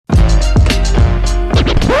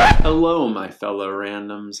Hello, my fellow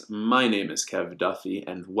randoms. My name is Kev Duffy,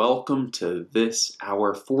 and welcome to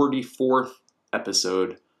our 44th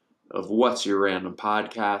episode of What's Your Random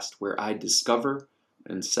Podcast, where I discover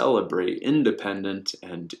and celebrate independent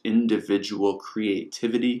and individual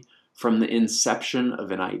creativity from the inception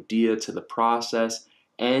of an idea to the process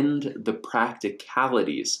and the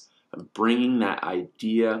practicalities of bringing that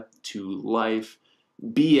idea to life,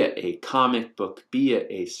 be it a comic book, be it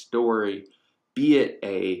a story, be it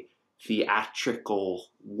a theatrical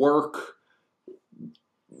work,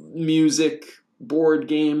 music, board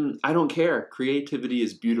game. I don't care. Creativity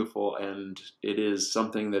is beautiful, and it is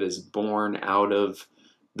something that is born out of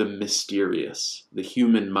the mysterious, the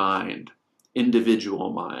human mind,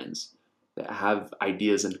 individual minds that have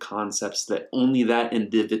ideas and concepts that only that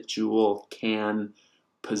individual can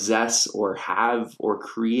possess or have or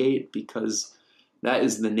create, because that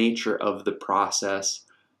is the nature of the process.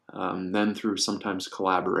 Then through sometimes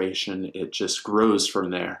collaboration, it just grows from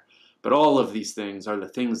there. But all of these things are the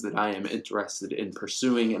things that I am interested in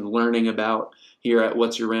pursuing and learning about here at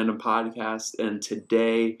What's Your Random Podcast. And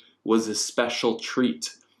today was a special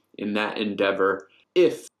treat in that endeavor.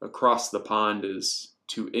 If across the pond is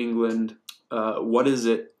to England, what is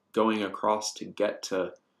it going across to get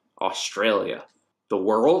to Australia? The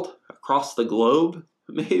world? Across the globe,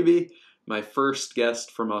 maybe? My first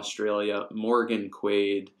guest from Australia, Morgan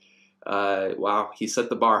Quaid. Wow, he set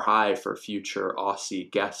the bar high for future Aussie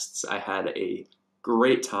guests. I had a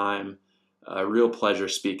great time, a real pleasure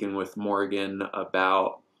speaking with Morgan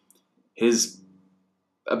about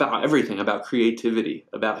everything, about creativity,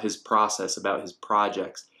 about his process, about his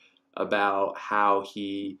projects, about how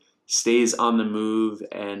he stays on the move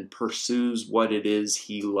and pursues what it is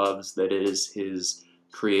he loves, that is his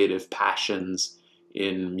creative passions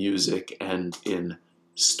in music and in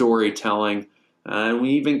storytelling. And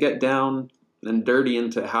we even get down and dirty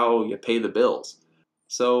into how you pay the bills.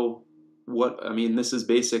 So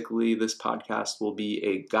this podcast will be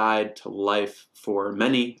a guide to life for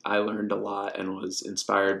many. I learned a lot and was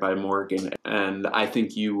inspired by Morgan, and I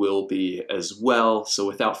think you will be as well. So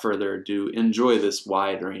without further ado, enjoy this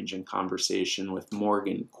wide-ranging conversation with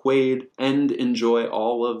Morgan Quaid, and enjoy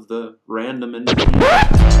all of the random and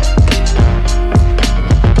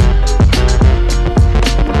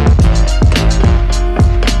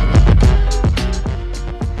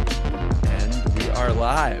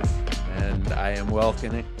live, and I am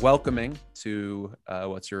welcoming to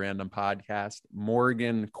What's Your Random Podcast,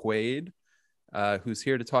 Morgan Quaid, who's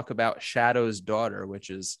here to talk about Shadow's Daughter, which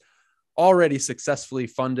is already successfully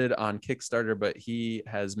funded on Kickstarter, but he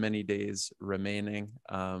has many days remaining.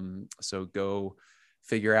 So go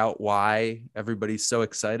figure out why everybody's so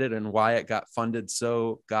excited and why it got funded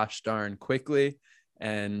so gosh darn quickly,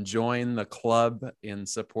 and join the club in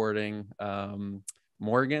supporting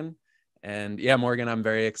Morgan. And yeah, Morgan, I'm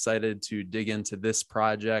very excited to dig into this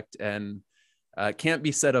project, and can't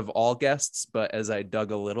be said of all guests, but as I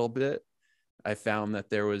dug a little bit, I found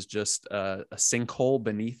that there was just a sinkhole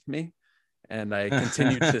beneath me, and I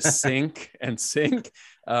continued to sink and sink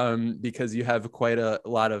because you have quite a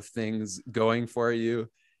lot of things going for you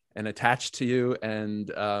and attached to you.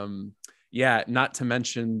 And not to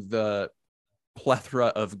mention the plethora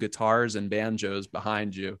of guitars and banjos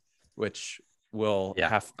behind you, which I'll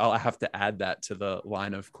have to add that to the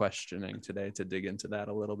line of questioning today to dig into that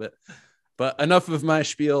a little bit. But enough of my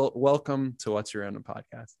spiel. Welcome to What's Your Random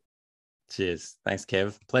Podcast. Cheers. Thanks,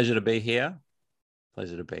 Kev. Pleasure to be here.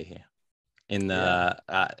 In the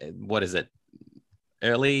what is it?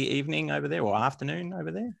 Early evening over there, or afternoon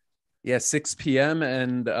over there? Yeah, 6 p.m.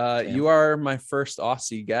 And you are my first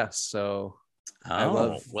Aussie guest, so I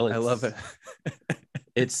love it.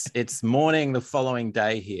 It's morning the following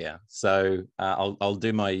day here, so I'll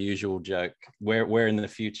do my usual joke. We're in the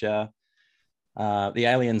future. The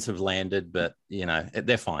aliens have landed, but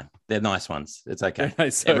they're fine. They're nice ones. It's okay.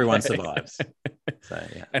 Nice, Everyone survives. So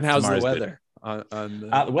yeah. And how's the weather?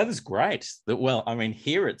 The weather's great.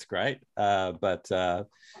 Here it's great. But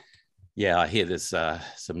I hear there's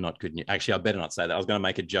some not good news. Actually, I better not say that. I was going to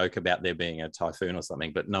make a joke about there being a typhoon or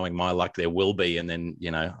something, but knowing my luck, there will be, and then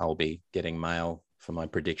I'll be getting mail for my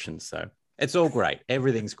predictions. So it's all great.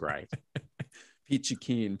 Everything's great. Peachy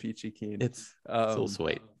keen. It's all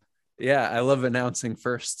sweet. Yeah, I love announcing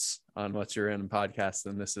firsts on What's Your Random Podcast,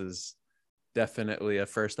 and this is definitely a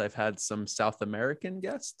first. I've had some South American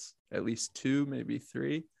guests, at least 2, maybe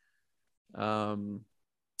 3.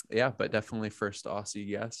 But definitely first Aussie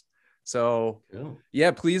guest. So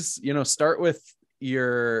please, start with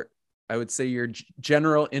your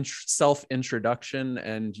general self introduction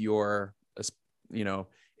and your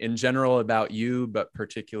in general about you, but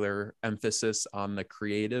particular emphasis on the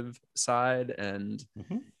creative side, and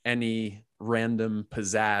any random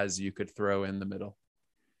pizzazz you could throw in the middle.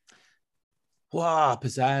 Wow,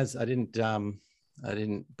 pizzazz! I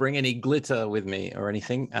didn't bring any glitter with me or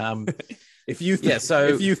anything. If you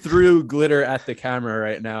if you threw glitter at the camera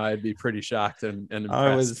right now, I'd be pretty shocked and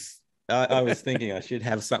impressed. I was thinking I should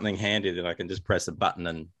have something handy that I can just press a button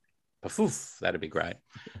and poof, that'd be great.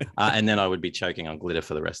 And then I would be choking on glitter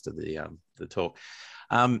for the rest of the talk.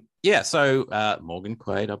 So Morgan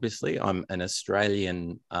Quaid, obviously. I'm an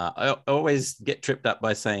Australian. I always get tripped up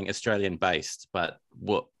by saying Australian based, but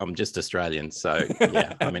I'm just Australian. So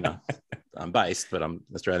yeah, I mean, I'm based, but I'm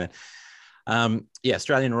Australian.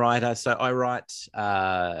 Australian writer. So I write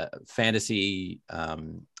fantasy,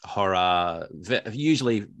 horror,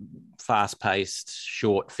 usually fast-paced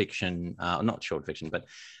short fiction, not short fiction, but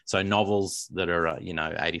so novels that are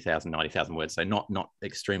 80,000, 90,000 words. So not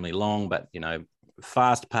extremely long, but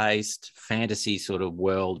fast-paced fantasy sort of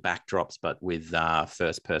world backdrops, but with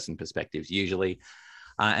first-person perspectives usually.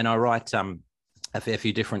 And I write a fair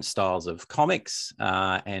few different styles of comics,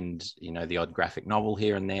 and the odd graphic novel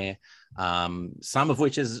here and there. Some of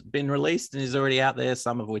which has been released and is already out there.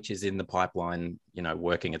 Some of which is in the pipeline,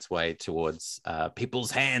 working its way towards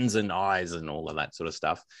people's hands and eyes and all of that sort of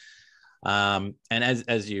stuff. And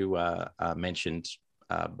as you mentioned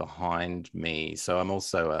behind me, so I'm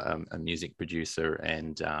also a music producer,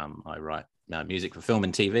 and I write music for film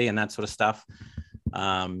and TV and that sort of stuff.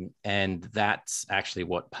 And that's actually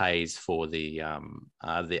what pays for the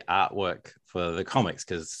artwork for the comics,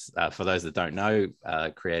 because for those that don't know,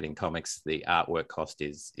 creating comics, the artwork cost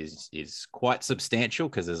is quite substantial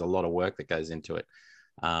because there's a lot of work that goes into it.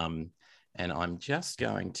 And I'm just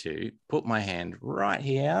going to put my hand right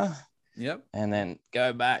here. Yep. And then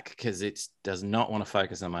go back because it does not want to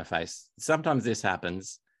focus on my face. Sometimes this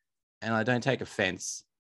happens, and I don't take offense.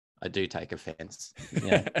 I do take offense.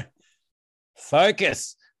 Yeah.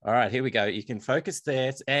 Focus. All right, here we go. You can focus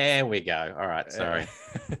there. There we go. All right, sorry.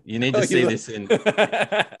 You need to see this in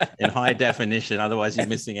high definition. Otherwise, you're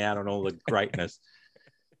missing out on all the greatness.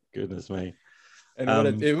 Goodness me.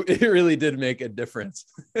 And it really did make a difference.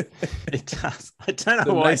 It does. I don't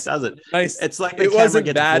know why it does it. Nice. It's like it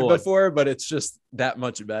wasn't bad before, but it's just that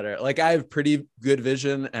much better. Like, I have pretty good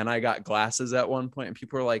vision, and I got glasses at one point, and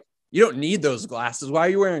people were like, "You don't need those glasses. Why are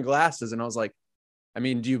you wearing glasses?" And I was like, "I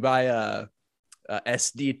mean, do you buy a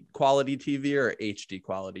SD quality TV or HD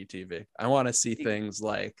quality TV? I want to see things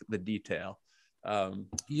like the detail."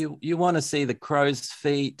 You want to see the crow's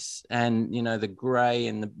feet and the gray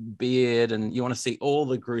and the beard, and you want to see all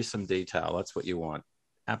the gruesome detail. That's what you want.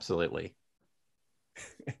 Absolutely.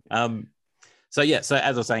 So as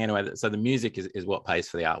I was saying, anyway, so the music is what pays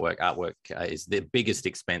for the artwork. Artwork is the biggest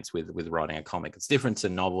expense with writing a comic. It's different to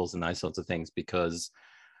novels and those sorts of things, because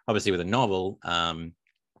obviously with a novel,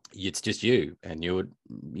 it's just you and you're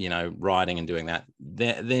writing and doing that.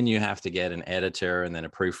 Then you have to get an editor and then a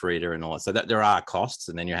proofreader and all that. So that there are costs,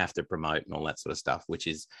 and then you have to promote and all that sort of stuff, which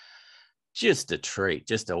is just a treat.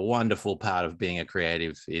 Just a wonderful part of being a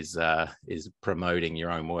creative is promoting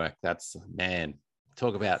your own work. That's, man,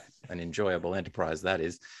 talk about an enjoyable enterprise that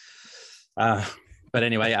is. But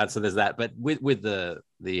anyway, so there's that. But with the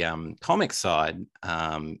comic side,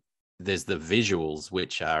 there's the visuals,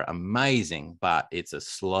 which are amazing, but it's a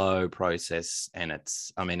slow process, and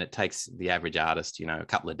it takes the average artist, a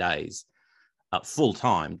couple of days full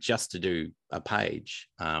time just to do a page,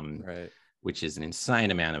 right, which is an insane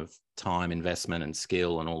amount of time investment and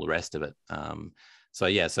skill and all the rest of it. So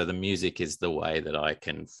the music is the way that I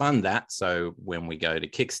can fund that. So when we go to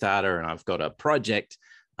Kickstarter and I've got a project,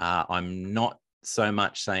 I'm not so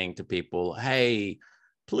much saying to people, "Hey,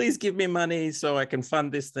 please give me money so I can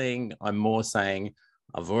fund this thing." I'm more saying,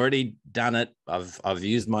 I've already done it. I've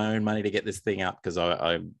used my own money to get this thing up because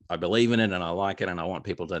I believe in it and I like it and I want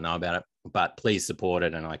people to know about it. But please support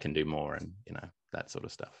it and I can do more, and that sort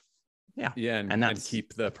of stuff. Yeah. Yeah. And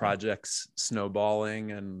keep the projects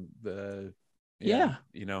snowballing, and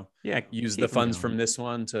use the funds from this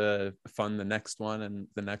one to fund the next one and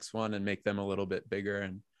the next one, and make them a little bit bigger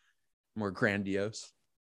and more grandiose.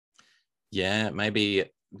 Yeah, maybe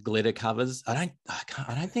glitter covers. I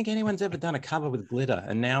don't think anyone's ever done a cover with glitter,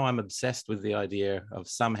 and now I'm obsessed with the idea of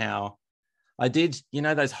somehow. I did,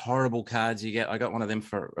 those horrible cards you get. I got one of them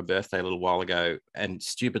for a birthday a little while ago, and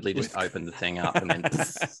stupidly just opened the thing up, and then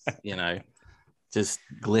just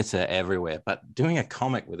glitter everywhere. But doing a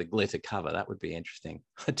comic with a glitter cover, that would be interesting.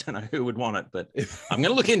 I don't know who would want it, but I'm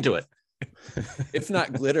going to look into it. If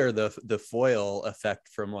not glitter, the foil effect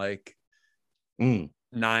from like 80s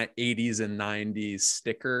and 90s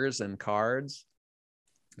stickers and cards.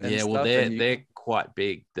 and Yeah, well, stuff. And you, they're quite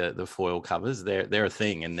big. The foil covers, they're a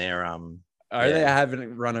thing, and they're are they? I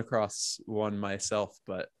haven't run across one myself,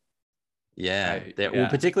 but yeah, well, yeah.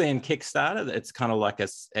 particularly in Kickstarter, it's kind of like a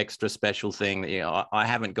extra special thing that I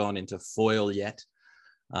haven't gone into foil yet,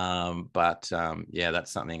 but yeah,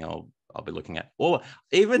 that's something I'll be looking at. Or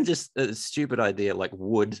even just a stupid idea like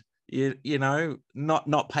wood, you know,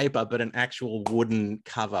 not paper, but an actual wooden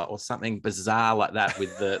cover or something bizarre like that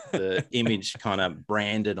with the image kind of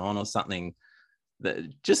branded on or something.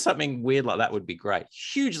 Just something weird like that would be great.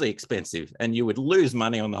 Hugely expensive, and you would lose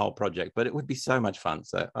money on the whole project, but it would be so much fun.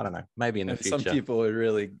 So I don't know, maybe in the And future. some people would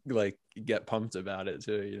really like get pumped about it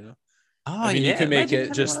too, you know. Oh I mean, you yeah, could make imagine it having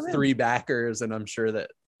one of just them. 3 backers, and I'm sure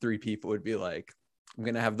that 3 people would be like, I'm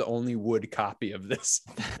gonna have the only wood copy of this.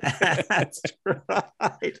 That's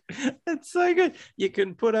right. It's so good. You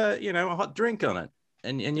can put a hot drink on it,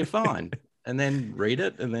 and you're fine. And then read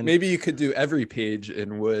it, and then Maybe you could do every page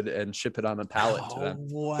in wood and ship it on a pallet to them.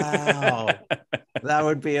 wow, that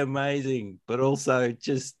would be amazing, but also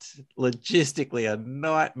just logistically a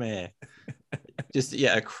nightmare. Just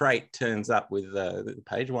a crate turns up with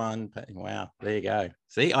page 1. Wow, there you go.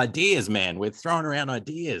 See, ideas, man. We're throwing around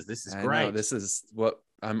ideas. This is great. I know, this is what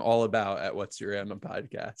I'm all about at What's Your Random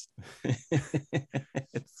Podcast.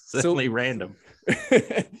 It's certainly random.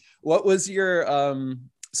 What was your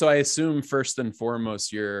so I assume first and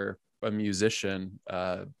foremost you're a musician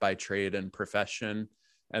by trade and profession,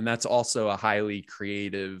 and that's also a highly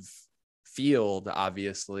creative field,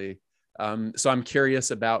 obviously. So I'm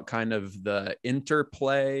curious about kind of the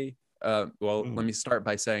interplay. Let me start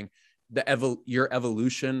by saying your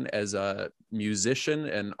evolution as a musician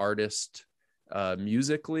and artist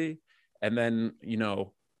musically, and then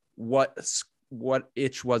what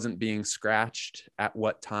itch wasn't being scratched at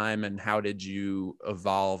what time, and how did you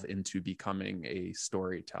evolve into becoming a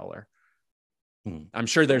storyteller? I'm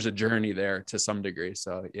sure there's a journey there to some degree,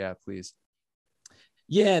 so yeah, please.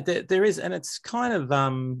 Yeah, there is, and it's kind of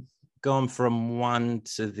gone from one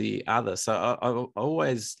to the other. So I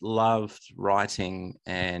always loved writing,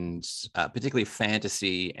 and particularly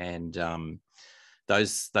fantasy and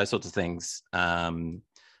those sorts of things.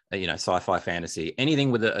 Sci-fi, fantasy,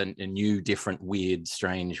 anything with a new, different, weird,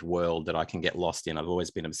 strange world that I can get lost in. I've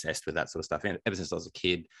always been obsessed with that sort of stuff ever since I was a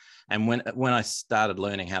kid. And when I started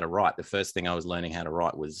learning how to write, the first thing I was learning how to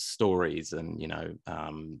write was stories and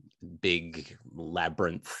big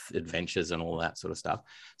labyrinth adventures and all that sort of stuff.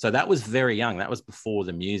 So that was very young. That was before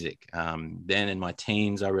the music. Then in my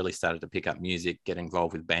teens, I really started to pick up music, get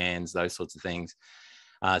involved with bands, those sorts of things.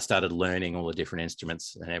 Started learning all the different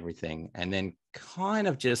instruments and everything. And then kind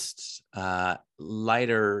of just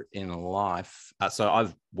later in life, so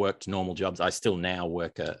I've worked normal jobs. I still now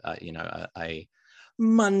work a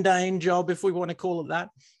mundane job, if we want to call it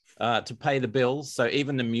that, to pay the bills. So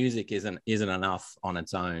even the music isn't enough on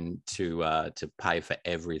its own to pay for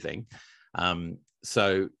everything.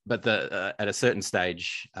 But at a certain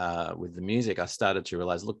stage with the music, I started to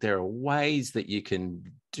realize, look, there are ways that you can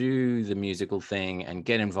do the musical thing and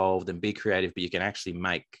get involved and be creative, but you can actually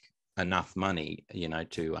make enough money,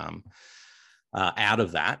 to out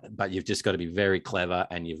of that. But you've just got to be very clever,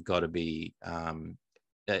 and you've got to be.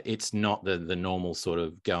 It's not the normal sort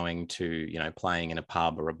of going to playing in a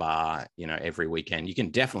pub or a bar every weekend. You can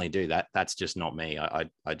definitely do that. That's just not me. I'm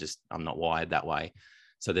not wired that way.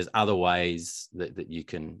 So there's other ways that you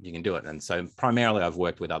can do it. And so primarily I've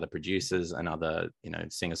worked with other producers and other,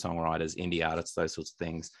 singer-songwriters, indie artists, those sorts of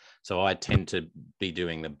things. So I tend to be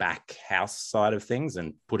doing the back house side of things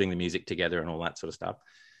and putting the music together and all that sort of stuff.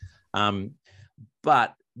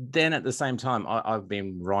 But then at the same time, I've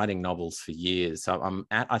been writing novels for years. So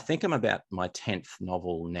I think I'm about my 10th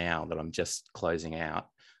novel now that I'm just closing out.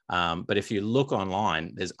 But if you look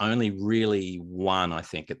online, there's only really one, I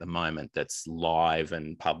think, at the moment that's live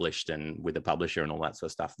and published and with a publisher and all that sort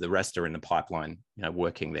of stuff. The rest are in the pipeline,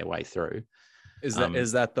 working their way through. Is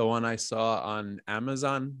that the one I saw on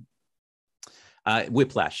Amazon?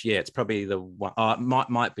 Whiplash, yeah, it's probably the one.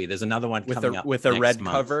 Might be. There's another one coming up with a red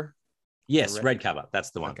cover. Yes, red cover.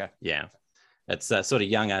 That's the one. Okay. Yeah, it's a sort of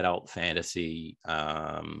young adult fantasy.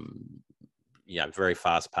 Very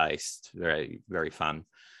fast paced, very very fun.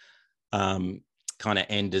 Kind of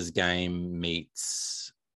Ender's Game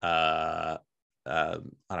meets I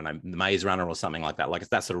don't know, Maze Runner or something like that. Like it's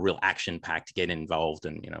that sort of real action packed to get involved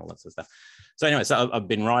and all that sort of stuff. So anyway, so I've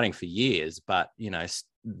been writing for years, but it's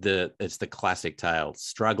the classic tale: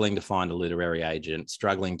 struggling to find a literary agent,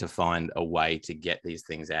 struggling to find a way to get these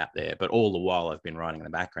things out there. But all the while, I've been writing in the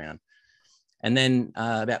background. And then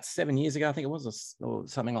about 7 years ago, I think it was, or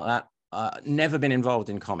something like that, never been involved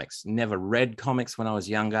in comics, never read comics when I was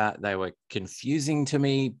younger. They were confusing to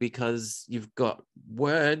me because you've got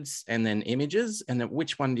words and then images, and then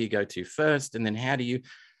which one do you go to first? And then how do you,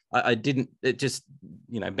 I didn't, it just,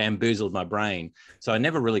 bamboozled my brain. So I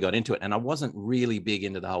never really got into it. And I wasn't really big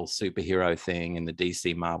into the whole superhero thing and the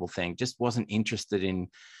DC Marvel thing, just wasn't interested in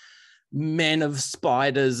men of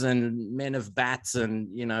spiders and men of bats and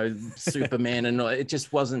Superman, and it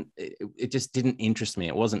just wasn't, it just didn't interest me.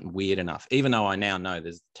 It wasn't weird enough, even though I now know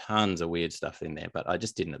there's tons of weird stuff in there, but I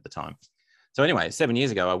just didn't at the time. So anyway, 7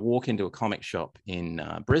 years ago, I walk into a comic shop in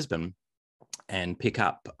Brisbane and pick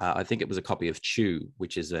up I think it was a copy of Chew,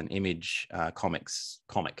 which is an Image Comics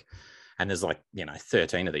comic, and there's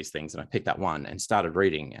 13 of these things, and I picked up one and started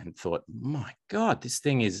reading and thought, my God, this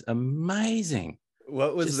thing is amazing.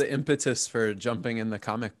 What was the impetus for jumping in the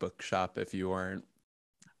comic book shop if you weren't?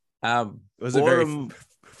 Was it very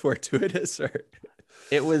fortuitous, or?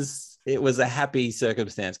 It was a happy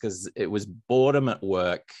circumstance because it was boredom at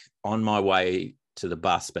work on my way to the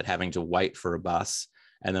bus, but having to wait for a bus.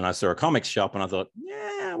 And then I saw a comics shop and I thought,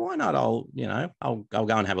 yeah, why not? I'll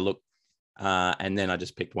go and have a look. And then I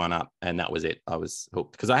just picked one up and that was it. I was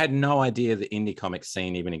hooked because I had no idea the indie comic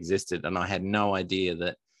scene even existed. And I had no idea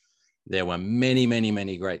that there were many, many,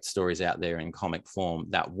 many great stories out there in comic form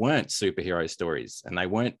that weren't superhero stories, and they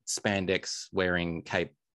weren't spandex wearing,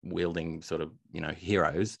 cape wielding sort of,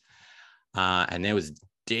 heroes. And there was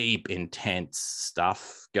deep, intense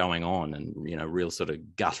stuff going on, and, real sort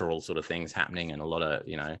of guttural sort of things happening, and a lot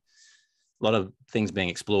of things being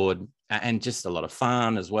explored, and just a lot of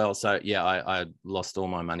fun as well. So yeah, I lost all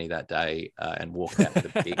my money that day and walked out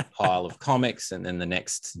with a big pile of comics. And then the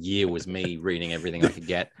next year was me reading everything I could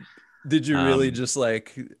get. Did you really just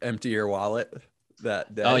empty your wallet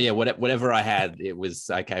that day? Oh yeah, whatever I had, it was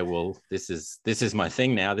okay. Well, this is my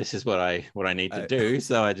thing now. This is what I need to do.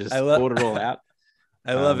 So I just bought it all out.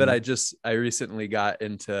 I love it. I recently got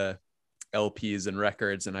into LPs and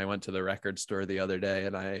records, and I went to the record store the other day,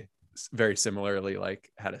 and I very similarly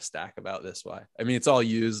had a stack about this. Why? I mean, it's all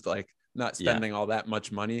used, not spending all that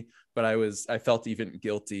much money, but I felt even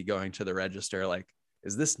guilty going to the register.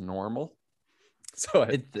 Is this normal? So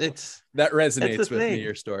that resonates with me,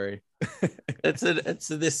 your story. it's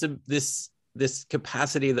this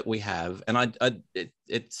capacity that we have, and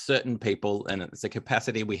it's certain people, and it's a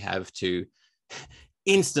capacity we have to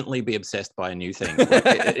instantly be obsessed by a new thing.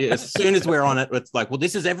 As soon as we're on it, it's well,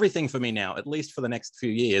 this is everything for me now, at least for the next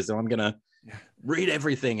few years. So I'm gonna read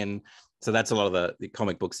everything, and so that's a lot of the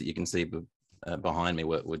comic books that you can see behind me.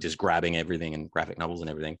 We're just grabbing everything, and graphic novels and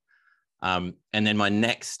everything. And then my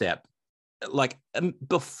next step,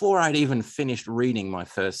 before I'd even finished reading my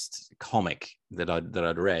first comic that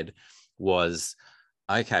I'd read, was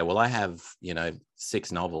okay, well, I have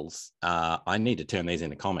 6 novels. I need to turn these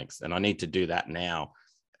into comics, and I need to do that now.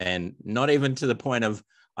 And not even to the point of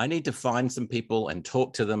I need to find some people and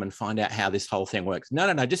talk to them and find out how this whole thing works.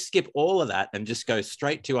 No, just skip all of that and just go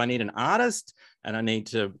straight to I need an artist, and I need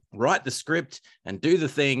to write the script and do the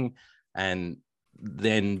thing. And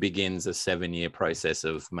then begins a 7-year process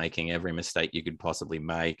of making every mistake you could possibly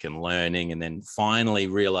make and learning, and then finally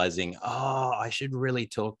realizing, oh, I should really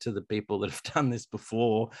talk to the people that have done this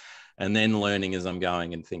before, and then learning as I'm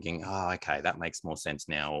going and thinking, oh, okay, that makes more sense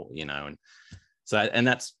now, and so, and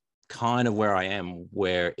that's kind of where I am,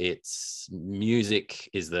 where it's music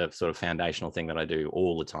is the sort of foundational thing that I do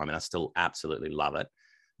all the time, and I still absolutely love it.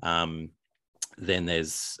 Then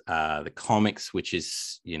there's the comics, which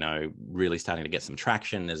is, really starting to get some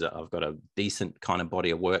traction. I've got a decent kind of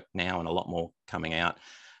body of work now and a lot more coming out.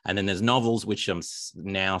 And then there's novels, which I'm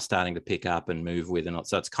now starting to pick up and move with. And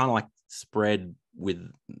so it's kind of spread with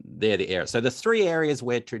the area. So the 3 areas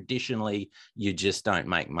where traditionally you just don't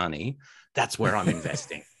make money, that's where I'm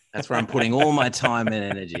investing. That's where I'm putting all my time and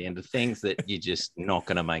energy into things that you're just not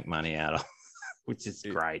going to make money out of, which is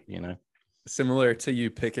great, Similar to you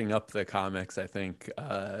picking up the comics, I think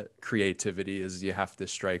creativity is you have to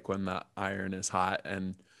strike when the iron is hot,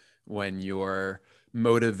 and when your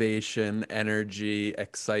motivation, energy,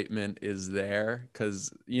 excitement is there.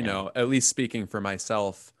 Because, at least speaking for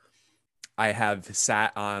myself, I have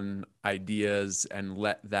sat on ideas and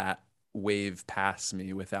let that wave pass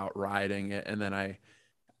me without riding it. And then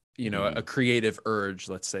a creative urge,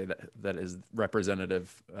 let's say that is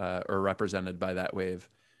representative or represented by that wave.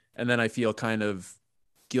 And then I feel kind of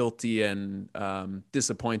guilty and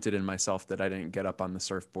disappointed in myself that I didn't get up on the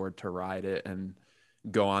surfboard to ride it and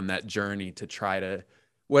go on that journey to try to,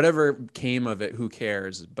 whatever came of it, who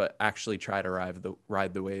cares, but actually try to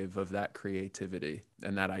ride the wave of that creativity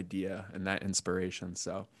and that idea and that inspiration.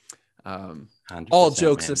 So all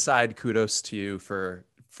jokes aside, kudos to you for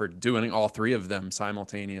for doing all three of them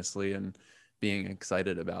simultaneously and being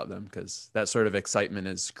excited about them, because that sort of excitement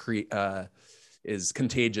is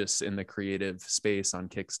contagious in the creative space on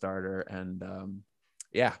Kickstarter. And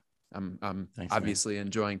yeah, I'm Thanks, obviously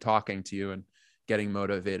enjoying talking to you and getting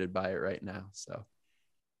motivated by it right now. So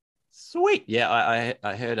sweet. Yeah,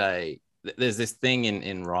 I heard there's this thing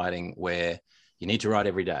in writing where you need to write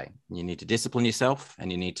every day. You need to discipline yourself,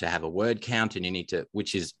 and you need to have a word count, and you need to,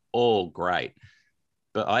 which is all great.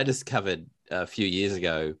 But I discovered a few years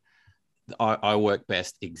ago, I work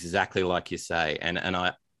best exactly like you say. And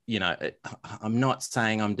I, I'm not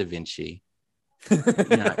saying I'm Da Vinci.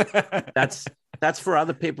 That's for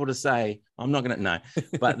other people to say. I'm not going to, no.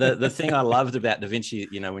 But the thing I loved about Da Vinci,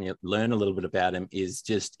 when you learn a little bit about him, is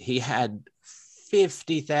just he had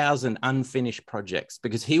 50,000 unfinished projects,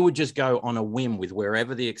 because he would just go on a whim with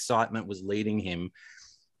wherever the excitement was leading him.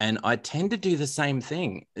 And I tend to do the same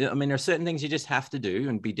thing. I mean, there are certain things you just have to do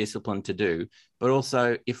and be disciplined to do. But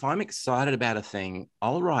also, if I'm excited about a thing,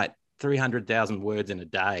 I'll write 300,000 words in a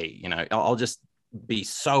day. I'll just be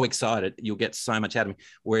so excited. You'll get so much out of me.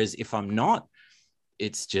 Whereas if I'm not,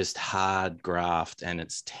 it's just hard graft and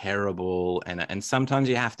it's terrible. And sometimes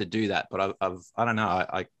you have to do that. But I don't know.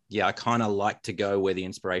 I kind of like to go where the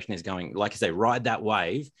inspiration is going. Like I say, ride that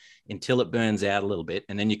wave until it burns out a little bit.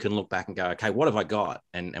 And then you can look back and go, okay, what have I got?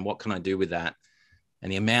 And what can I do with that?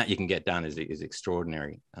 And the amount you can get done is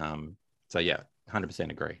extraordinary. So yeah, 100%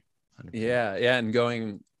 agree. 100%. Yeah. And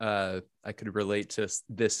going, I could relate to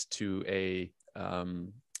this to a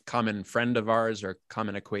common friend of ours, or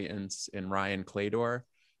common acquaintance in Ryan Claydor,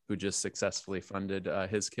 who just successfully funded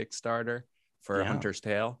his Kickstarter for Hunter's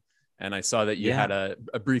Tale. And I saw that you had a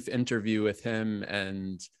brief interview with him,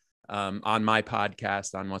 and on my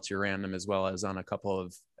podcast, on What's Your Random, as well as on a couple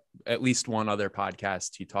of, at least one other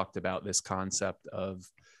podcast, he talked about this concept of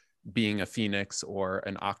being a phoenix or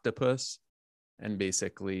an octopus, and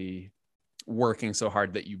basically working so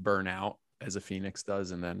hard that you burn out, as a phoenix does,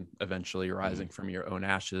 and then eventually rising from your own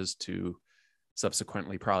ashes to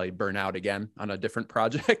subsequently probably burn out again on a different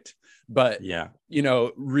project. But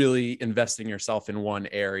really investing yourself in one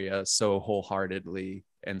area so wholeheartedly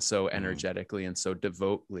and so energetically and so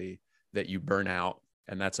devotedly that you burn out,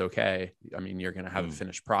 and that's okay. I mean, you're going to have a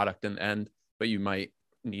finished product in the end, but you might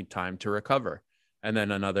need time to recover. And then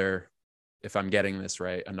another, if I'm getting this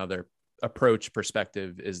right, another approach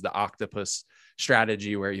perspective is the octopus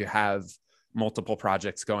strategy, where you have multiple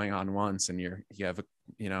projects going on once, and you have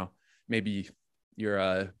maybe you're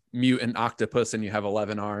a mutant octopus and you have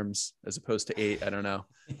 11 arms as opposed to 8. I don't know.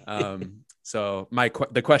 So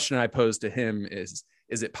the question I posed to him is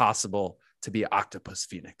it possible to be an octopus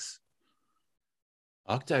phoenix?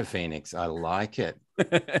 Octo Phoenix, I like it.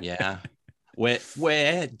 Yeah.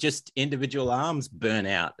 Where just individual arms burn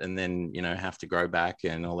out and then have to grow back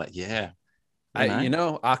and all that. Yeah.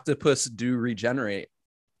 Octopus do regenerate.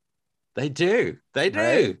 They do.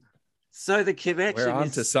 Right? So the connection. We're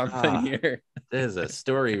onto something here. There's a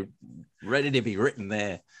story ready to be written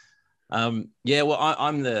there. Well,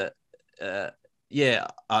 I'm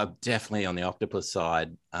I'm definitely on the octopus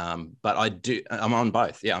side. But I'm on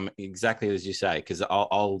both. Yeah, I'm exactly as you say, because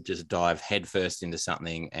I'll just dive headfirst into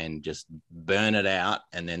something and just burn it out,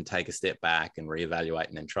 and then take a step back and reevaluate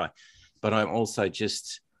and then try. But I'm also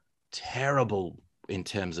just terrible in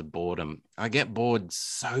terms of boredom. I get bored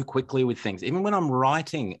so quickly with things. Even when I'm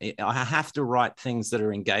writing, I have to write things that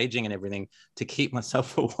are engaging and everything to keep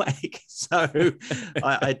myself awake. So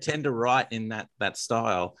I tend to write in that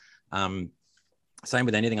style. Same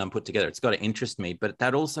with anything I'm put together. It's got to interest me, but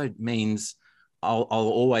that also means I'll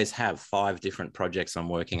always have 5 different projects I'm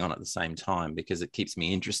working on at the same time, because it keeps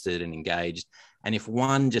me interested and engaged. And if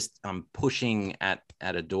one I'm pushing at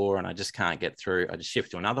a door and I just can't get through, I just shift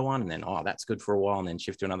to another one, and then, that's good for a while, and then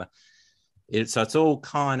shift to another. So it's all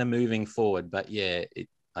kind of moving forward. But yeah,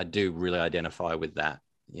 I do really identify with that,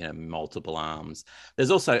 multiple arms. There's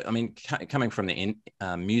also, I mean, coming from the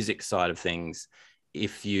music side of things,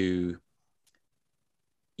 if you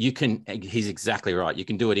can, he's exactly right. You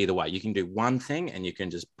can do it either way. You can do one thing and you can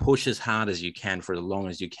just push as hard as you can for as long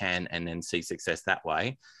as you can and then see success that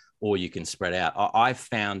way, or you can spread out. I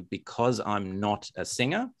found, because I'm not a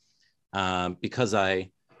singer, because I,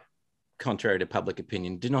 contrary to public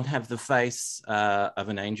opinion, do not have the face of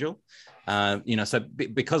an angel,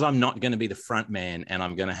 because I'm not going to be the front man and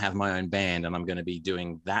I'm going to have my own band and I'm going to be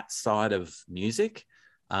doing that side of music,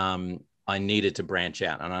 I needed to branch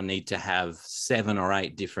out, and I need to have 7 or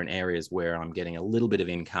 8 different areas where I'm getting a little bit of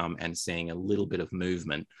income and seeing a little bit of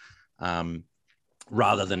movement,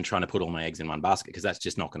 rather than trying to put all my eggs in one basket, because that's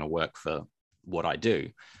just not going to work for what I do.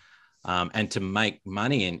 And to make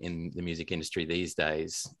money in the music industry these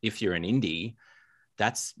days, if you're an indie,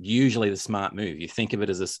 that's usually the smart move. You think of it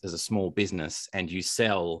as a small business and you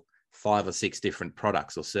sell 5 or 6 different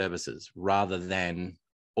products or services, rather than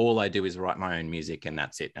all I do is write my own music and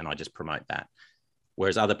that's it. And I just promote that.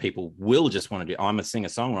 Whereas other people will just want to do, I'm a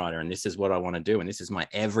singer-songwriter and this is what I want to do. And this is my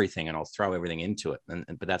everything and I'll throw everything into it.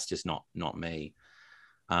 But that's just not me.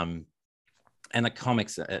 And the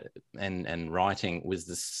comics and writing was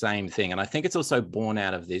the same thing. And I think it's also born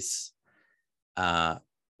out of this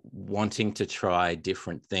wanting to try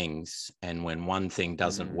different things. And when one thing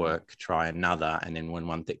doesn't work, try another. And then when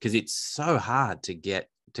one thing, because it's so hard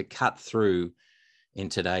to cut through in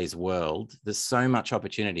today's world. There's so much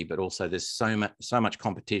opportunity, but also there's so much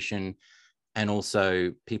competition. And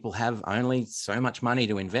also people have only so much money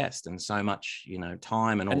to invest and so much,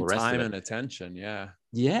 time and all the rest of it. Time and attention. Yeah.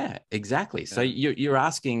 Yeah, exactly. Yeah. So you're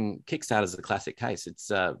asking, Kickstarter is a classic case. It's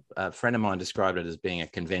a friend of mine described it as being a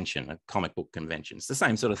convention, a comic book convention. It's the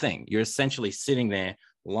same sort of thing. You're essentially sitting there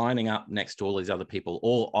lining up next to all these other people,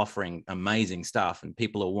 all offering amazing stuff. And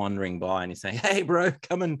people are wandering by and you're saying, hey, bro,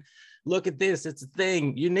 come and look at this. It's a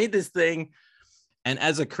thing. You need this thing. And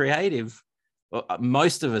as a creative,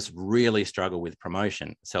 most of us really struggle with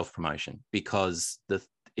self-promotion, because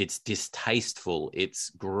it's distasteful. It's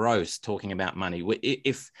gross talking about money.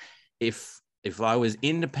 If I was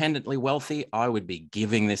independently wealthy, I would be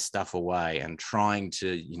giving this stuff away and trying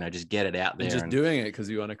to, just get it out there. And just doing it because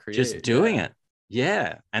you want to create. Just doing it.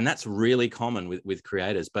 Yeah. And that's really common with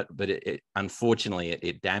creators, but it unfortunately,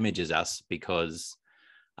 it damages us, because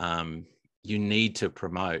you need to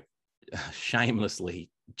promote shamelessly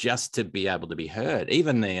just to be able to be heard.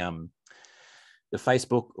 Even the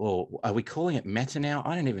Facebook, or are we calling it Meta now?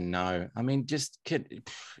 I don't even know. I mean, just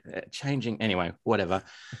changing anyway, whatever.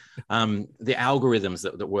 The algorithms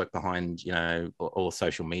that work behind, all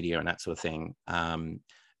social media and that sort of thing.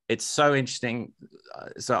 It's so interesting.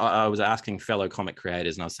 So I was asking fellow comic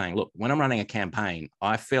creators and I was saying, look, when I'm running a campaign,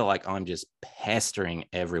 I feel like I'm just pestering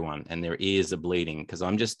everyone and their ears are bleeding because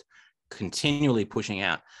I'm just continually pushing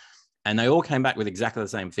out. And they all came back with exactly the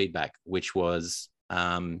same feedback, which was,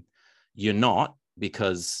 you're not,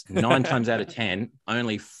 because 9 times out of 10,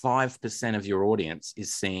 only 5% of your audience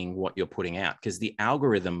is seeing what you're putting out, because the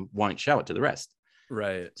algorithm won't show it to the rest.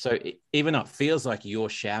 Right. So even though it feels like you're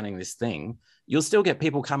shouting this thing, you'll still get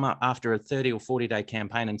people come up after a 30 or 40-day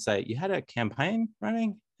campaign and say, you had a campaign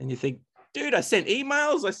running? And you think, dude, I sent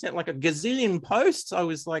emails. I sent like a gazillion posts. I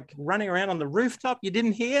was like running around on the rooftop. You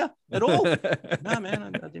didn't hear at all? No,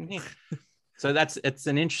 man, I didn't hear. So it's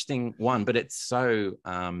an interesting one, but it's so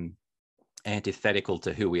antithetical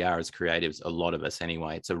to who we are as creatives, a lot of us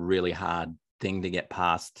anyway. It's a really hard thing to get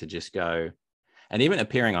past, to just go. And even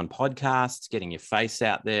appearing on podcasts, getting your face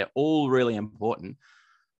out there, all really important.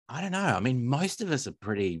 I don't know. I mean, most of us are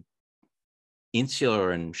pretty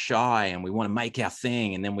insular and shy, and we want to make our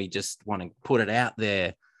thing, and then we just want to put it out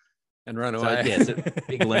there and run away. Yeah, it's a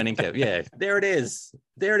big learning curve. Yeah, there it is.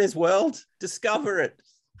 There it is, world. Discover it.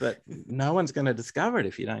 But no one's going to discover it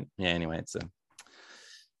if you don't. Yeah, anyway, it's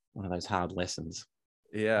one of those hard lessons.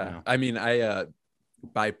 Yeah. Wow. I mean, I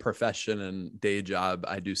by profession and day job,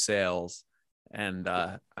 I do sales, and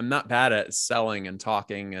I'm not bad at selling and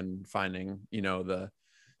talking and finding,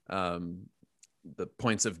 the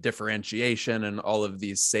points of differentiation and all of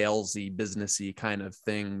these salesy, businessy kind of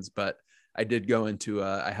things. But I did go into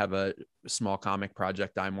I have a small comic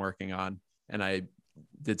project I'm working on, and I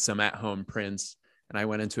did some at-home prints, and I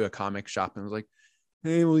went into a comic shop and was like,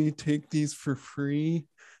 hey, will you take these for free?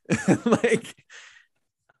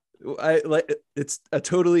 It's a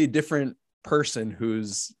totally different person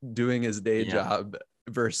who's doing his day job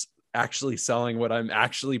versus actually selling what I'm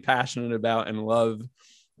actually passionate about and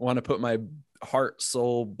want to put my heart,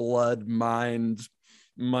 soul, blood, mind,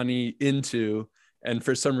 money into. And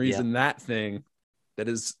for some reason, that thing that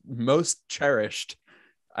is most cherished,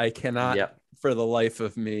 I cannot for the life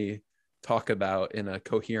of me talk about in a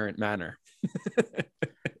coherent manner.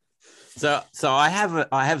 So I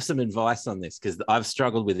have some advice on this, because I've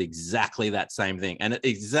struggled with exactly that same thing, and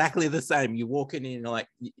exactly the same. You walk in like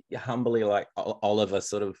humbly, like Oliver,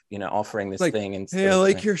 sort of, offering this thing, and hey, I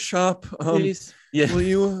like your shop. Please. Yeah. Will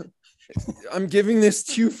you? I'm giving this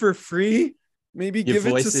to you for free. Maybe your give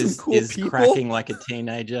it to some cool people. Is cracking like a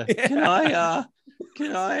teenager. Yeah.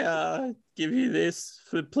 Can I give you this?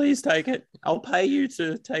 Please take it. I'll pay you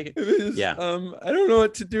to take it. I don't know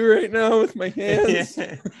what to do right now with my hands.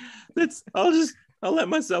 I'll let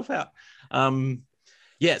myself out.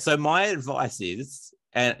 So my advice is,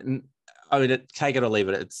 and I mean, take it or leave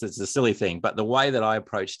it. It's a silly thing, but the way that I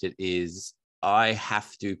approached it is, I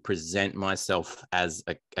have to present myself as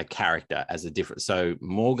a character, as a different. So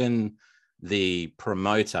Morgan, the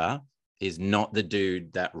promoter, is not the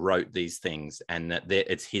dude that wrote these things and that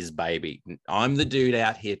it's his baby. I'm the dude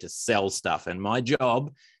out here to sell stuff, and my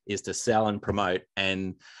job is to sell and promote.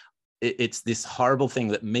 And it's this horrible thing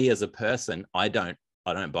that me as a person, I don't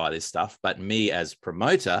buy this stuff, but me as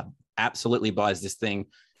promoter absolutely buys this thing.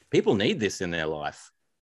 People need this in their life.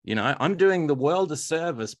 You know, I'm doing the world a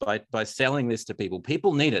service by selling this to people.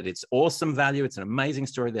 People need it. It's awesome value. It's an amazing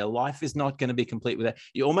story. Their life is not going to be complete with it.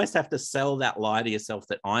 You almost have to sell that lie to yourself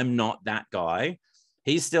that I'm not that guy.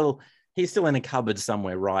 He's still in a cupboard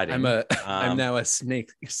somewhere writing. I'm now a snake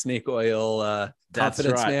oil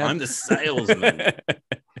confidence man. I'm the salesman.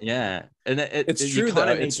 Yeah, and it's true. You kind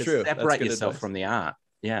of need to true. separate yourself from the art.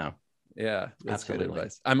 Yeah, that's absolutely. Good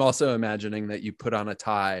advice. I'm also imagining that you put on a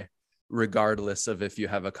tie regardless of if you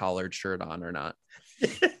have a collared shirt on or not.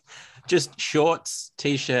 Just shorts,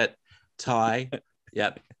 t-shirt, tie.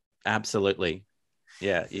 Yep, absolutely.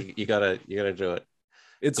 Yeah, you gotta do it.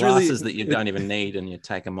 It's glasses really... that you don't even need, and you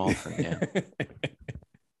take them off. And, yeah,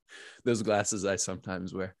 those glasses I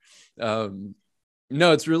sometimes wear.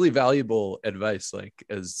 No, it's really valuable advice. Like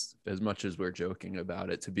as much as we're joking about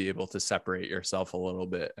it, to be able to separate yourself a little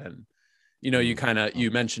bit. And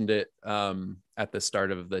you mentioned it at the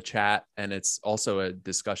start of the chat, and it's also a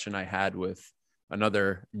discussion I had with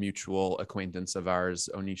another mutual acquaintance of ours,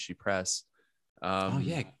 Onishi Press. Oh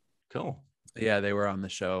yeah, cool. Yeah, they were on the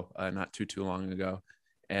show not too long ago,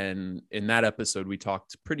 and in that episode we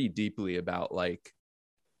talked pretty deeply about like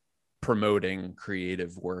promoting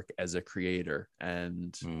creative work as a creator,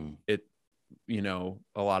 and it, a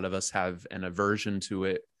lot of us have an aversion to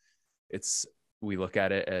it. We look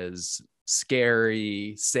at it as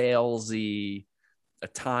scary, salesy, a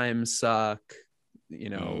time suck,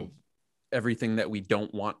 everything that we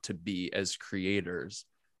don't want to be as creators.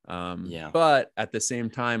 But at the same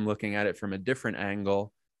time, looking at it from a different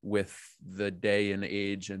angle, with the day and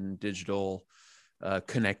age and digital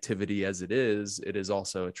connectivity as it is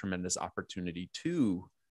also a tremendous opportunity to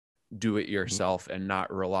do it yourself and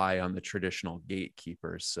not rely on the traditional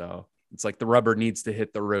gatekeepers. So it's like the rubber needs to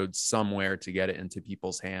hit the road somewhere to get it into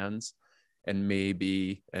people's hands. And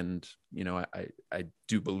maybe, I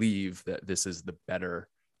do believe that this is the better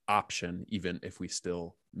option, even if we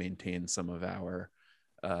still maintain some of our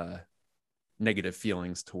negative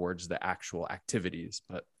feelings towards the actual activities,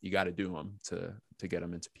 but you got to do them to get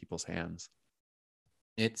them into people's hands.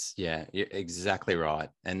 You're exactly right.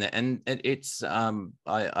 And it's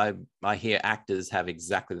I hear actors have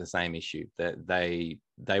exactly the same issue, that they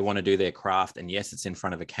want to do their craft, and yes, it's in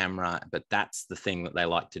front of a camera, but that's the thing that they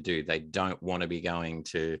like to do. They don't want to be going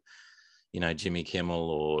to, Jimmy Kimmel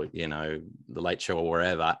or, The Late Show or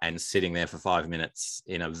wherever, and sitting there for 5 minutes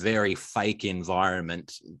in a very fake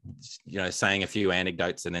environment, saying a few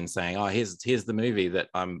anecdotes and then saying, oh, here's the movie that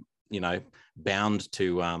I'm, bound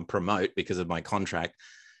to promote because of my contract.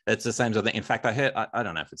 It's the same sort of thing. In fact, I heard, I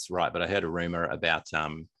don't know if it's right, but I heard a rumor about,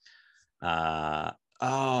 come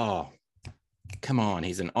on,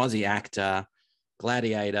 he's an Aussie actor,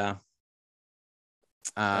 Gladiator,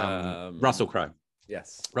 Russell Crowe.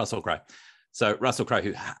 Yes. Russell Crowe. So Russell Crowe,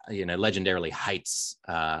 who, legendarily hates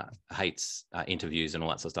interviews and all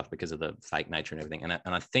that sort of stuff because of the fake nature and everything. And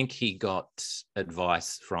I think he got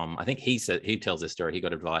advice from, I think he tells this story. He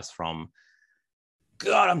got advice from,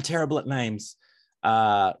 God, I'm terrible at names.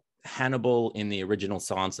 Hannibal in the original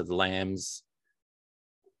Silence of the Lambs,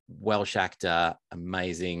 Welsh actor,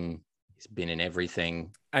 amazing. He's been in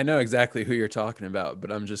everything. I know exactly who you're talking about,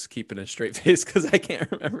 but I'm just keeping a straight face because I can't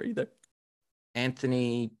remember either.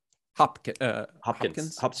 Anthony Hopkins.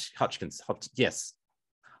 Yes.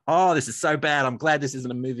 Oh, this is so bad. I'm glad this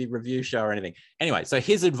isn't a movie review show or anything. Anyway, so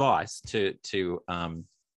his advice to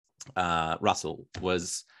Russell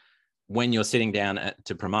was, when you're sitting down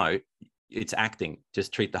to promote, it's acting.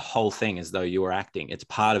 Just treat the whole thing as though you were acting. It's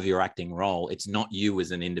part of your acting role. It's not you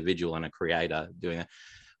as an individual and a creator doing that,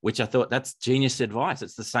 which I thought, that's genius advice.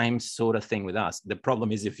 It's the same sort of thing with us. The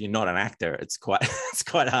problem is, if you're not an actor, it's quite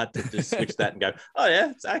hard to just switch that and go, oh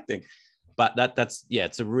yeah, it's acting. But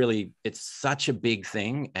it's such a big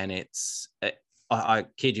thing. And I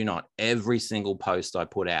kid you not, every single post I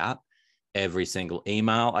put out, every single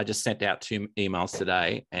email, I just sent out 2 emails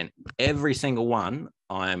today, and every single one,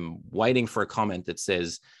 I'm waiting for a comment that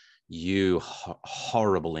says, you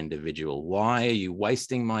horrible individual. Why are you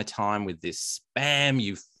wasting my time with this spam,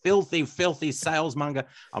 you filthy salesmonger?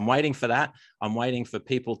 I'm waiting for that. I'm waiting for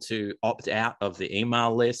people to opt out of the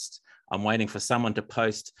email list. I'm waiting for someone to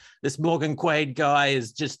post, this Morgan Quaid guy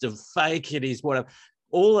is just a fake, it is whatever.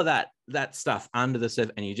 All of that that stuff under the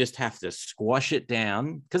surface and you just have to squash it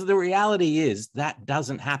down, because the reality is that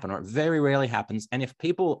doesn't happen, or it very rarely happens. And if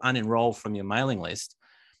people unenroll from your mailing list,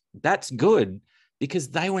 that's good, because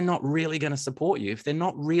they were not really going to support you. If they're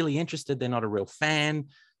not really interested, they're not a real fan,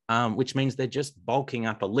 which means they're just bulking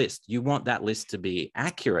up a list. You want that list to be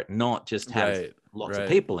accurate, not just have lots of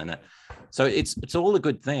people in it. So it's all a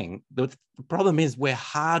good thing. The problem is we're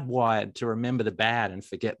hardwired to remember the bad and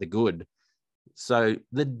forget the good. So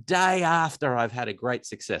the day after I've had a great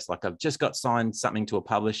success, like I've just got signed something to a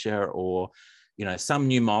publisher, or, you know, some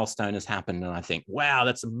new milestone has happened, and I think, wow,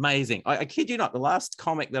 that's amazing. I kid you not, the last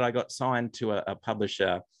comic that I got signed to a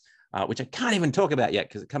publisher, which I can't even talk about yet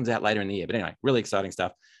because it comes out later in the year. But anyway, really exciting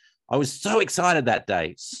stuff. I was so excited that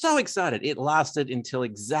day, so excited. It lasted until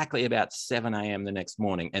exactly about 7 a.m. the next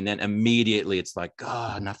morning. And then immediately it's like,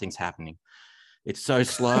 God, nothing's happening. It's so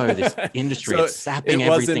slow, this industry. So it's sapping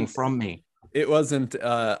everything from me. It wasn't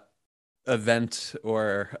event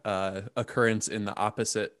or occurrence in the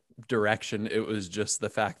opposite direction. It was just the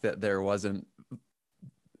fact that there wasn't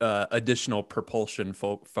additional propulsion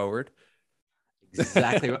forward.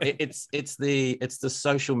 Exactly. It's the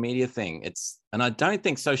social media thing. And I don't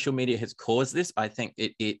think social media has caused this. I think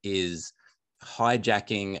it is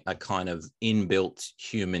hijacking a kind of inbuilt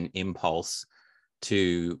human impulse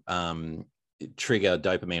to trigger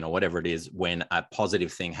dopamine or whatever it is when a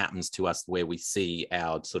positive thing happens to us, where we see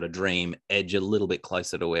our sort of dream edge a little bit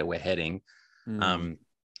closer to where we're heading.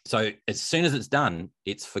 So as soon as it's done,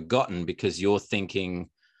 it's forgotten, because you're thinking,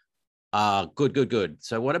 good.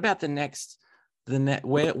 So what about the next?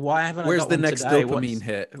 Why haven't Where's I got the one next today? dopamine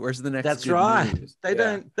hit? Where's the next? That's right. News? They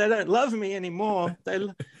don't love me anymore.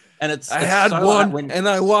 And I had so one and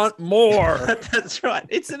I want more. That's right.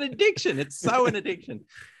 It's an addiction. It's so an addiction.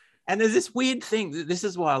 And there's this weird thing. This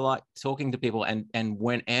is why I like talking to people. And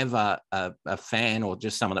whenever a fan or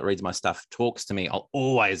just someone that reads my stuff talks to me, I'll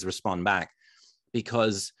always respond back,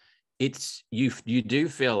 because it's you do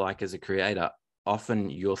feel like, as a creator, often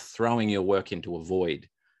you're throwing your work into a void,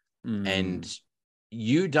 and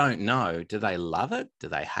you don't know, do they love it? Do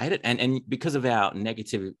they hate it? And because of our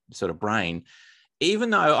negative sort of brain, even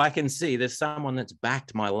though I can see there's someone that's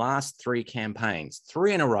backed my last 3 campaigns,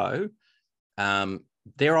 3 in a row,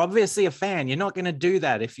 they're obviously a fan. You're not going to do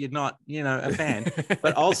that if you're not, a fan.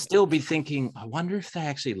 But I'll still be thinking, I wonder if they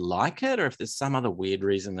actually like it, or if there's some other weird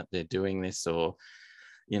reason that they're doing this, or,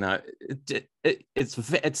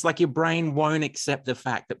 it's like your brain won't accept the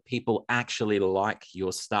fact that people actually like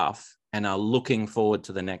your stuff and are looking forward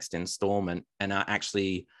to the next installment and are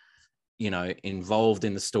actually, involved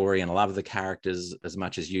in the story and love the characters as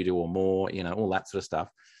much as you do or more, all that sort of stuff.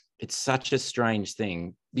 It's such a strange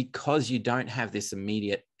thing, because you don't have this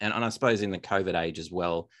immediate, and I suppose in the COVID age as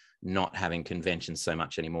well, not having conventions so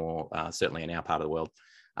much anymore, certainly in our part of the world,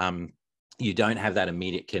 you don't have that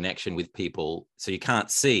immediate connection with people. So you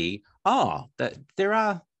can't see, that there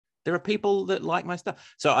are people that like my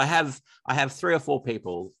stuff. So I have 3 or 4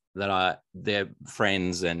 people that they're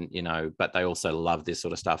friends, and, but they also love this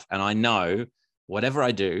sort of stuff. And I know whatever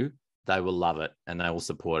I do, they will love it and they will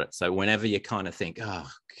support it. So whenever you kind of think,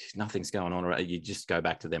 nothing's going on, you just go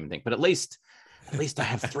back to them and think, but at least I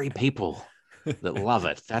have 3 people that love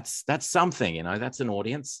it. That's something, that's an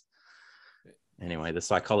audience. Anyway, the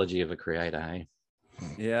psychology of a creator, hey?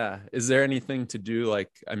 Yeah. Is there anything to do?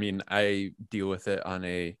 I deal with it on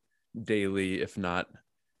a daily, if not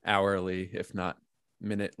hourly, if not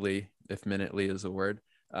minutely, if minutely is a word,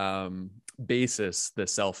 basis, the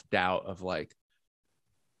self-doubt of like,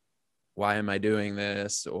 why am I doing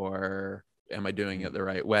this? Or am I doing it the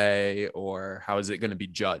right way? Or how is it going to be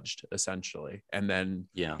judged, essentially? And then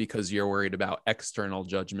because you're worried about external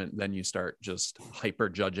judgment, then you start just hyper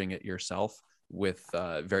judging it yourself with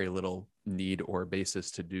very little need or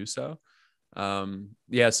basis to do so.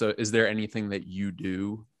 So is there anything that you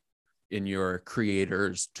do in your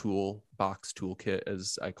creator's toolkit,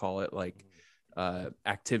 as I call it, like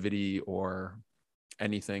activity or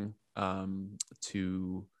anything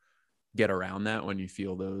to get around that when you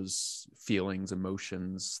feel those feelings,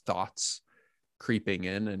 emotions, thoughts creeping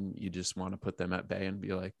in, and you just want to put them at bay and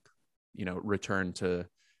be like, return to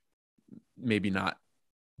maybe not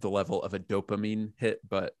the level of a dopamine hit,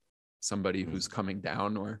 but somebody who's coming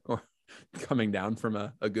down or coming down from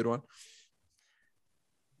a good one?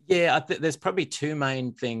 Yeah, there's probably 2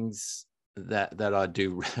 main things that I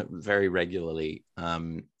do very regularly.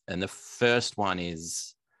 And the first one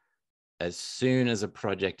is, as soon as a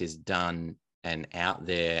project is done and out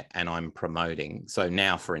there and I'm promoting. So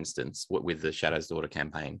now, for instance, with the Shadow's Daughter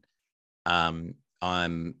campaign,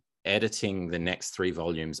 I'm editing the next 3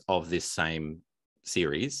 volumes of this same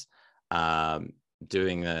series.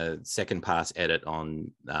 doing a second pass edit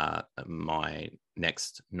on my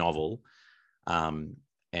next novel,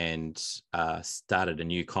 and started a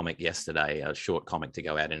new comic yesterday, a short comic to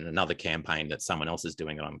go out in another campaign that someone else is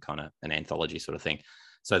doing, and I'm kind of an anthology sort of thing.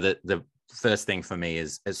 So the first thing for me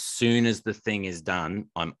is, as soon as the thing is done,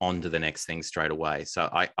 I'm on to the next thing straight away. So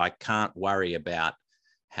I can't worry about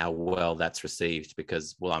how well that's received,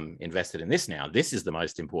 because, well, I'm invested in this now. This is the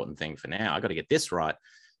most important thing for now. I got to get this right.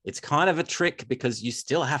 It's kind of a trick because you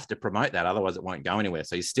still have to promote that, otherwise it won't go anywhere.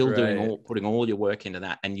 So you're still putting all your work into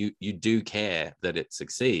that, and you do care that it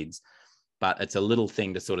succeeds. But it's a little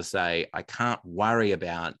thing to sort of say, I can't worry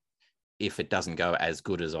about if it doesn't go as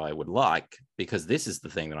good as I would like, because this is the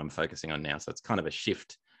thing that I'm focusing on now. So it's kind of a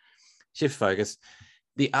shift focus.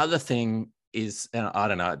 The other thing is, and I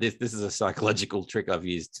don't know, this is a psychological trick I've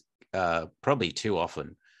used probably too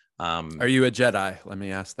often. Are you a Jedi? Let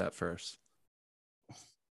me ask that first.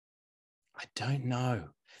 I don't know.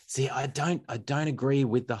 See, I don't agree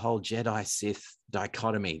with the whole Jedi Sith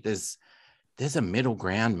dichotomy. There's a middle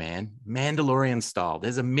ground, man. Mandalorian style.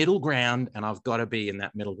 There's a middle ground, and I've got to be in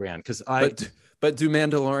that middle ground, because But do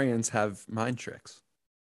Mandalorians have mind tricks?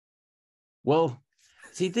 Well,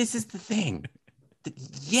 see, this is the thing.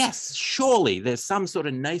 Yes, surely there's some sort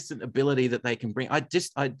of nascent ability that they can bring.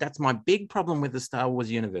 That's my big problem with the Star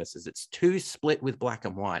Wars universe, is it's too split with black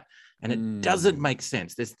and white, and it doesn't make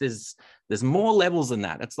sense. There's more levels than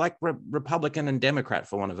that. It's like Republican and Democrat,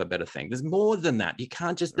 for want of a better thing. There's more than that. You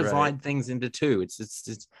can't just divide things into two.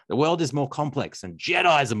 It's the world is more complex, and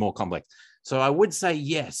Jedis are more complex. So I would say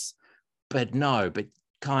yes, but no, but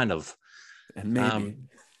kind of, and maybe,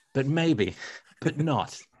 but maybe, but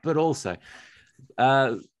not, but also.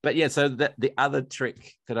 But yeah, so the other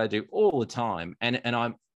trick that I do all the time, and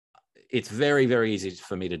it's very, very easy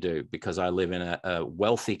for me to do, because I live in a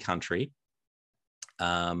wealthy country.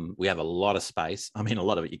 We have a lot of space. I mean, a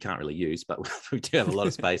lot of it you can't really use, but we do have a lot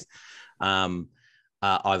of space.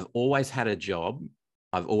 I've always had a job.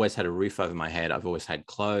 I've always had a roof over my head. I've always had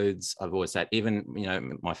clothes. I've always had, even,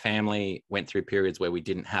 my family went through periods where we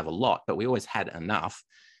didn't have a lot, but we always had enough.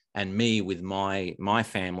 And me, with my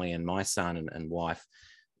family and my son and wife,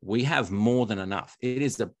 we have more than enough. It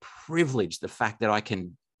is a privilege, the fact that I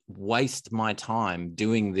can waste my time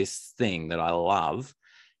doing this thing that I love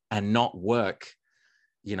and not work,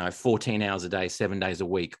 14 hours a day, 7 days a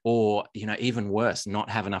week, or, even worse, not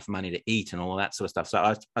have enough money to eat and all of that sort of stuff.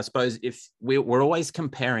 So I suppose if we're always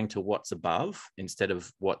comparing to what's above instead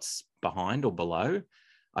of what's behind or below,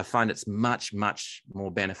 I find it's much, much more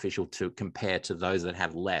beneficial to compare to those that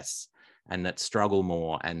have less and that struggle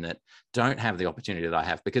more and that don't have the opportunity that I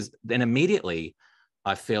have, because then immediately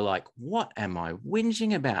I feel like, what am I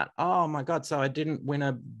whinging about? Oh my God, so I didn't win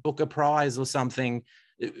a Booker Prize or something.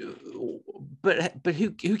 But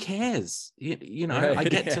who cares? Right. I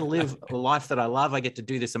get to live a life that I love. I get to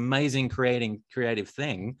do this amazing creative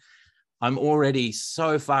thing. I'm already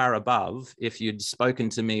so far above. If you'd spoken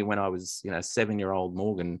to me when I was, 7-year-old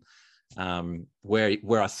Morgan,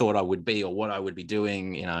 where I thought I would be or what I would be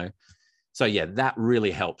doing, So yeah, that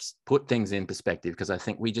really helps put things in perspective, because I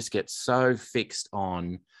think we just get so fixed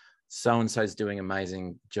on so-and-so's doing an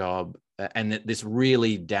amazing job, and this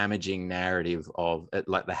really damaging narrative of,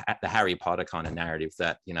 like the Harry Potter kind of narrative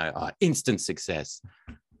that, instant success.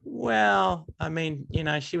 Well, I mean,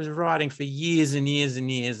 she was writing for years and years and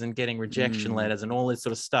years and getting rejection letters and all this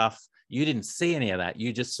sort of stuff. You didn't see any of that.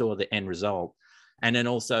 You just saw the end result. And then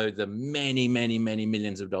also the many, many, many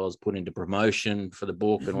millions of dollars put into promotion for the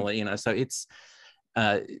book and all that, so it's,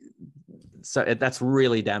 that's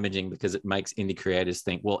really damaging, because it makes indie creators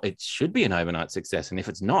think, well, it should be an overnight success. And if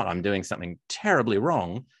it's not, I'm doing something terribly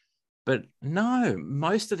wrong. But no,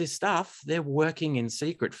 most of this stuff, they're working in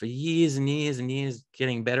secret for years and years and years,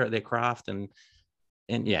 getting better at their craft. And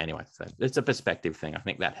yeah, anyway, so it's a perspective thing. I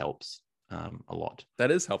think that helps a lot. That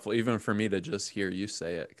is helpful, even for me to just hear you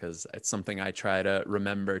say it, because it's something I try to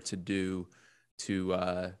remember to do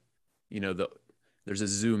to, there's a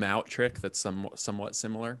zoom out trick that's somewhat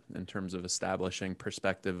similar in terms of establishing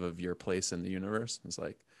perspective of your place in the universe. It's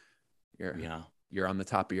like you're on the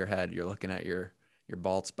top of your head, you're looking at your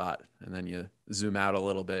bald spot, and then you zoom out a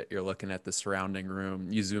little bit, you're looking at the surrounding room,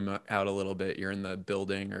 you zoom out a little bit, you're in the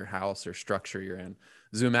building or house or structure you're in,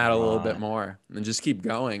 zoom out a little bit more, and just keep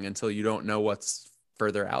going until you don't know what's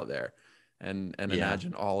further out there, and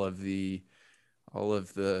imagine all of the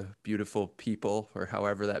beautiful people, or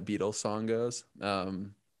however that Beatles song goes,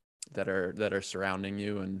 that are surrounding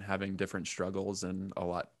you and having different struggles, and a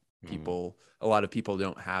lot of people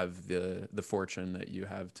don't have the fortune that you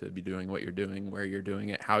have to be doing what you're doing, where you're doing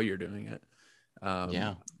it, how you're doing it.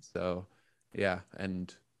 So yeah,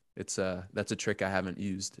 and that's a trick I haven't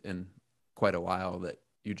used in quite a while that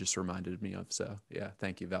you just reminded me of. So yeah,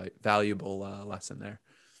 thank you. Valuable lesson there.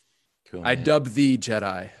 Cool, I man. dub thee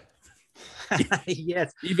Jedi,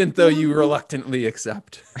 Yes. even though you reluctantly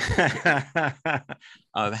accept.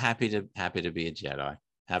 I'm happy to be a Jedi.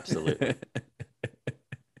 Absolutely.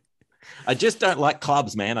 I just don't like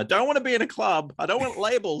clubs, man. I don't want to be in a club. I don't want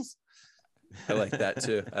labels. I like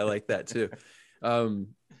that too.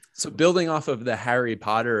 So building off of the Harry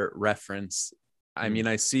Potter reference, I mean,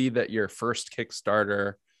 I see that your first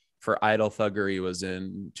Kickstarter for Idle Thuggery was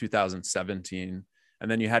in 2017,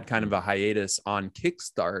 and then you had kind of a hiatus on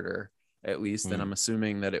Kickstarter, at least. And I'm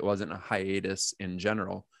assuming that it wasn't a hiatus in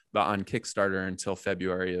general, but on Kickstarter until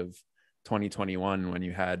February of 2021, when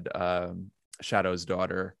you had Shadow's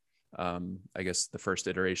Daughter, I guess the first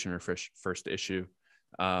iteration or first issue.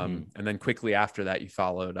 And then quickly after that, you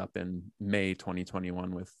followed up in May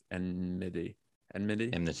 2021 with Enmity.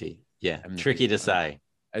 Yeah. Enmity. Tricky to say.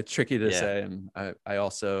 It's tricky to say. And I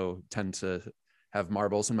also tend to have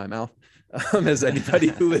marbles in my mouth, as anybody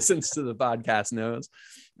who listens to the podcast knows.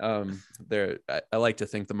 I like to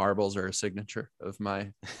think the marbles are a signature of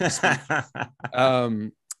my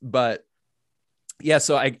but yeah,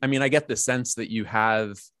 so I mean, I get the sense that you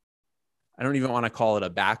have, I don't even want to call it a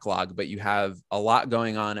backlog, but you have a lot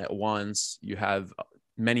going on at once. You have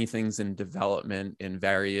many things in development in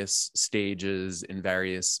various stages, in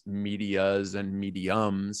various medias and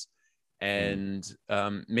mediums. And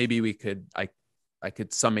maybe I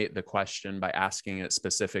could summate the question by asking it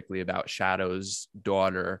specifically about Shadow's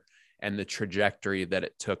Daughter and the trajectory that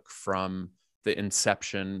it took from the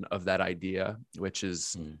inception of that idea, which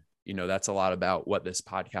is, that's a lot about what this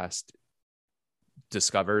podcast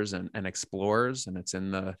discovers and explores, and it's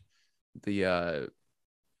in the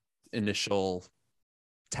initial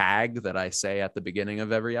tag that I say at the beginning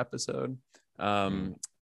of every episode,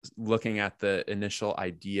 looking at the initial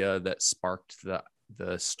idea that sparked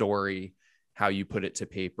the story, how you put it to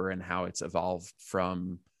paper, and how it's evolved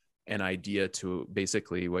from an idea to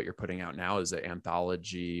basically what you're putting out now is an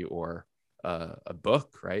anthology or a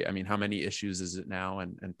book, right? I mean, how many issues is it now?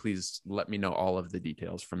 And please let me know all of the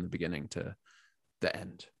details from the beginning to the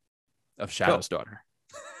end of Shadow's Daughter.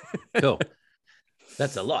 Cool.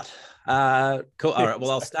 That's a lot. Cool. All right.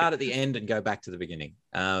 Well, I'll start at the end and go back to the beginning.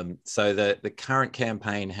 So the current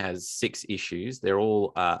campaign has 6 issues. They're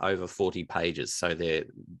all over 40 pages. So their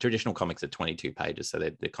traditional comics are 22 pages. So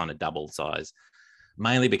they're kind of double size,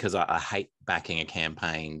 mainly because I hate backing a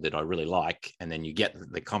campaign that I really like. And then you get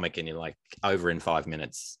the comic and you're like over in 5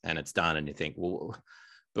 minutes and it's done. And you think, well,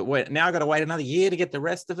 but wait, now I've got to wait another year to get the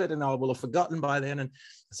rest of it, and I will have forgotten by then. And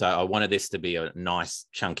so I wanted this to be a nice,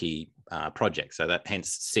 chunky project. So that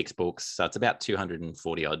hence 6 books. So it's about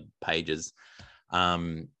 240 odd pages.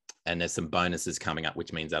 And there's some bonuses coming up,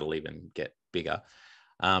 which means that'll even get bigger.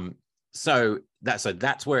 So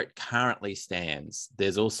that's where it currently stands.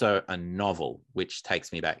 There's also a novel, which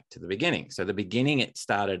takes me back to the beginning. So the beginning, it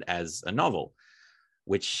started as a novel,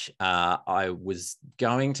 which I was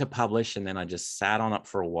going to publish, and then I just sat on it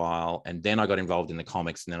for a while, and then I got involved in the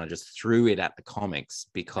comics, and then I just threw it at the comics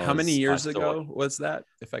because. How many years ago was that,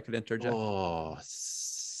 if I could interject?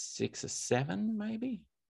 6 or 7, maybe.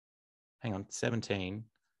 Hang on, 17.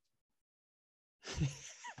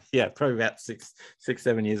 Yeah, probably about 6,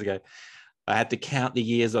 7 years ago. I had to count the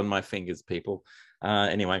years on my fingers, people.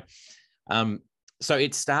 Anyway. So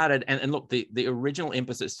it started, and look, the original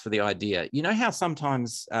impetus for the idea, you know how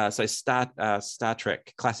sometimes, so Star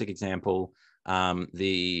Trek, classic example,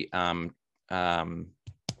 the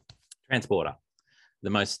transporter, the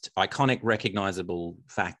most iconic, recognizable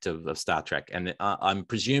fact of Star Trek. And I'm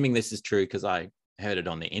presuming this is true because I heard it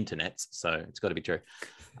on the internet, so it's got to be true.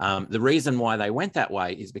 The reason why they went that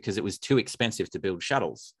way is because it was too expensive to build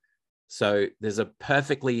shuttles. So there's a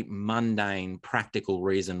perfectly mundane, practical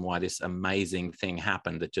reason why this amazing thing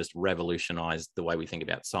happened that just revolutionized the way we think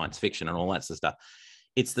about science fiction and all that sort of stuff.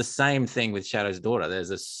 It's the same thing with Shadow's Daughter.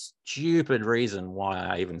 There's a stupid reason why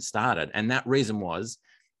I even started. And that reason was,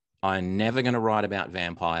 I'm never going to write about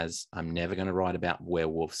vampires. I'm never going to write about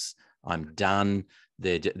werewolves. I'm done.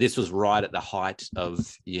 This was right at the height of,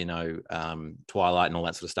 Twilight and all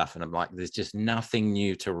that sort of stuff. And I'm like, there's just nothing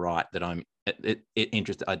new to write that I'm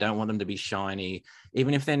interested. I don't want them to be shiny.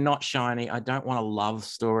 Even if they're not shiny, I don't want a love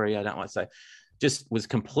story. I don't want to say, just was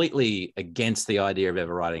completely against the idea of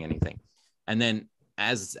ever writing anything. And then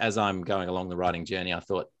as I'm going along the writing journey, I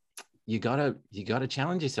thought, you gotta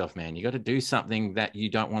challenge yourself, man. You got to do something that you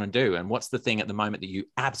don't want to do. And what's the thing at the moment that you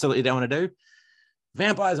absolutely don't want to do?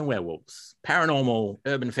 Vampires and werewolves, paranormal,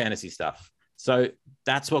 urban fantasy stuff. So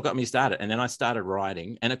that's what got me started. And then I started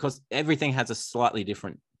writing. And of course, everything has a slightly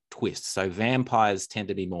different twist. So vampires tend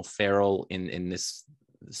to be more feral in this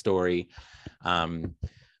story.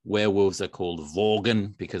 Werewolves are called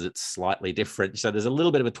Vorgen because it's slightly different. So there's a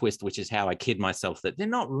little bit of a twist, which is how I kid myself that they're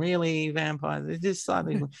not really vampires. They're just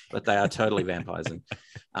slightly, but they are totally vampires.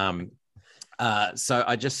 And so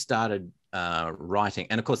I just started writing.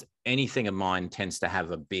 And of course, anything of mine tends to have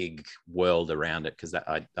a big world around it because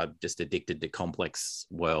I'm just addicted to complex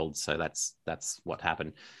worlds. So that's what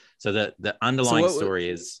happened. So the underlying story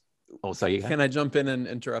is also. Can I jump in and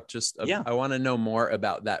interrupt? Just yeah. I want to know more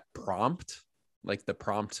about that prompt. Like the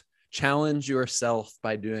prompt, challenge yourself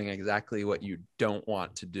by doing exactly what you don't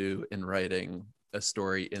want to do in writing a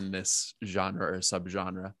story in this genre or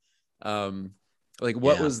subgenre. Like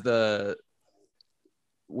what was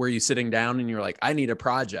were you sitting down and you're like, I need a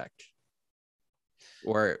project?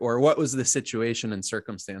 Or what was the situation and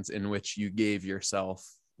circumstance in which you gave yourself,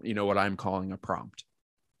 what I'm calling a prompt?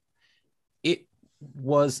 It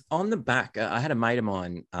was on the back. I had a mate of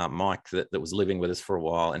mine, Mike, that was living with us for a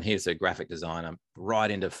while, and he's a graphic designer,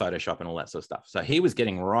 right into Photoshop and all that sort of stuff. So he was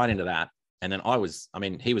getting right into that. And then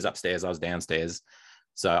he was upstairs, I was downstairs.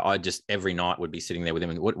 So I just every night would be sitting there with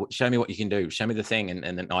him and show me what you can do, show me the thing.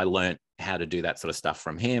 And then I learned how to do that sort of stuff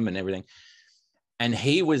from him and everything. And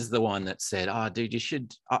he was the one that said, oh, dude,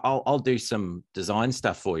 I'll do some design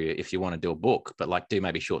stuff for you if you want to do a book, but like do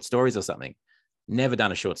maybe short stories or something. Never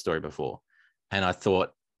done a short story before. And I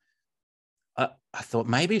thought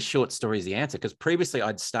maybe a short story is the answer, because previously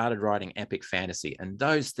I'd started writing epic fantasy, and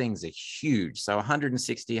those things are huge. So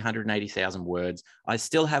 160, 180,000 words. I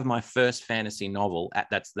still have my first fantasy novel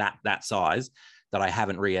that's that size that I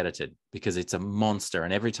haven't re-edited because it's a monster.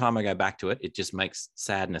 And every time I go back to it, it just makes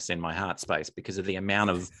sadness in my heart space because of the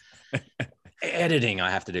amount of editing I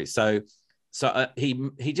have to do. So he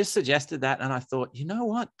just suggested that, and I thought, you know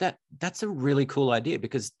what, that's a really cool idea,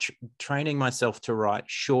 because training myself to write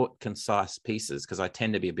short, concise pieces, because I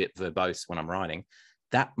tend to be a bit verbose when I'm writing,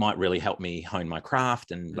 that might really help me hone my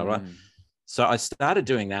craft and blah, blah. So I started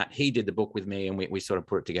doing that. He did the book with me, and we sort of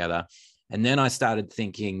put it together. And then I started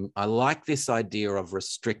thinking, I like this idea of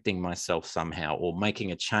restricting myself somehow, or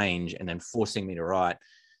making a change and then forcing me to write,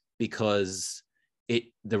 because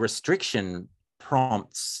the restriction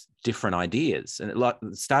prompts different ideas. And like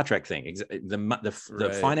the Star Trek thing,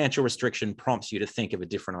 the financial restriction prompts you to think of a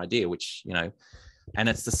different idea, which, and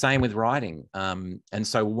it's the same with writing. And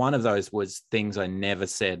so one of those was things I never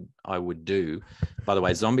said I would do. By the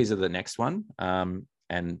way, zombies are the next one.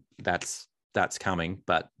 And that's coming,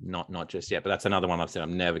 but not just yet. But that's another one I've said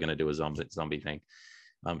I'm never going to do a zombie thing.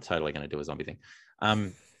 I'm totally going to do a zombie thing.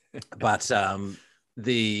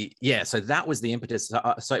 So that was the impetus.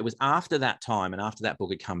 So it was after that time and after that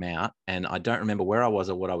book had come out, and I don't remember where I was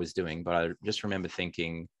or what I was doing, but I just remember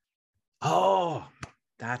thinking, oh,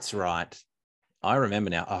 that's right. I remember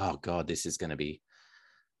now. Oh God, this is going to be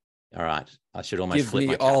all right. I should almost give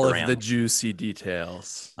me all of the juicy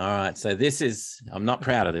details. All right. So I'm not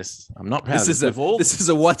proud of this. I'm not proud of this. This is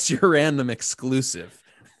a What's Your Random exclusive.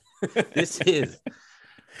 This is.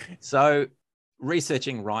 So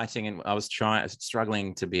researching writing, and I was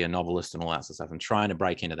struggling to be a novelist and all that sort of stuff, and trying to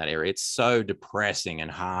break into that area. It's so depressing and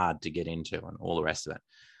hard to get into and all the rest of it.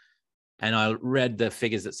 And I read the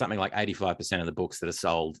figures that something like 85% of the books that are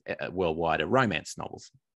sold worldwide are romance novels.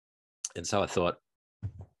 And so I thought,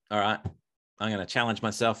 all right, I'm going to challenge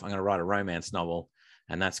myself. I'm going to write a romance novel,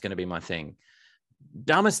 and that's going to be my thing.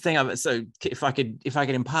 Dumbest thing ever. So if I could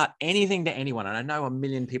impart anything to anyone, and I know a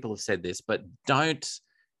million people have said this, but don't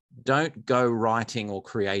go writing or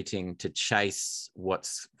creating to chase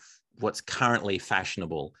what's currently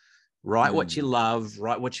fashionable. Write what you love,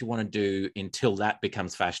 write what you want to do until that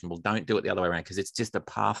becomes fashionable. Don't do it the other way around, because it's just a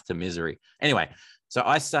path to misery. Anyway, so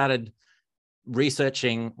I started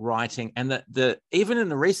researching, writing, and even in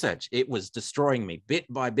the research, it was destroying me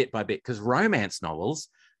bit by bit by bit, because romance novels,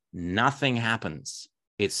 nothing happens.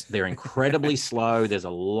 They're incredibly slow. There's a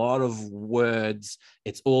lot of words.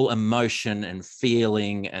 It's all emotion and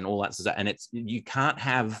feeling and all that stuff. And you can't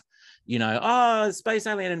have, space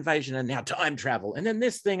alien invasion and now time travel and then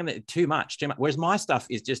this thing and too much. Whereas my stuff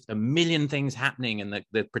is just a million things happening, and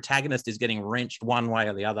the protagonist is getting wrenched one way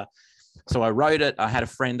or the other. So I wrote it. I had a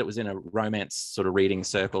friend that was in a romance sort of reading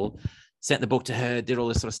circle, sent the book to her, did all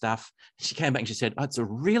this sort of stuff. She came back and she said, oh, it's a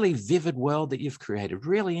really vivid world that you've created.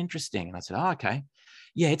 Really interesting. And I said, oh, okay.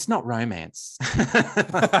 Yeah, it's not romance.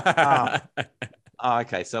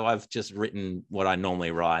 Okay. So I've just written what I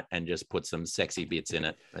normally write and just put some sexy bits in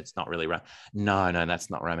it. It's not really No, that's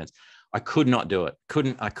not romance. I could not do it.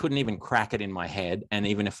 I couldn't even crack it in my head. And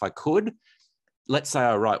even if I could, let's say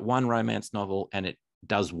I write one romance novel and it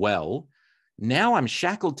does well, Now I'm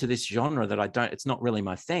shackled to this genre that it's not really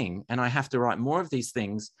my thing. And I have to write more of these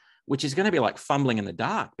things, which is going to be like fumbling in the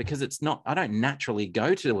dark because I don't naturally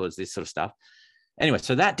go towards this sort of stuff. Anyway,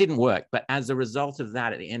 so that didn't work. But as a result of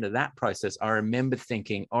that, at the end of that process, I remember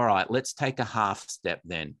thinking, all right, let's take a half step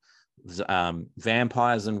then.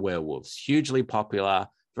 Vampires and werewolves, hugely popular,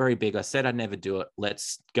 very big. I said I'd never do it.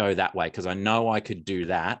 Let's go that way because I know I could do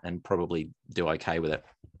that and probably do okay with it.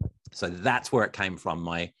 So that's where it came from,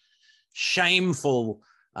 my shameful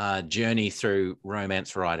journey through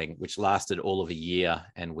romance writing, which lasted all of a year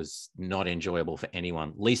and was not enjoyable for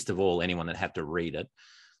anyone, least of all anyone that had to read it.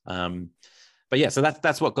 But yeah, so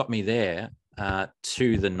that's what got me there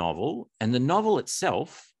to the novel. And the novel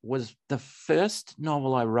itself was the first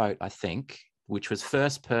novel I wrote, I think, which was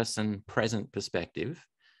first person present perspective,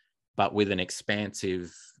 but with an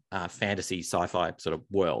expansive fantasy sci-fi sort of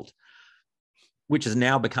world, which has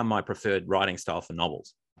now become my preferred writing style for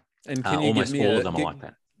novels. And can you almost give me all of them are like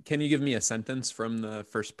that. Can you give me a sentence from the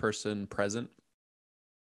first person present?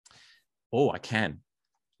 Oh, I can.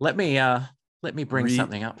 Let me bring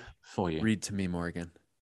something up for you. Read to me, Morgan.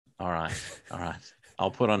 All right.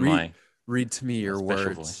 I'll put on read to me your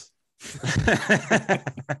words.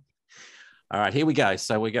 All right, here we go.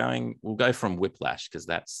 So we'll go from Whiplash because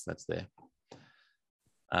that's there.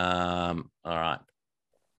 All right.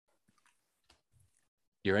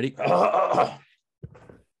 You ready?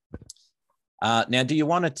 Now, do you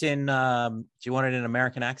want it in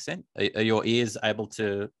American accent? Are your ears able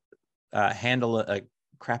to handle a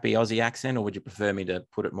crappy Aussie accent, or would you prefer me to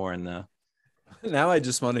put it more in the... Now I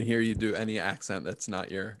just want to hear you do any accent that's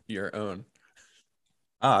not your own.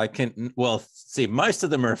 Oh, I can. Well, see, most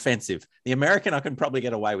of them are offensive. The American I can probably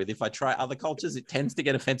get away with. If I try other cultures, it tends to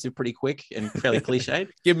get offensive pretty quick and fairly cliched.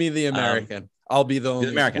 Give me the American. I'll be the only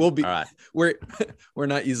American. We'll be. All right. We're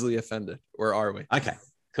not easily offended, or are we? Okay.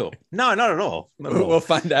 Cool. No, not at all. Not at all. We'll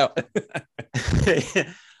find out.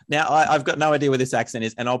 Now, I've got no idea where this accent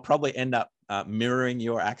is, and I'll probably end up mirroring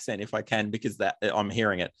your accent if I can, because I'm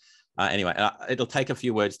hearing it. Anyway, it'll take a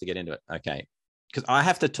few words to get into it. Okay. Because I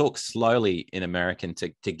have to talk slowly in American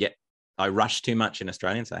to get, I rush too much in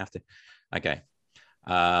Australian, so I have to. Okay.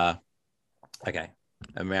 Okay.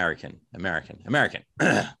 American.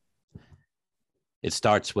 It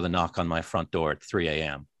starts with a knock on my front door at 3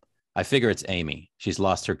 a.m. I figure it's Amy. She's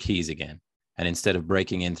lost her keys again. And instead of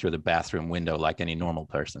breaking in through the bathroom window like any normal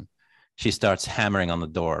person, she starts hammering on the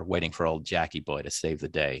door, waiting for old Jackie boy to save the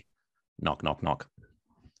day. Knock, knock, knock.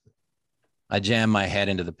 I jam my head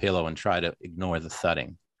into the pillow and try to ignore the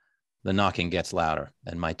thudding. The knocking gets louder,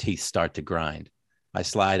 and my teeth start to grind. I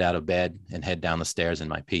slide out of bed and head down the stairs in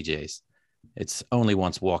my PJs. It's only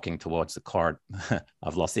once walking towards the corridor,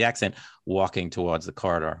 I've lost the accent, walking towards the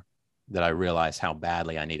corridor, that I realize how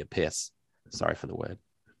badly I need a piss. Sorry for the word.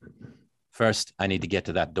 First, I need to get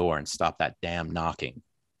to that door and stop that damn knocking.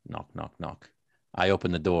 Knock, knock, knock. I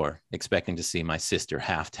open the door, expecting to see my sister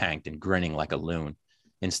half-tanked and grinning like a loon.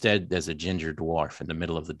 Instead, there's a ginger dwarf in the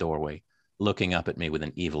middle of the doorway, looking up at me with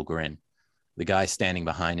an evil grin. The guy standing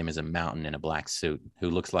behind him is a mountain in a black suit who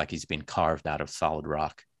looks like he's been carved out of solid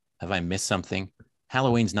rock. Have I missed something?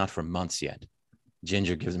 Halloween's not for months yet.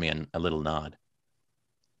 Ginger gives me a little nod.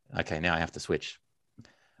 Okay, now I have to switch.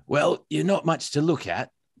 Well, you're not much to look at.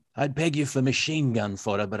 I'd peg you for machine gun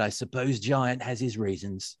fodder, but I suppose Giant has his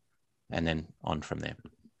reasons. And then on from there.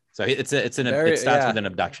 So it starts with an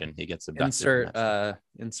abduction. He gets abducted.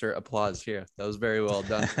 Insert applause here. That was very well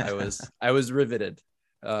done. I was riveted.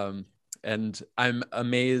 And I'm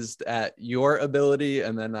amazed at your ability.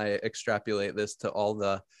 And then I extrapolate this to all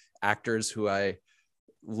the actors who I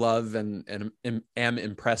love and am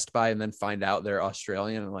impressed by, and then find out they're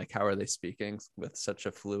Australian and like, how are they speaking with such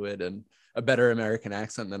a fluid and a better American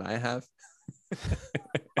accent than I have?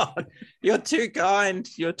 Oh, you're too kind.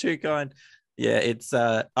 Yeah, it's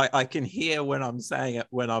I can hear when I'm saying it,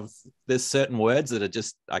 there's certain words that are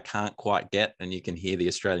just I can't quite get, and you can hear the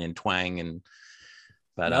Australian twang.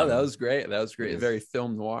 But that was great. Very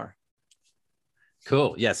film noir.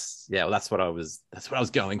 Cool. Yes. Yeah. Well, that's what I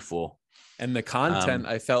was going for. And the content,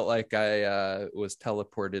 I felt like I was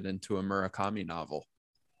teleported into a Murakami novel.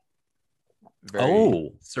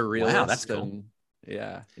 Very surrealist. Wow, that's cool. And,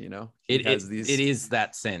 yeah, it is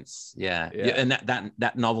that sense. Yeah. And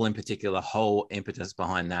that novel in particular, the whole impetus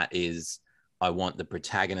behind that is I want the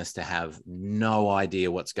protagonist to have no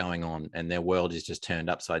idea what's going on, and their world is just turned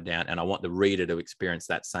upside down. And I want the reader to experience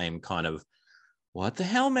that same kind of, what the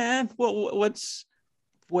hell, man?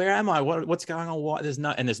 Where am I? What's going on? What? There's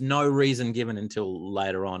no reason given until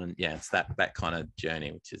later on. And yeah, it's that kind of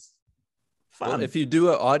journey, which is fun. Well, if you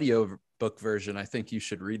do an audio book version, I think you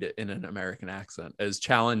should read it in an American accent, as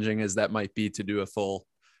challenging as that might be to do a full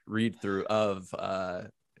read through of.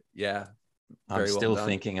 Yeah, I'm very well still done.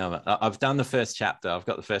 thinking of it. I've done the first chapter. I've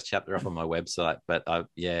got the first chapter up on my website, but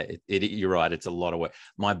you're right. It's a lot of work.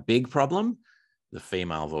 My big problem, the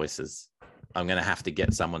female voices. I'm going to have to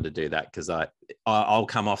get someone to do that, because I'll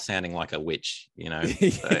come off sounding like a witch,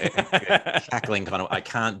 cackling kind of. I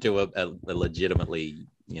can't do a legitimately,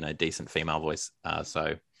 decent female voice.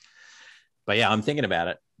 But yeah, I'm thinking about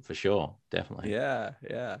it for sure. Definitely. Yeah.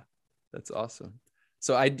 That's awesome.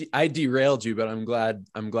 So I derailed you, but I'm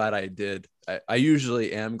glad I did. I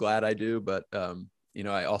usually am glad I do, but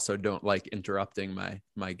I also don't like interrupting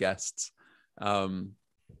my guests.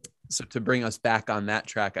 So to bring us back on that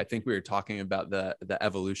track, I think we were talking about the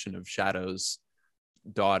evolution of Shadow's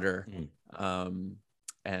daughter,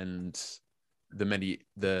 and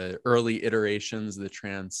the early iterations, the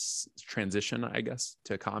transition, I guess,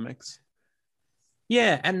 to comics.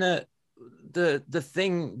 Yeah, and the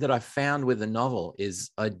thing that I found with the novel is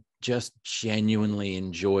I just genuinely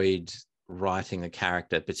enjoyed writing the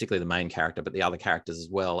character, particularly the main character, but the other characters as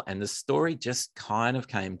well. And the story just kind of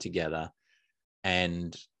came together,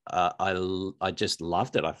 and I just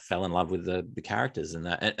loved it. I fell in love with the characters, and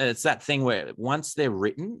it's that thing where once they're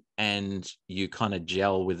written and you kind of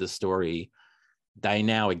gel with the story, they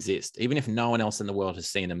now exist. Even if no one else in the world has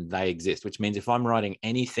seen them, they exist, which means if I'm writing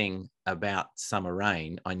anything about Summer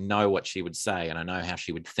Rain, I know what she would say, and I know how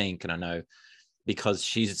she would think, and I know, because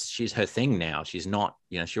she's her thing now. She's not,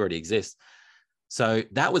 she already exists. So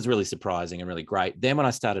that was really surprising and really great. Then when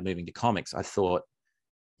I started moving to comics, I thought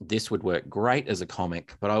this would work great as a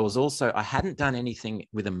comic, but I hadn't done anything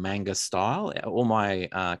with a manga style. All my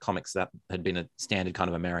comics that had been a standard kind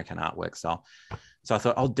of American artwork style. So I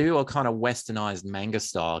thought I'll do a kind of westernized manga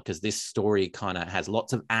style, because this story kind of has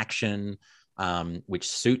lots of action, which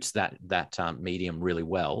suits that medium really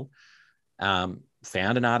well.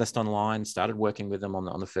 Found an artist online, started working with them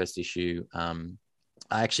on the first issue.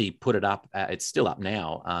 I actually put it up. It's still up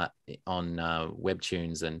now on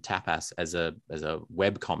Webtoons and Tapas as a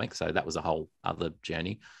web comic. So that was a whole other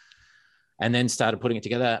journey. And then started putting it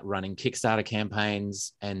together, running Kickstarter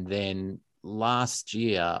campaigns. And then last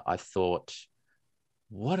year, I thought,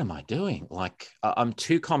 what am I doing? Like, I'm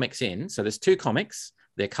 2 comics in. So there's 2 comics.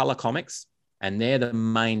 They're color comics, and they're the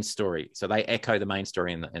main story. So they echo the main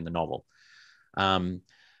story in the novel.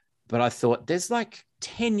 But I thought there's like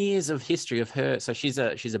 10 years of history of her. So she's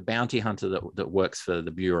a bounty hunter that works for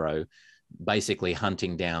the Bureau, basically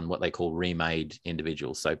hunting down what they call remade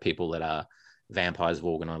individuals. So people that are vampires,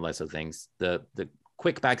 Worgen, and lesser things. The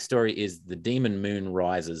quick backstory is the demon moon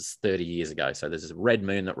rises 30 years ago. So there's this red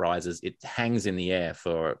moon that rises. It hangs in the air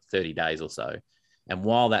for 30 days or so. And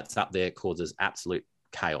while that's up there, it causes absolute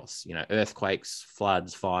chaos, earthquakes,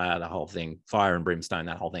 floods, fire, the whole thing, fire and brimstone,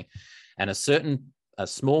 that whole thing. And a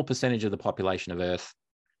small percentage of the population of Earth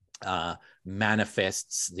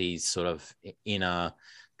manifests these sort of inner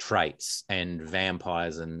traits, and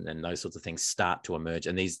vampires and those sorts of things start to emerge.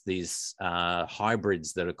 And these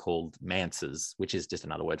hybrids that are called mancers, which is just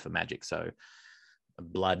another word for magic. So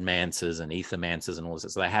blood mancers and ether mancers and all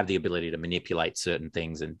this. So they have the ability to manipulate certain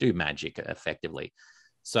things and do magic effectively.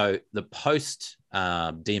 So the post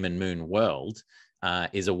demon moon world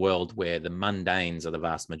is a world where the mundanes are the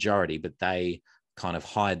vast majority, but they kind of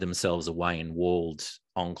hide themselves away in walled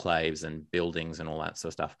enclaves and buildings and all that sort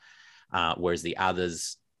of stuff. Whereas the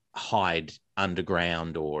others hide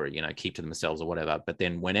underground or, keep to themselves or whatever. But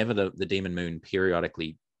then whenever the demon moon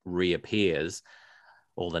periodically reappears,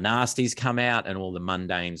 all the nasties come out and all the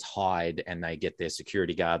mundanes hide, and they get their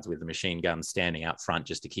security guards with the machine guns standing out front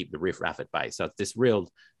just to keep the riffraff at bay. So it's this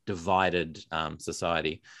real divided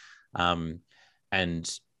society.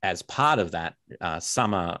 And as part of that,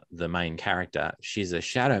 Summer, the main character, she's a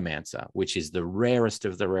shadowmancer, which is the rarest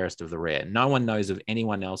of the rarest of the rare. No one knows of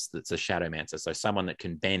anyone else that's a shadowmancer. So someone that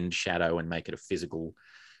can bend shadow and make it a physical,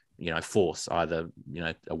 force, either,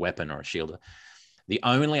 a weapon or a shield. The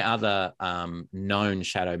only other known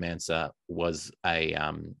shadowmancer was a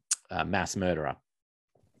mass murderer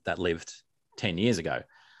that lived 10 years ago.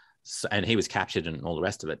 So, and he was captured and all the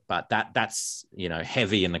rest of it. But that's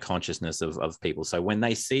heavy in the consciousness of people. So when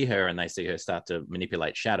they see her and they see her start to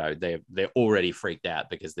manipulate shadow, they're already freaked out,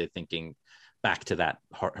 because they're thinking back to that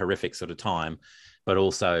horrific sort of time, but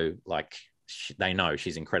also like they know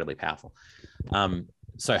she's incredibly powerful.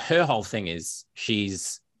 So her whole thing is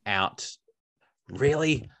she's out.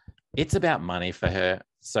 Really, it's about money for her.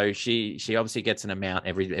 So she obviously gets an amount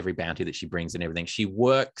every bounty that she brings and everything. She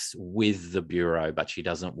works with the Bureau, but she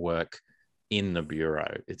doesn't work in the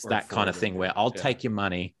Bureau. It's that kind of thing where I'll take your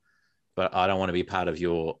money, but I don't want to be part of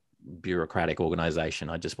your bureaucratic organization.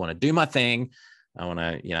 I just want to do my thing. I want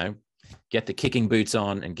to, get the kicking boots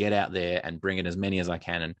on and get out there and bring in as many as I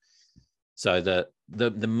can. And so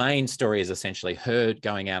the main story is essentially her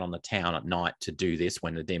going out on the town at night to do this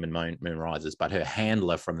when the demon moon rises. But her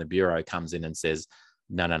handler from the bureau comes in and says,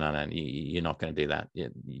 no, you're not going to do that.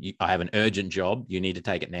 I have an urgent job. You need to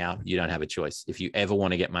take it now. You don't have a choice. If you ever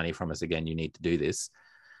want to get money from us again, you need to do this.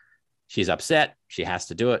 She's upset. She has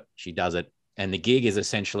to do it. She does it. And the gig is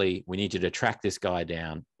essentially, we need you to track this guy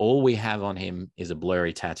down. All we have on him is a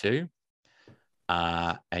blurry tattoo.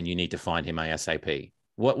 And you need to find him ASAP.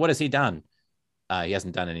 What has he done? He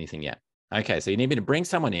hasn't done anything yet. Okay, so you need me to bring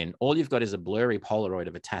someone in. All you've got is a blurry Polaroid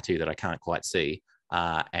of a tattoo that I can't quite see.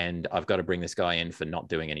 And I've got to bring this guy in for not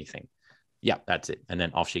doing anything. Yeah, that's it. And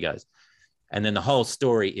then off she goes. And then the whole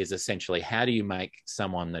story is essentially, how do you make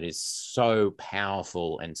someone that is so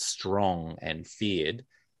powerful and strong and feared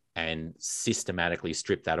and systematically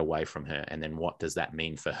strip that away from her? And then what does that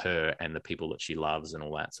mean for her and the people that she loves and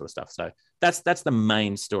all that sort of stuff? So that's the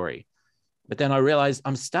main story. But then I realized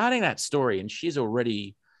I'm starting that story and she's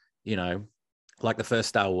already, like the first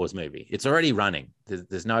Star Wars movie. It's already running.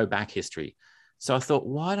 There's no back history. So I thought,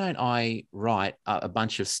 why don't I write a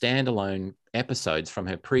bunch of standalone episodes from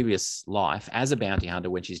her previous life as a bounty hunter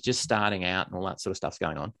when she's just starting out and all that sort of stuff's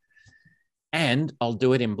going on. And I'll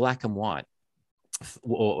do it in black and white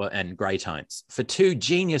and gray tones for two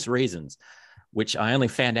genius reasons, which I only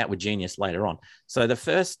found out with genius later on. So the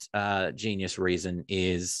first genius reason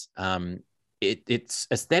is it's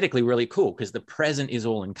aesthetically really cool because the present is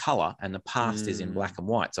all in color and the past is in black and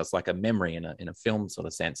white. So it's like a memory in a film sort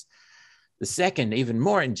of sense. The second, even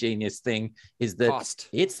more ingenious thing is that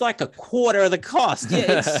it's like a quarter of the cost.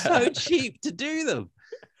 Yeah, it's so cheap to do them,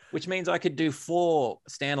 which means I could do 4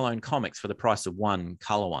 standalone comics for the price of one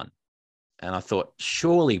color one. And I thought,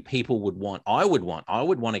 surely people would want, I would want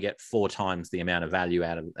to get 4 times the amount of value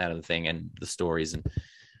out of the thing and the stories. And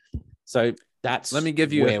so that's, let me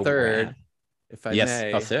give you a third, if I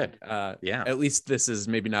may. A third. Yeah. At least this is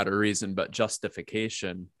maybe not a reason, but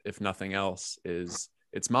justification, if nothing else, is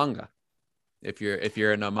it's manga. If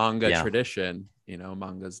you're in a manga tradition,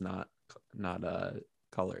 manga's not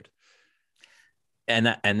colored.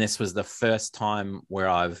 And this was the first time where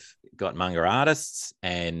I've got manga artists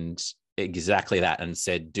and exactly that, and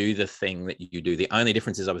said, do the thing that you do. The only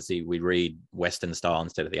difference is obviously we read Western style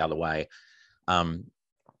instead of the other way.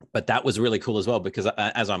 But that was really cool as well, because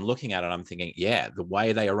as I'm looking at it, I'm thinking, the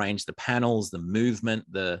way they arrange the panels, the movement,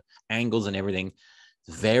 the angles and everything,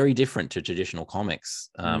 very different to traditional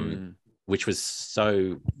comics. Which was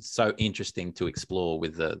so interesting to explore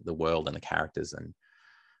with the world and the characters.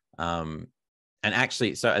 And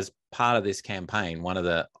actually, so as part of this campaign, one of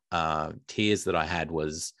the tiers that I had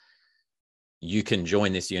was, you can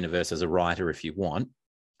join this universe as a writer if you want.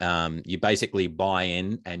 You basically buy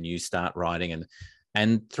in and you start writing,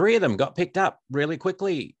 and 3 of them got picked up really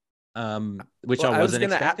quickly, which I wasn't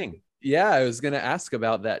expecting. I was going to ask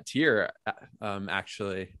about that tier,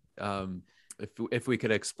 actually. If we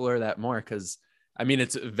could explore that more, because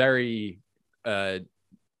it's very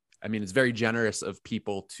generous of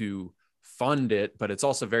people to fund it, but it's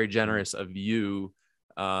also very generous of you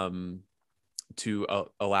to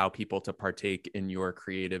allow people to partake in your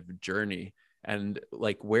creative journey. And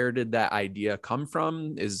like, where did that idea come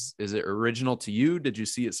from? Is it original to you? Did you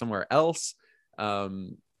see it somewhere else?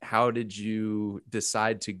 How did you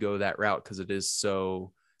decide to go that route? Because it is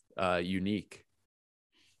so unique.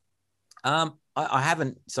 I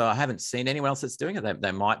haven't seen anyone else that's doing it.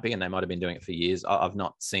 They might be, and they might have been doing it for years. I've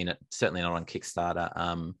not seen it, certainly not on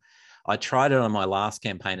Kickstarter. I tried it on my last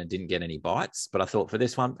campaign and didn't get any bites, but I thought for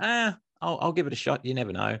this one, I'll give it a shot. You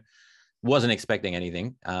never know. Wasn't expecting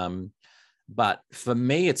anything. But for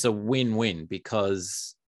me, it's a win-win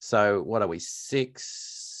because, so what are we?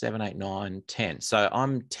 6, 7, 8, 9, 10. So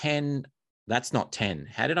I'm 10. That's not 10.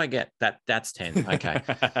 How did I get that? That's 10. Okay,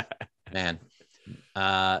 man.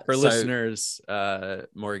 For listeners,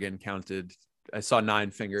 Morgan counted. I saw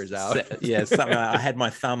 9 fingers out. I had my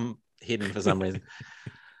thumb hidden for some reason.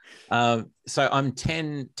 So I'm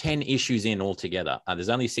 10 issues in altogether. There's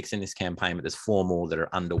only 6 in this campaign, but there's 4 more that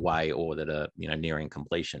are underway or that are nearing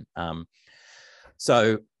completion.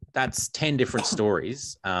 So that's 10 different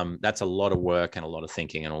stories. That's a lot of work and a lot of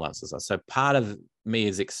thinking and all that sort of stuff. So part of me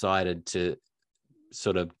is excited to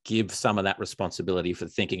sort of give some of that responsibility for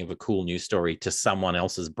thinking of a cool new story to someone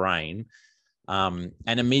else's brain. And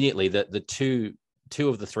immediately the two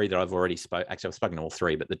of the 3 that I've already actually I've spoken to all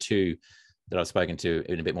 3, but the 2 that I've spoken to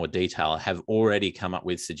in a bit more detail have already come up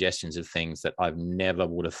with suggestions of things that I've never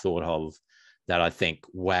would have thought of that I think,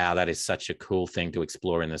 wow, that is such a cool thing to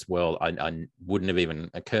explore in this world. I wouldn't have even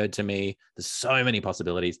occurred to me. There's so many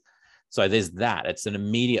possibilities. So there's that. It's an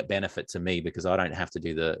immediate benefit to me because I don't have to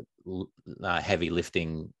do the heavy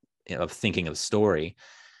lifting of thinking of story.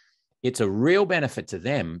 It's a real benefit to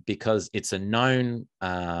them because it's a known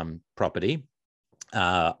property.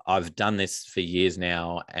 I've done this for years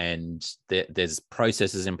now, and there's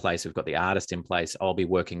processes in place. We've got the artist in place. I'll be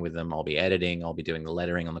working with them. I'll be editing. I'll be doing the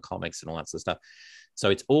lettering on the comics and all that sort of stuff. So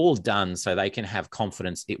it's all done so they can have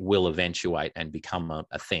confidence it will eventuate and become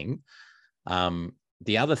a thing.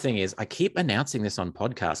 The other thing is I keep announcing this on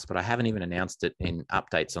podcasts, but I haven't even announced it in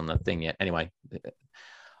updates on the thing yet. Anyway,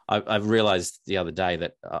 I've realized the other day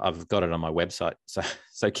that I've got it on my website.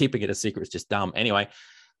 So keeping it a secret is just dumb. Anyway,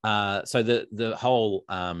 so the whole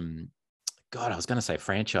God, I was going to say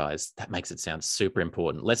franchise. That makes it sound super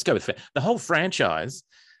important. Let's go with the whole franchise.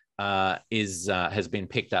 Has been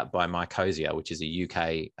picked up by Mycosia, which is a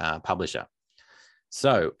UK publisher.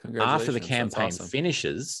 So after the campaign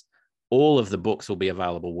finishes, all of the books will be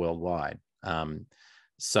available worldwide.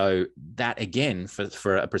 So that, again,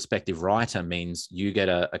 for a prospective writer means you get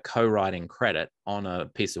a co-writing credit on a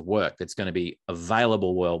piece of work that's going to be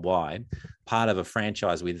available worldwide, part of a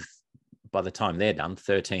franchise with, by the time they're done,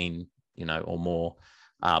 13, or more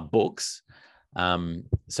books.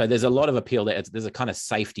 So there's a lot of appeal there. There's a kind of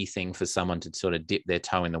safety thing for someone to sort of dip their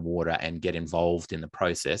toe in the water and get involved in the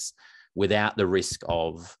process without the risk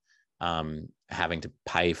of having to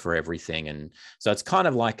pay for everything. And so it's kind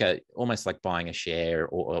of like almost like buying a share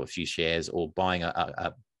or a few shares or buying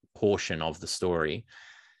a portion of the story.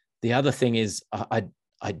 The other thing is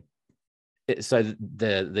so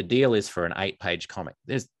the deal is for an 8-page comic.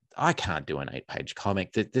 I can't do an 8-page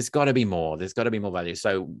comic. There's got to be more. There's got to be more value.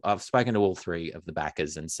 So I've spoken to all 3 of the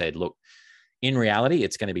backers and said, look, in reality,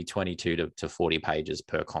 it's going to be 22 to 40 pages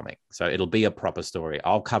per comic. So it'll be a proper story.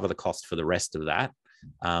 I'll cover the cost for the rest of that,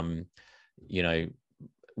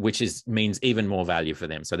 which means even more value for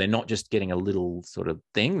them. So they're not just getting a little sort of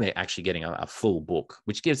thing. They're actually getting a full book,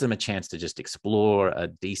 which gives them a chance to just explore a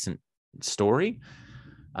decent story.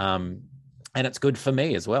 And it's good for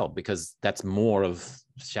me as well, because that's more of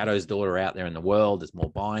Shadow's Daughter out there in the world. There's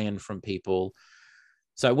more buy-in from people.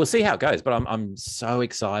 So we'll see how it goes, but I'm so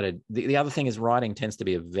excited. The other thing is writing tends to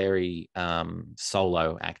be a very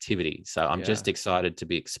solo activity. So I'm just excited to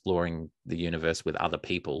be exploring the universe with other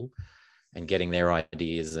people and getting their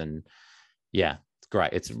ideas. And yeah, it's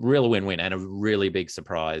great. It's a real win-win and a really big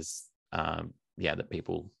surprise. That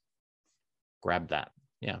people grab that.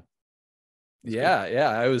 Yeah. Yeah.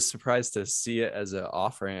 I was surprised to see it as an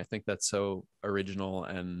offering. I think that's so original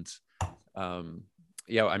and,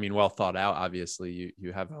 well thought out. Obviously,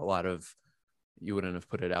 you have a lot of. You wouldn't have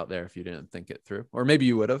put it out there if you didn't think it through, or maybe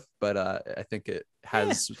you would have. But I think it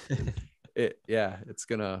has. It's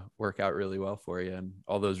gonna work out really well for you, and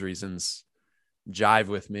all those reasons jive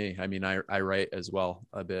with me. I mean, I write as well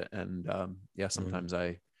a bit, and sometimes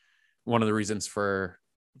one of the reasons for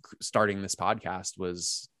starting this podcast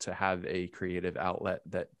was to have a creative outlet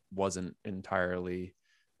that wasn't entirely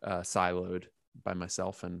siloed by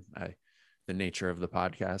myself. And the nature of the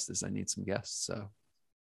podcast is I need some guests. So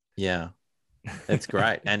yeah, it's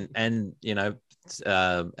great. and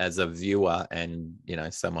as a viewer and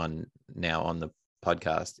someone now on the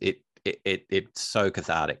podcast, it's so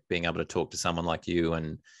cathartic being able to talk to someone like you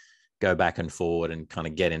and go back and forward and kind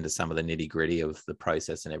of get into some of the nitty gritty of the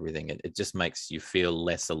process and everything. It just makes you feel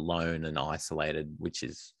less alone and isolated, which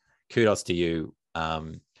is kudos to you.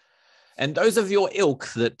 And those of your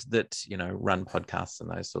ilk that run podcasts and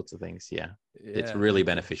those sorts of things. It's really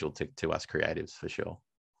beneficial to us creatives for sure.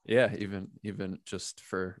 Yeah, even just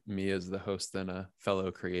for me as the host and a fellow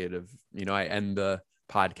creative, I end the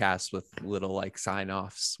podcast with little like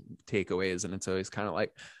sign-offs, takeaways, and it's always kind of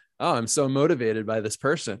like, oh, I'm so motivated by this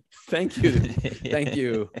person. Thank you. Thank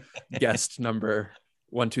you. Guest number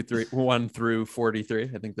 1 through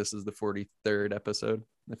 43. I think this is the 43rd episode,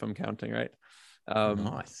 if I'm counting right.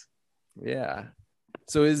 Nice. Yeah.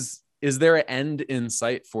 So is there an end in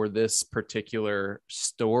sight for this particular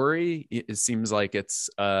story? It seems like it's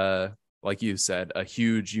like you said, a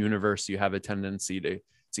huge universe. You have a tendency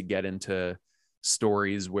to get into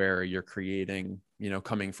stories where you're creating,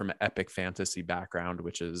 coming from an epic fantasy background,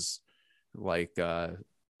 which is like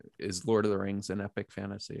is Lord of the Rings an epic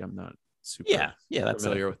fantasy? I'm not super that's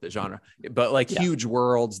familiar with the genre, but like huge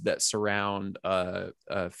worlds that surround a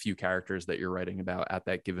few characters that you're writing about at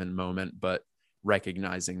that given moment, but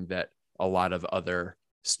recognizing that a lot of other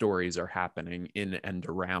stories are happening in and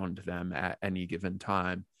around them at any given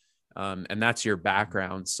time. And that's your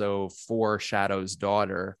background. So for Shadow's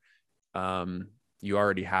Daughter, you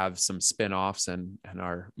already have some spin-offs and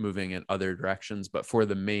are moving in other directions, but for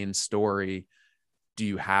the main story, do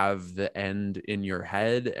you have the end in your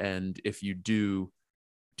head? And if you do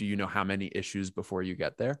you know how many issues before you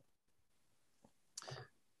get there?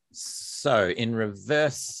 So in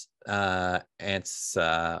reverse answering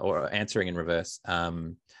in reverse.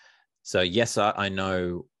 So yes, I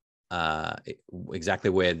know exactly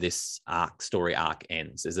where this story arc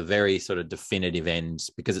ends. There's a very sort of definitive end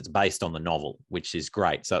because it's based on the novel, which is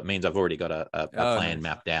great. So it means I've already got a plan Nice.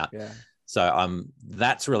 mapped out. Yeah. So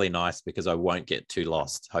that's really nice because I won't get too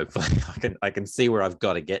lost. Hopefully, I can see where I've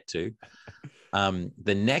got to get to.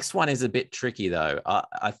 The next one is a bit tricky though.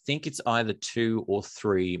 I think it's either 2 or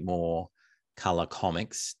 3 more color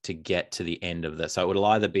comics to get to the end of this. So it will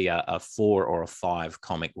either be a 4 or a 5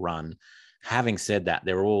 comic run. Having said that,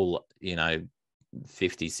 they're all,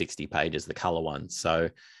 50, 60 pages, the color ones. So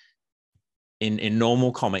in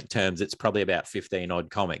normal comic terms, it's probably about 15 odd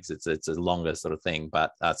comics. It's a longer sort of thing.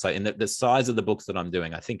 But so in the size of the books that I'm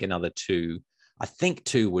doing, I think another 2,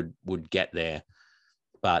 would get there.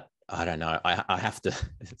 But I don't know. I have to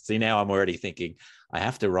see now. I'm already thinking I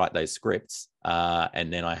have to write those scripts,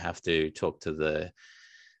 and then I have to talk to the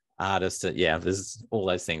artist. Yeah, there's all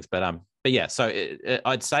those things. But yeah. So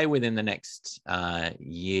I'd say within the next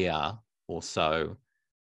year or so,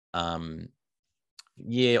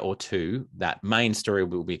 year or 2, that main story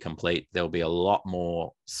will be complete. There'll be a lot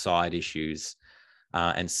more side issues.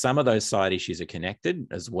 And some of those side issues are connected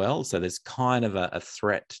as well. So there's kind of a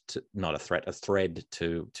thread to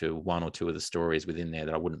 1 or 2 of the stories within there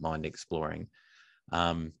that I wouldn't mind exploring.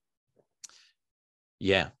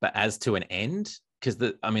 Yeah, but as to an end, because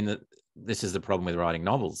this is the problem with writing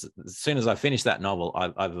novels. As soon as I finish that novel,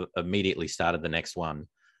 I've immediately started the next one,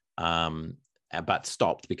 but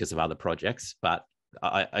stopped because of other projects. But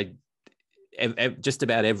I just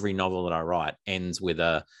about every novel that I write ends with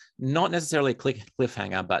a not necessarily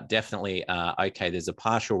cliffhanger, but definitely okay, there's a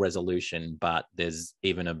partial resolution, but there's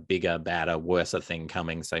even a bigger, badder, worse thing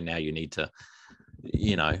coming. So now you need to,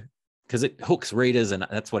 because it hooks readers, and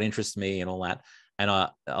that's what interests me and all that. And I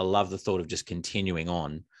love the thought of just continuing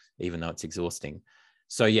on, even though it's exhausting.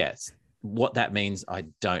 So yes, what that means, I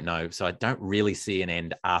don't know. So I don't really see an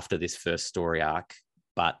end after this first story arc.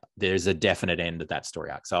 But there's a definite end of that story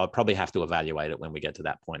arc. So I'll probably have to evaluate it when we get to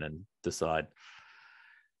that point and decide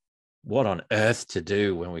what on earth to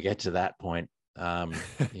do when we get to that point.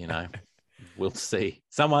 We'll see.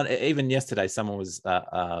 Even yesterday, someone was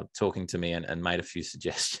talking to me and made a few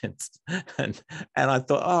suggestions. and I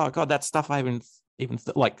thought, oh, God, that stuff I even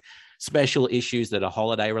like special issues that are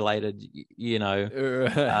holiday related,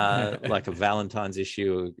 like a Valentine's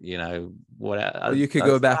issue, what. Well, you could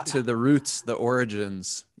go back to the roots, the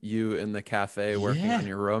origins, you in the cafe working on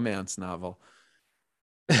your romance novel.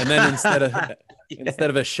 And then instead of a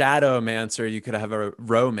shadowmancer, you could have a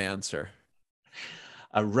romancer.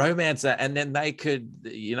 A romancer, and then they could,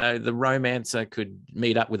 the romancer could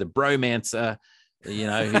meet up with a bromancer,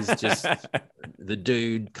 who's just the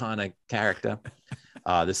dude kind of character.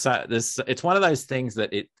 It's one of those things that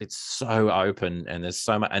it's so open, and there's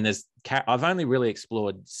so much, and I've only really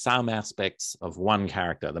explored some aspects of one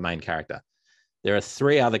character, the main character. There are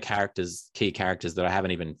 3 other key characters that I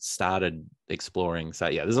haven't even started exploring. So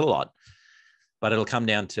yeah, there's a lot, but it'll come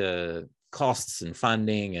down to costs and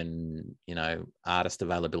funding and, artist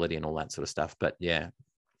availability and all that sort of stuff. But yeah,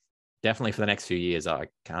 definitely for the next few years, I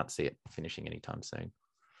can't see it finishing anytime soon.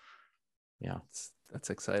 Yeah. That's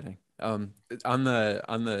exciting. On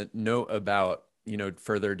the note about,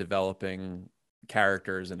 further developing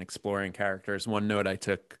characters and exploring characters, one note I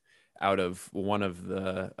took out of one of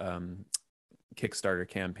the Kickstarter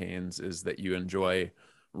campaigns is that you enjoy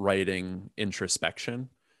writing introspection.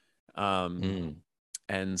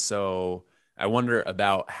 And so I wonder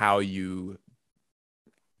about how you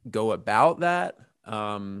go about that.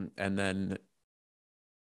 And then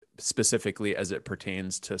specifically as it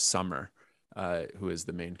pertains to Summer, who is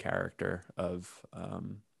the main character of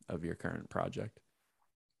your current project.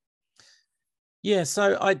 Yeah.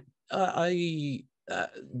 So I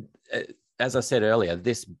as I said earlier,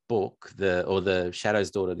 this book, the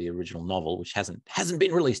Shadow's Daughter, the original novel, which hasn't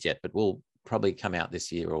been released yet, but will probably come out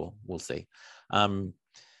this year, or we'll see.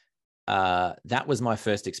 That was my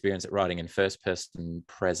first experience at writing in first person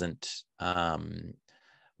present,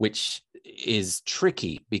 which is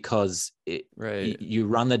tricky because you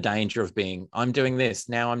run the danger of being, I'm doing this,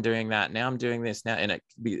 now I'm doing that, now I'm doing this, now, and it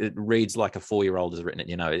reads like a 4-year-old has written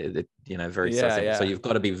it, very simple. So you've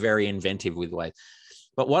got to be very inventive with ways.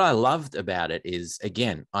 But what I loved about it is,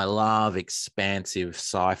 again, I love expansive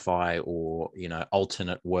sci-fi or,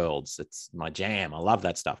 alternate worlds. It's my jam. I love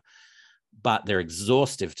that stuff. but they're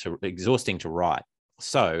exhausting to write.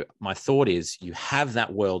 So my thought is, you have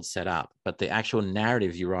that world set up, but the actual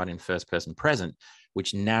narrative you write in first person present,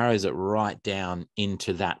 which narrows it right down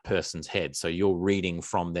into that person's head. So you're reading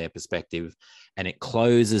from their perspective, and it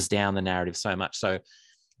closes down the narrative so much. So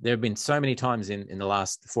there have been so many times in the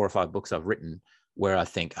last 4 or 5 books I've written where I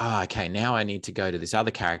think, oh, okay, now I need to go to this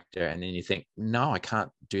other character. And then you think, no, I can't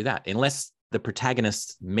do that. Unless the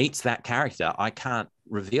protagonist meets that character, I can't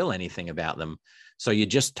reveal anything about them. So you're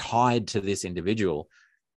just tied to this individual.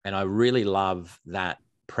 And I really love that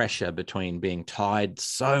pressure between being tied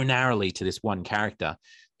so narrowly to this one character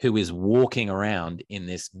who is walking around in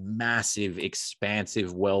this massive,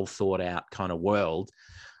 expansive, well thought out kind of world.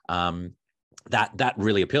 That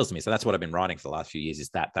really appeals to me. So that's what I've been writing for the last few years, is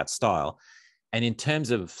that style. And in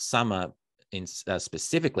terms of Summer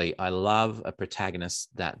specifically, I love a protagonist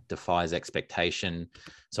that defies expectation.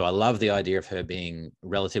 So I love the idea of her being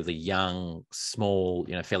relatively young, small,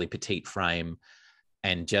 fairly petite frame,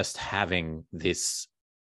 and just having this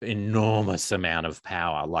enormous amount of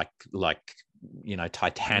power, like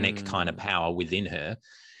Titanic kind of power within her,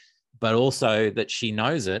 but also that she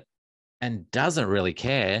knows it and doesn't really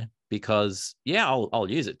care, because I'll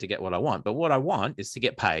use it to get what I want. But what I want is to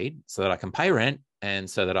get paid so that I can pay rent, and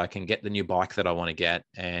so that I can get the new bike that I want to get.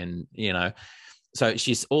 And, so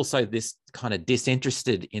she's also this kind of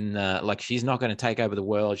disinterested in she's not going to take over the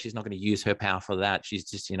world. She's not going to use her power for that. She's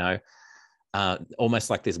just, almost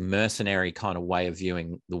like this mercenary kind of way of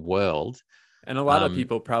viewing the world. And a lot of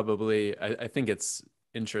people probably, I think it's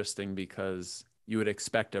interesting because you would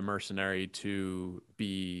expect a mercenary to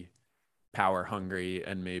be power hungry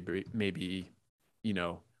and maybe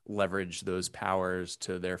leverage those powers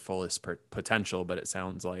to their fullest potential, but it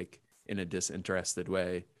sounds like in a disinterested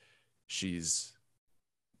way she's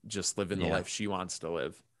just living the life she wants to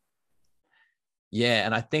live.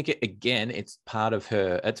 And I think it's part of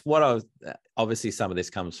her. It's what obviously some of this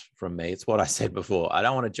comes from me. It's what I said before. I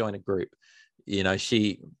don't want to join a group.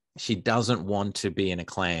 She doesn't want to be in a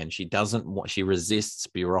clan. She resists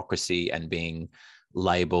bureaucracy and being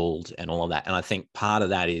labeled and all of that. And I think part of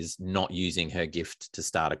that is not using her gift to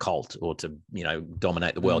start a cult or to,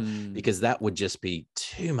 dominate the world, because that would just be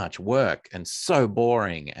too much work and so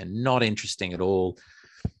boring and not interesting at all.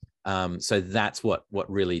 So that's what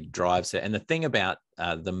really drives her. And the thing about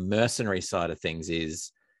the mercenary side of things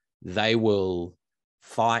is they will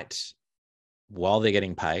fight while they're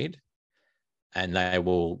getting paid, and they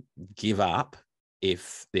will give up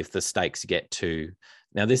if the stakes get too.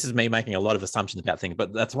 Now, this is me making a lot of assumptions about things,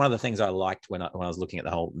 but that's one of the things I liked when I was looking at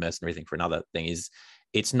the whole mercenary thing for another thing, is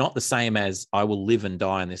it's not the same as I will live and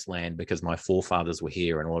die in this land because my forefathers were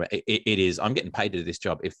here and all. It is, I'm getting paid to do this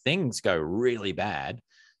job. If things go really bad,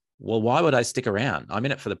 well, why would I stick around? I'm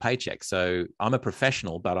in it for the paycheck. So I'm a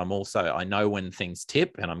professional, but I know when things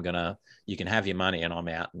tip, and you can have your money and I'm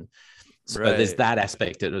out. And so there's that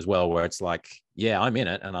aspect as well, where it's like, I'm in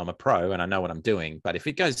it and I'm a pro and I know what I'm doing. But if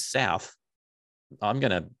it goes south, I'm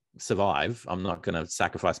going to survive. I'm not going to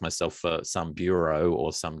sacrifice myself for some bureau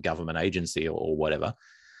or some government agency or whatever.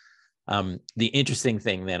 The interesting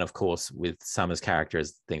thing then, of course, with Summer's character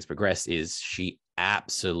as things progress, is she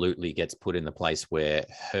absolutely gets put in the place where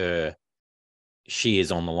she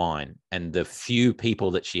is on the line, and the few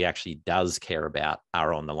people that she actually does care about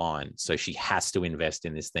are on the line. So she has to invest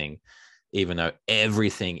in this thing, even though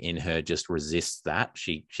everything in her just resists that.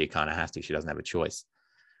 She kind of has to. She doesn't have a choice,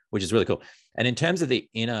 which is really cool. And in terms of the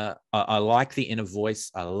inner, I like the inner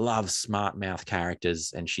voice. I love smart mouth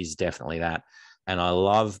characters, and she's definitely that. And I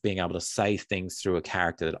love being able to say things through a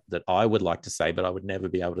character that I would like to say, but I would never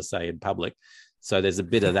be able to say in public. So there's a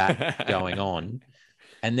bit of that going on.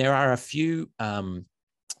 And there are a few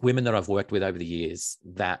women that I've worked with over the years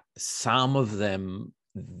that some of them,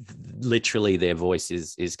 literally their voice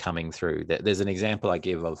is coming through. There's an example I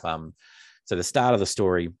give of, so the start of the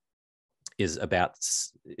story is about,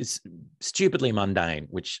 it's stupidly mundane,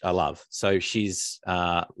 which I love. So she's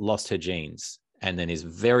lost her jeans, and then is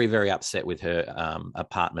very, very upset with her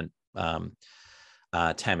apartment,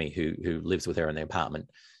 Tammy, who lives with her in the apartment,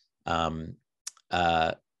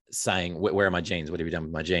 saying, where are my jeans? What have you done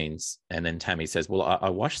with my jeans? And then Tammy says, well, I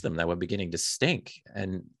washed them. They were beginning to stink.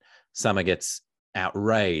 And Summer gets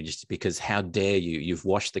outraged because how dare you? You've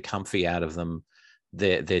washed the comfy out of them.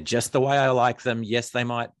 They're just the way I like them. Yes, they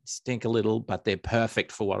might stink a little, but they're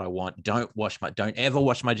perfect for what I want. Don't ever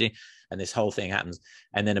wash my jeans. And this whole thing happens.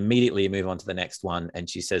 And then immediately you move on to the next one. And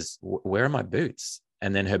she says, where are my boots?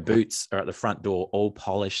 And then her boots are at the front door, all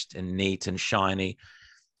polished and neat and shiny.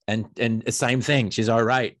 And the same thing, she's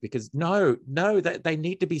irate because no, they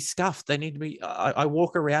need to be scuffed. They need to be, I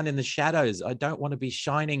walk around in the shadows. I don't want to be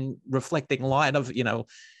shining, reflecting light of,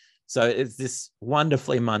 so it's this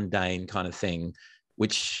wonderfully mundane kind of thing,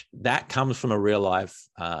 which that comes from a real life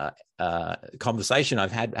conversation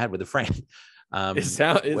I've had with a friend. It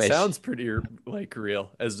sounds pretty like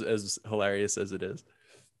real, as hilarious as it is.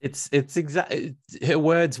 It's exactly, her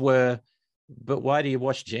words were, but why do you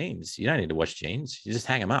wash jeans? You don't need to wash jeans. You just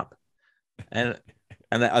hang them up. And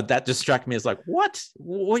that just struck me as like, what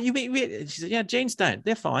do you mean? She said, yeah, jeans don't.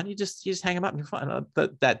 They're fine. You just hang them up and you're fine.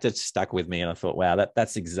 That just stuck with me. And I thought, wow,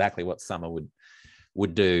 that's exactly what Summer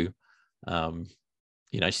would do.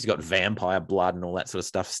 She's got vampire blood and all that sort of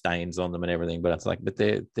stuff, stains on them and everything. But it's like, but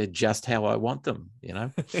they're just how I want them,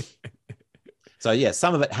 So yeah,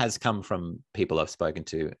 some of it has come from people I've spoken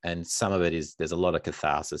to, and some of it is, there's a lot of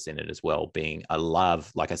catharsis in it as well. I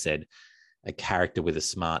love, like I said, a character with a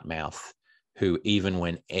smart mouth who, even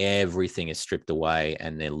when everything is stripped away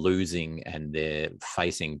and they're losing and they're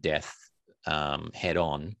facing death head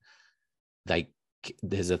on,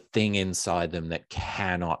 there's a thing inside them that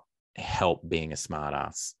cannot help being a smart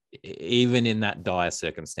ass. Even in that dire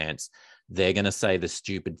circumstance, they're going to say the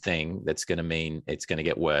stupid thing that's going to mean it's going to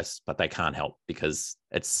get worse, but they can't help because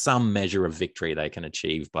it's some measure of victory they can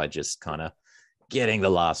achieve by just kind of getting the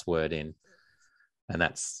last word in. And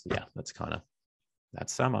that's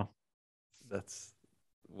Summer. That's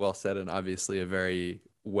well said, and obviously a very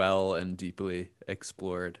well and deeply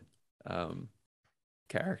explored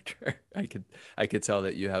character. I could tell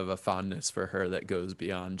that you have a fondness for her that goes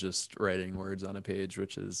beyond just writing words on a page,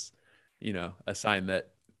 which is, a sign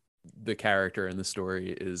that the character in the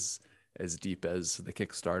story is as deep as the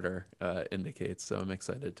Kickstarter indicates. So I'm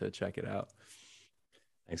excited to check it out.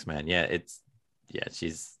 Thanks, man. It's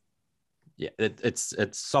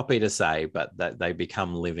soppy to say, but that they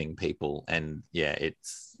become living people. And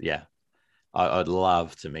I'd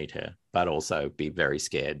love to meet her, but also be very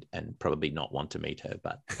scared and probably not want to meet her.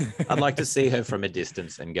 But I'd like to see her from a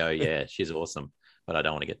distance and go, yeah, she's awesome, but I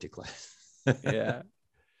don't want to get too close. Yeah.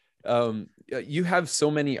 You have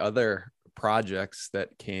so many other projects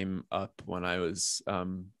that came up when I was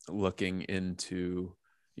looking into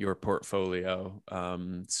your portfolio.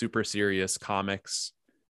 Super Serious Comics,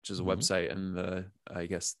 which is a website and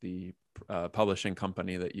the publishing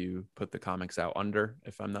company that you put the comics out under,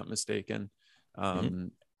 if I'm not mistaken.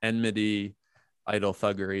 Enmity, Idle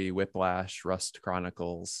Thuggery, Whiplash, Rust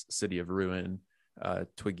Chronicles, City of Ruin,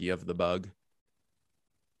 Twiggy of the Bug.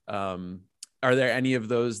 Are there any of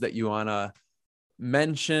those that you want to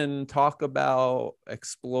mention, talk about,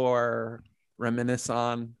 explore, reminisce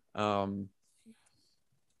on? I'll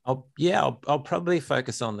probably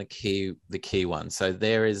focus on the key one. So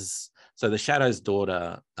the Shadow's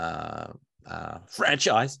Daughter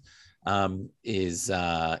franchise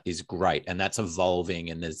is great, and that's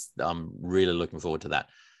evolving, and I'm really looking forward to that.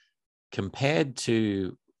 Compared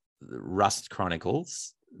to Rust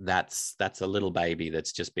Chronicles, that's a little baby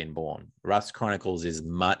that's just been born. Rust Chronicles is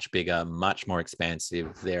much bigger, much more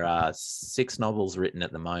expansive. There are 6 novels written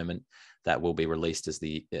at the moment that will be released as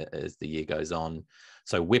the year goes on.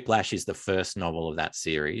 So Whiplash is the first novel of that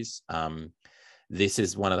series. This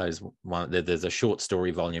is one of those. There's a short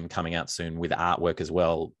story volume coming out soon with artwork as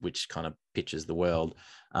well, which kind of pictures the world.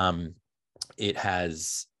 It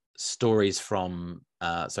has stories from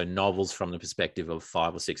novels from the perspective of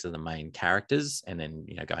 5 or 6 of the main characters, and then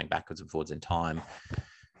going backwards and forwards in time.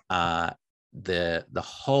 The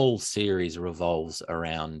whole series revolves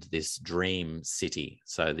around this dream city.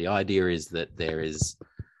 So the idea is that there is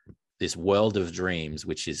this world of dreams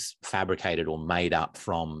which is fabricated or made up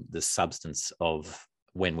from the substance of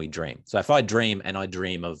when we dream. So if I dream and I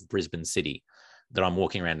dream of Brisbane City, that I'm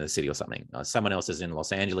walking around in the city or something, someone else is in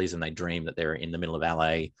Los Angeles and they dream that they're in the middle of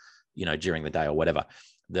LA, during the day or whatever.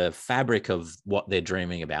 The fabric of what they're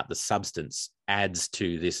dreaming about, the substance, adds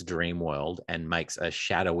to this dream world and makes a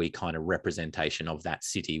shadowy kind of representation of that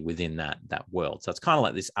city within that world. So it's kind of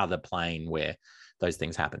like this other plane where those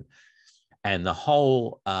things happen. And the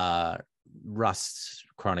whole Rust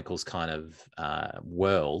Chronicles kind of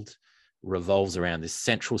world revolves around this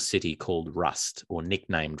central city called Rust, or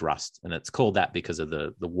nicknamed Rust. And it's called that because of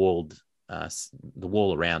the wall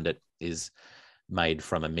around it is made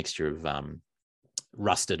from a mixture of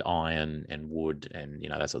rusted iron and wood and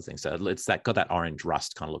that sort of thing. So it's got that orange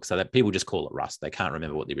rust kind of look, so that people just call it Rust. They can't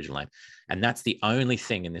remember what the original name. And that's the only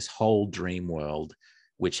thing in this whole dream world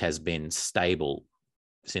which has been stable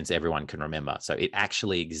since everyone can remember. So it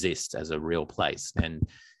actually exists as a real place, and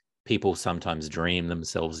people sometimes dream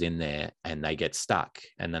themselves in there and they get stuck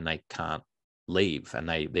and then they can't leave, and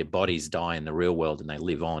their bodies die in the real world, and they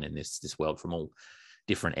live on in this world from all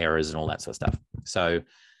different eras and all that sort of stuff. So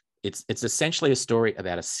it's essentially a story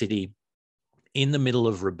about a city in the middle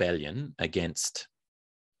of rebellion against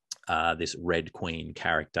this Red Queen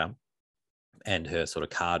character and her sort of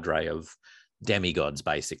cadre of demigods,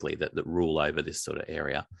 basically, that rule over this sort of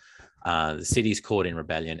area. The city's caught in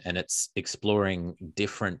rebellion, and it's exploring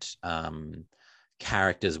different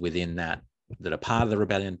characters within that are part of the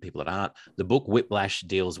rebellion, people that aren't. The book Whiplash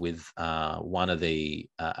deals with one of the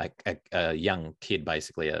a young kid,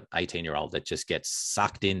 basically an 18-year-old, that just gets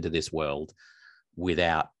sucked into this world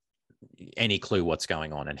without any clue what's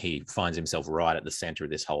going on, and he finds himself right at the center of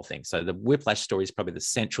this whole thing. So the Whiplash story is probably the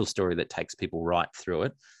central story that takes people right through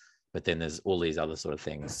it, but then there's all these other sort of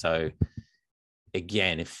things. So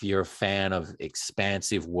again, if you're a fan of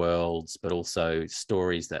expansive worlds, but also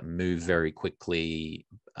stories that move very quickly,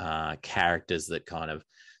 characters that kind of,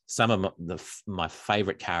 some of my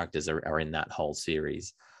favorite characters are in that whole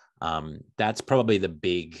series. That's probably the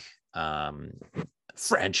big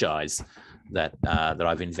franchise that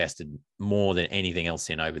I've invested more than anything else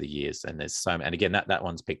in over the years. And there's and again, that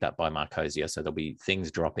one's picked up by Marcosia, so there'll be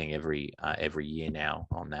things dropping every year now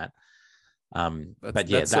on that. But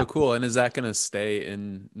yeah, that's so cool. And is that going to stay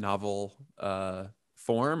in novel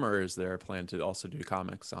form, or is there a plan to also do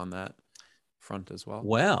comics on that front as well?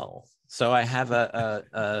 Well, so I have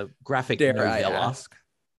a graphic novella. I ask?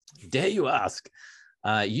 Dare you ask?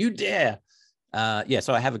 You dare.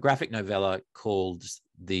 So I have a graphic novella called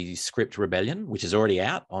The Script Rebellion, which is already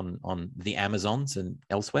out on the Amazons and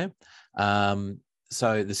elsewhere.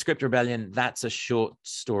 So The Script Rebellion, that's a short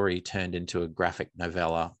story turned into a graphic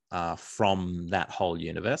novella from that whole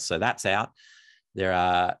universe. So that's out.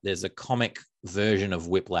 There's a comic version of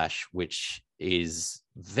Whiplash, which is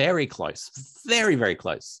very close, very, very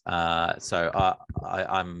close. So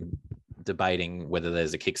I'm debating whether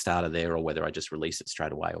there's a Kickstarter there or whether I just release it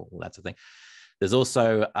straight away or all that sort of thing. There's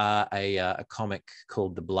also a comic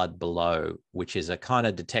called The Blood Below, which is a kind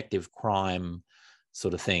of detective crime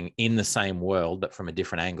sort of thing in the same world, but from a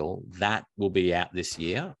different angle. That will be out this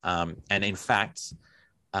year. And in fact,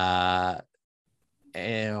 how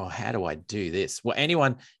do I do this? Well,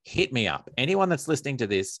 anyone, hit me up. Anyone that's listening to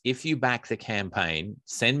this, if you back the campaign,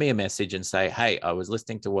 send me a message and say, hey, I was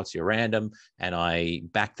listening to What's Your Random and I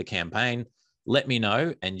backed the campaign. Let me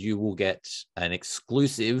know, and you will get an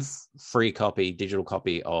exclusive free copy, digital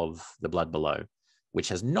copy of The Blood Below, which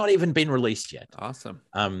has not even been released yet. Awesome.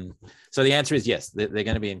 So the answer is yes, they're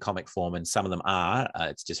going to be in comic form, and some of them are.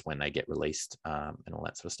 It's just when they get released and all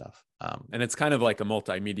that sort of stuff. And it's kind of like a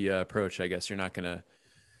multimedia approach, I guess.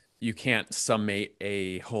 You can't summate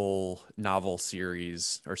a whole novel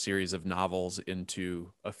series or series of novels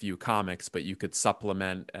into a few comics, but you could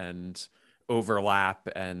supplement and overlap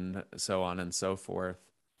and so on and so forth.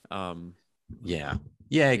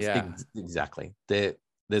 Exactly.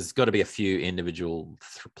 There's got to be a few individual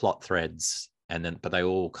plot threads, but they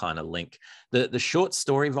all kind of link. The short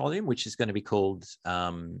story volume, which is going to be called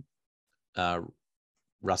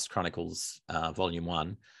Rust Chronicles Volume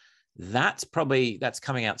 1, that's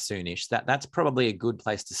coming out soonish. That's probably a good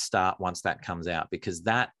place to start once that comes out, because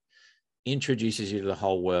that introduces you to the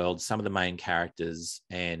whole world, some of the main characters,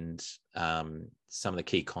 and some of the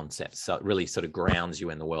key concepts. So it really sort of grounds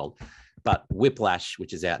you in the world. But Whiplash,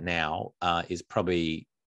 which is out now, is probably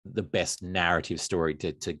the best narrative story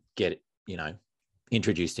to get,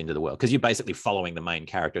 introduced into the world, because you're basically following the main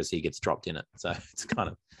character as he gets dropped in it. So it's kind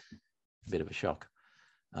of a bit of a shock.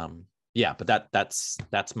 But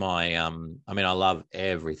that's my I love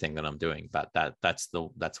everything that I'm doing, but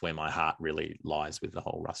that's where my heart really lies with the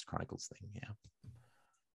whole Rust Chronicles thing. Yeah.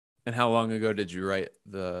 And how long ago did you write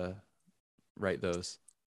those?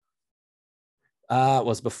 It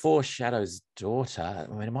was before Shadow's Daughter.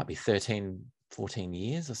 I mean, it might be 13, 14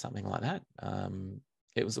 years or something like that.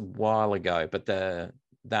 It was a while ago, but it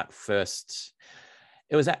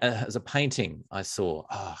was a painting I saw.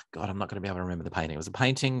 Oh God, I'm not going to be able to remember the painting. It was a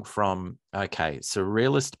painting from,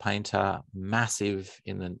 surrealist painter, massive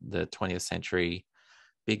in the 20th century,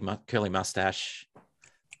 big curly mustache.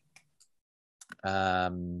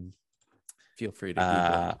 Feel free to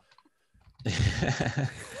Google.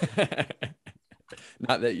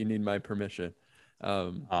 Not that you need my permission.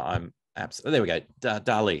 I'm absolutely, there we go.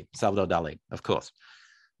 Dali, Salvador Dali, of course.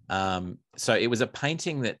 So it was a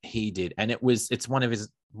painting that he did, and it's one of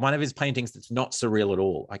his paintings that's not surreal at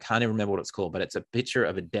all. I can't even remember what it's called, but it's a picture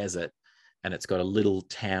of a desert, and it's got a little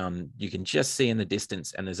town you can just see in the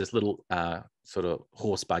distance, and there's this little sort of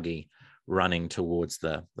horse buggy running towards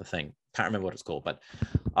the thing. Can't remember what it's called, but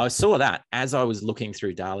I saw that as I was looking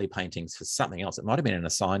through Dali paintings for something else. It might have been an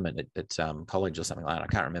assignment at college or something like that. I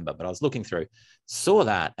can't remember, but I was looking through, saw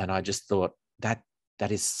that, and I just thought that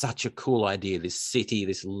is such a cool idea. This city,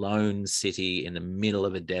 this lone city in the middle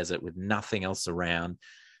of a desert with nothing else around.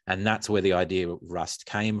 And that's where the idea of rust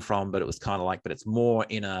came from. But it was kind of like, but it's more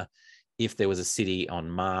in a, if there was a city on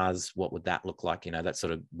Mars, what would that look like? You know, that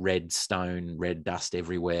sort of red stone, red dust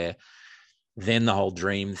everywhere. Then the whole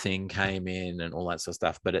dream thing came in and all that sort of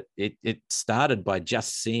stuff. But it started by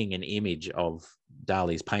just seeing an image of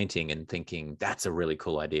Dali's painting and thinking, that's a really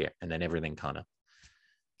cool idea. And then everything kind of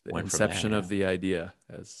the inception of the idea,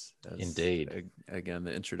 as indeed. Again,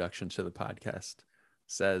 the introduction to the podcast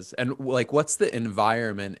says. And like, what's the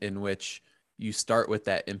environment in which you start with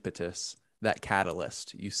that impetus, that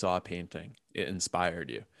catalyst? You saw a painting, it inspired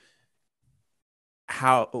you.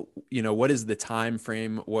 How, you know, what is the time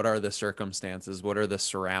frame? What are the circumstances? What are the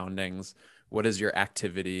surroundings? What is your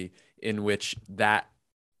activity in which that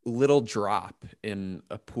little drop in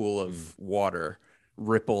a pool of water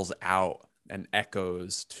ripples out and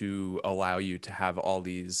echoes to allow you to have all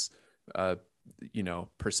these, you know,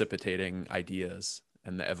 precipitating ideas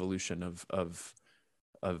and the evolution of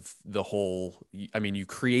the whole? I mean, you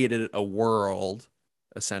created a world,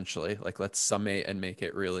 essentially. Like, let's sum it and make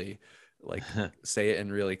it really, like, say it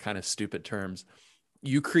in really kind of stupid terms.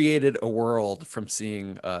 You created a world from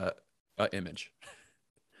seeing a image.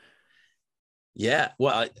 Yeah.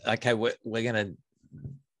 Well, okay. We're going to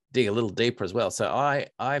dig a little deeper as well. So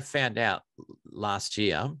I found out last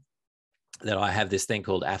year that I have this thing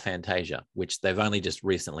called aphantasia, which they've only just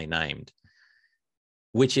recently named,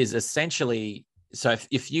 which is essentially, so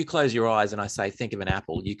if you close your eyes and I say, think of an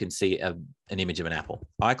apple, you can see an image of an apple.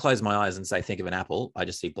 I close my eyes and say, think of an apple, I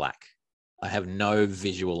just see black. I have no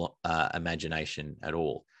visual imagination at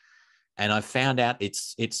all. And I found out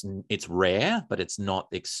it's rare, but it's not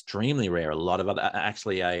extremely rare. A lot of other,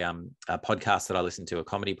 actually a podcast that I listened to, a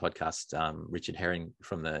comedy podcast, Richard Herring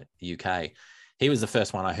from the UK, he was the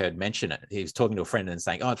first one I heard mention it. He was talking to a friend and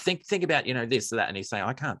saying, oh, think about, you know, this or that. And he's saying,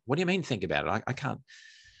 I can't. What do you mean think about it? I can't.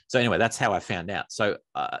 So anyway, that's how I found out. So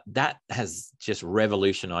that has just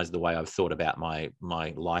revolutionized the way I've thought about my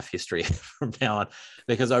life history from now on,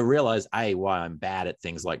 because I realized, why I'm bad at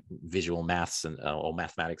things like visual maths and or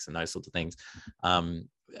mathematics and those sorts of things.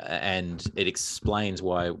 And it explains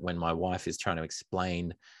why when my wife is trying to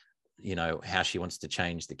explain, you know, how she wants to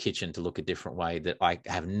change the kitchen to look a different way, that I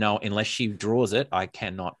have unless she draws it, I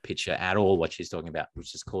cannot picture at all what she's talking about,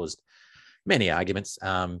 which has caused many arguments.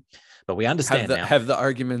 But we understand now. Have the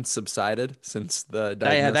arguments subsided since the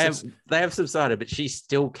diagnosis? They have subsided, but she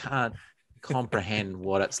still can't comprehend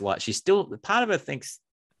what it's like. She still, part of her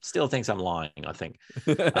still thinks I'm lying, I think.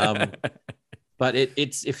 But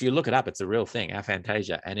it's, if you look it up, it's a real thing,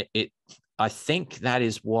 aphantasia. And I think that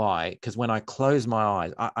is why, because when I close my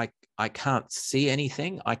eyes, I can't see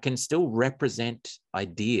anything. I can still represent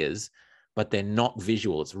ideas, but they're not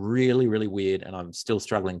visual. It's really, really weird. And I'm still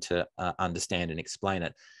struggling to understand and explain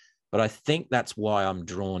it. But I think that's why I'm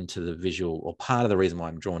drawn to the visual, or part of the reason why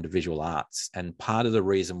I'm drawn to visual arts, and part of the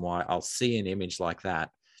reason why I'll see an image like that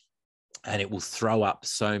and it will throw up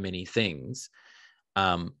so many things.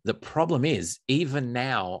 The problem is, even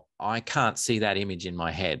now, I can't see that image in my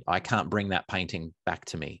head. I can't bring that painting back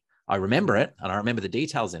to me. I remember it and I remember the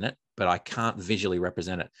details in it, but I can't visually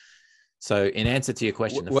represent it. So in answer to your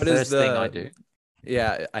question, the first thing I do.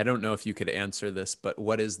 Yeah, I don't know if you could answer this, but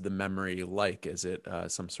what is the memory like? Is it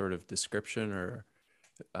some sort of description, or,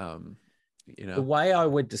 you know? The way I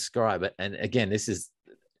would describe it, and again, this is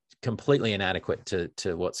completely inadequate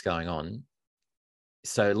to what's going on.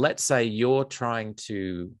 So let's say you're trying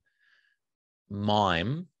to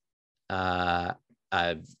mime a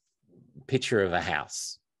picture of a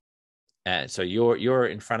house. So you're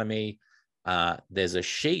in front of me. There's a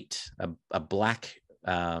sheet, a black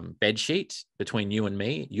bed sheet between you and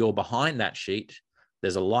me. You're behind that sheet.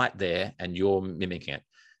 There's a light there and you're mimicking it.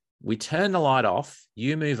 We turn the light off.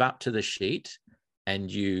 You move up to the sheet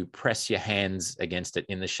and you press your hands against it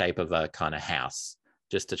in the shape of a kind of house,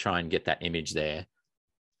 just to try and get that image there.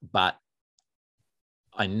 But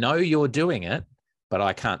I know you're doing it, but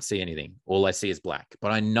I can't see anything. All I see is black.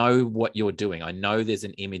 But I know what you're doing. I know there's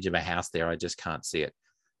an image of a house there. I just can't see it.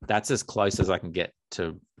 That's as close as I can get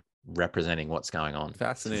to representing what's going on.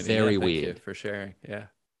 Fascinating. It's very thank weird. you for sharing. Yeah.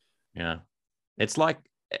 Yeah. It's like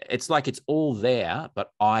it's all there,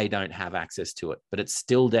 but I don't have access to it. But it's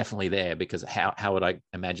still definitely there, because how would I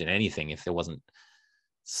imagine anything if there wasn't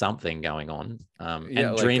something going on?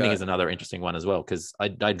 And dreaming is another interesting one as well, because I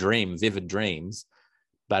dream vivid dreams.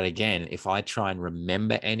 But again, if I try and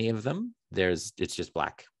remember any of them, it's just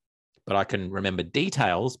black. but I can remember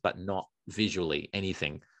details, but not visually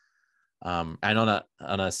anything. And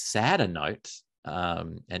on a sadder note,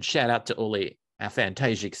 and shout out to all the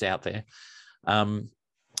aphantasics out there,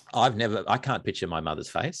 I can't picture my mother's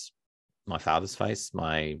face, my father's face,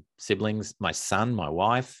 my siblings, my son, my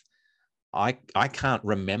wife. I can't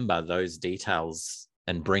remember those details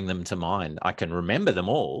and bring them to mind. I can remember them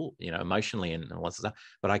all, emotionally and all that stuff,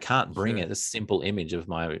 but I can't bring it a simple image of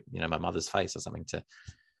my mother's face or something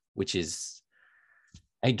which is,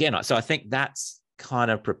 again, so I think that's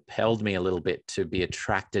kind of propelled me a little bit to be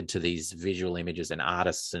attracted to these visual images and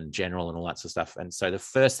artists in general and all that sort of stuff. And so the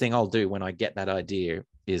first thing I'll do when I get that idea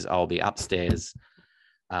is I'll be upstairs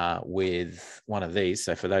with one of these.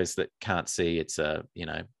 So for those that can't see, it's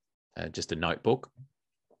just a notebook.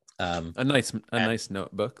 A nice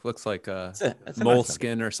notebook. Looks like a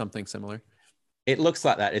Moleskine or something similar. It looks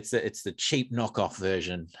like that. It's the cheap knockoff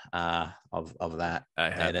version of that.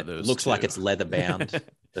 I have and those. It looks like it's leather bound,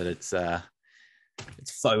 but it's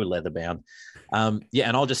faux leather bound. And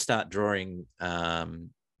I'll just start drawing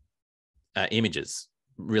images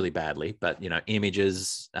really badly, but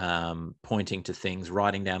images pointing to things,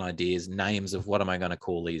 writing down ideas, names of what am I going to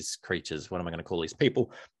call these creatures? What am I going to call these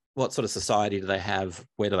people? What sort of society do they have?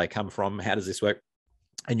 Where do they come from? How does this work?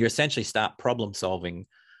 And you essentially start problem solving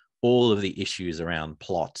all of the issues around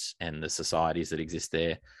plot and the societies that exist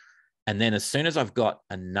there. And then as soon as I've got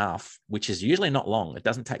enough, which is usually not long, it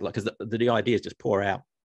doesn't take long because the ideas just pour out,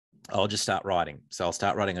 I'll just start writing. So I'll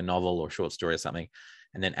start writing a novel or short story or something.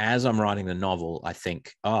 And then as I'm writing the novel, I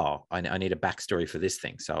think, I need a backstory for this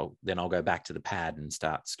thing. So then I'll go back to the pad and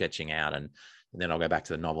start sketching out, and then I'll go back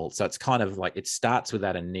to the novel. So it's kind of like it starts with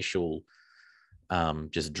that initial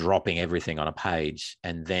just dropping everything on a page,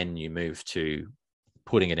 and then you move to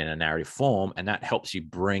putting it in a narrative form, and that helps you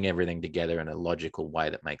bring everything together in a logical way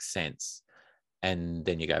that makes sense. And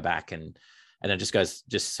then you go back and it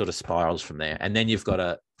just sort of spirals from there. And then you've got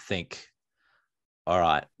to think, all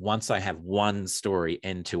right, once I have one story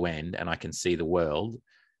end to end and I can see the world,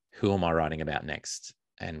 who am I writing about next?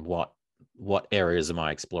 And what areas am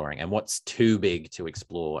I exploring? And what's too big to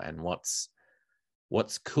explore? And what's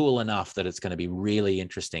cool enough that it's going to be really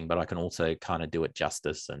interesting, but I can also kind of do it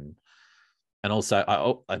justice. And also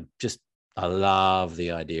I love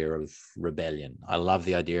the idea of rebellion. I love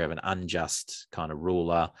the idea of an unjust kind of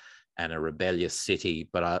ruler and a rebellious city,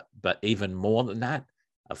 but even more than that,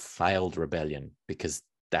 a failed rebellion, because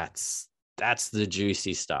that's the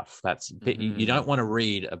juicy stuff. You don't want to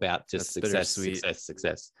read about just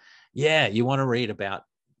success. Yeah, you want to read about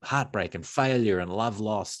heartbreak and failure and love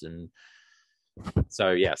lost, and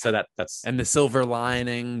so that's and the silver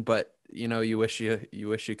lining, but you wish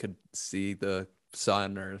you could see the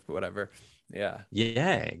sun or whatever. Yeah,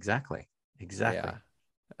 exactly. Yeah.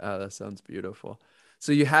 That sounds beautiful.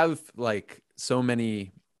 So you have like so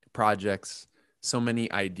many projects, so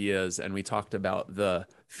many ideas, and we talked about the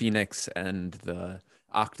phoenix and the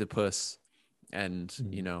octopus, and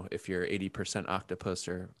if you're 80% octopus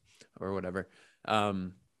or whatever.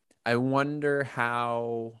 I wonder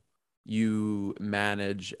how you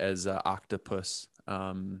manage as an octopus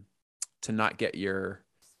to not get your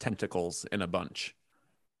tentacles in a bunch,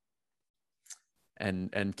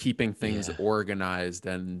 and keeping things organized,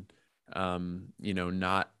 and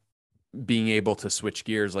not being able to switch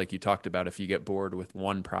gears like you talked about. If you get bored with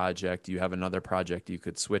one project, you have another project you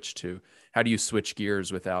could switch to. How do you switch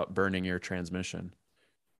gears without burning your transmission?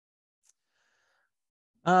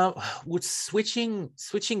 With switching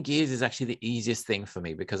gears is actually the easiest thing for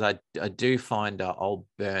me, because I do find I'll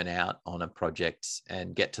burn out on a project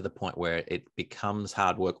and get to the point where it becomes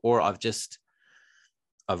hard work, or I've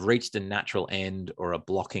reached a natural end or a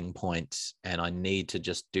blocking point and I need to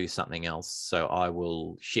just do something else. So I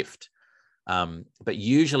will shift. But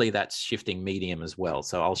usually that's shifting medium as well.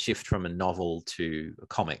 So I'll shift from a novel to a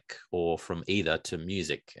comic, or from either to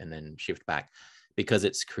music and then shift back, because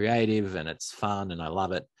it's creative and it's fun and I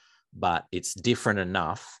love it, but it's different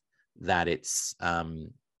enough that it's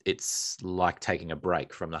like taking a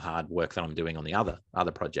break from the hard work that I'm doing on the other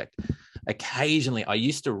project. Occasionally, I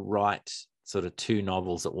used to write sort of 2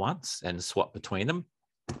 novels at once and swap between them,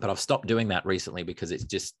 but I've stopped doing that recently because it's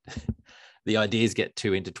just the ideas get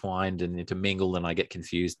too intertwined and intermingled, and I get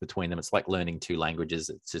confused between them. It's like learning 2 languages.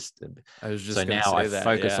 It's just, I was just so now I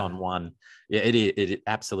focus on one. Yeah, it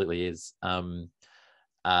absolutely is. So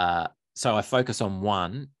I focus on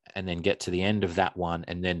one and then get to the end of that one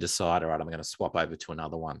and then decide, all right, I'm going to swap over to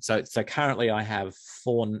another one. So currently I have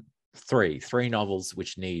three novels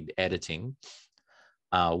which need editing.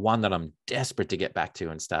 One that I'm desperate to get back to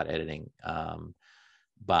and start editing.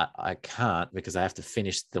 But I can't, because I have to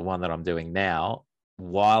finish the one that I'm doing now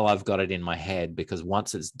while I've got it in my head, because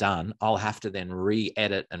once it's done, I'll have to then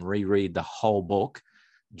re-edit and reread the whole book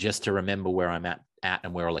just to remember where I'm at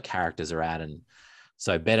and where all the characters are at. And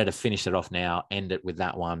so better to finish it off now, end it with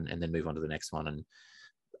that one, and then move on to the next one.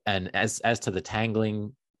 And as to the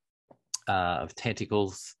tangling of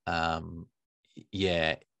tentacles,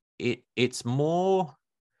 yeah, it's more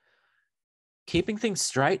keeping things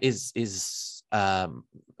straight is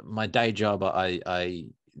my day job. I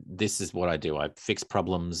this is what I do. I fix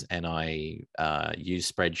problems and I use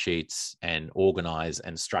spreadsheets and organize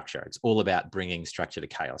and structure. It's all about bringing structure to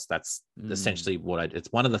chaos. That's essentially what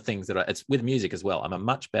it's one of the things that it's with music as well. I'm a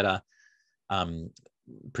much better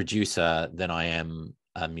producer than I am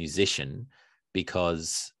a musician,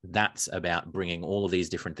 because that's about bringing all of these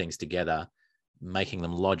different things together, making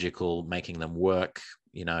them logical, making them work,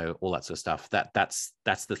 all that sort of stuff. That's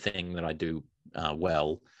the thing that I do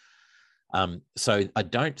well. So I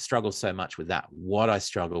don't struggle so much with that. What I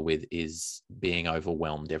struggle with is being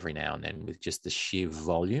overwhelmed every now and then with just the sheer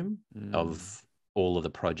volume of all of the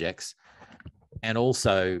projects, and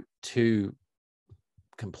also two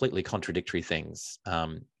completely contradictory things.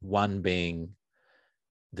 One being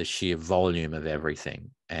the sheer volume of everything,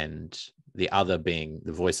 and the other being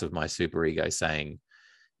the voice of my superego saying,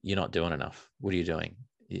 "You're not doing enough. What are you doing?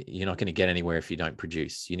 You're not going to get anywhere if you don't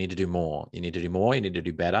produce. You need to do more. You need to do more. You need to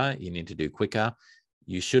do better. You need to do quicker.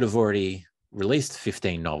 You should have already released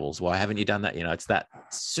 15 novels. Why haven't you done that?" It's that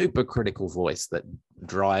super critical voice that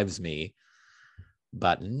drives me,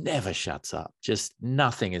 but never shuts up. Just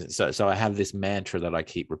nothing is. So I have this mantra that I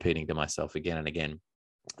keep repeating to myself again and again.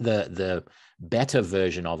 The better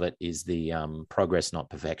version of it is the progress, not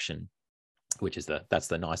perfection, which is that's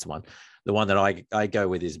the nice one. The one that I go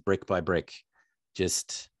with is brick by brick.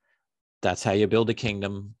 Just that's how you build a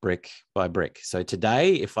kingdom, brick by brick. So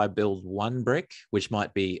today, if I build one brick, which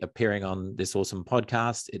might be appearing on this awesome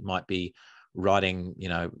podcast, it might be writing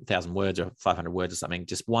 1,000 words or 500 words or something,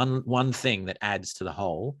 just one thing that adds to the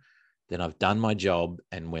whole, then I've done my job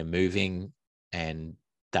and we're moving, and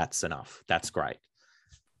that's enough. That's great.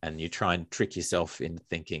 And you try and trick yourself into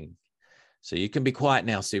thinking, so you can be quiet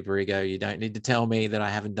now, superego. You don't need to tell me that I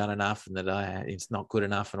haven't done enough and that it's not good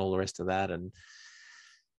enough and all the rest of that. And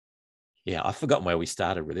yeah, I've forgotten where we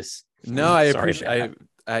started with this. No, I appreciate.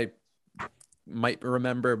 I might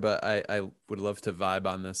remember, but I would love to vibe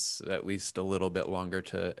on this at least a little bit longer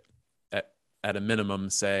to, at a minimum,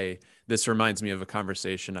 say this reminds me of a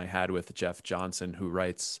conversation I had with Jeff Johnson, who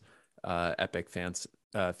writes epic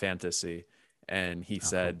fantasy. And he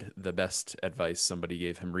said the best advice somebody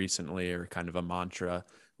gave him recently, or kind of a mantra,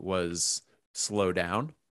 was slow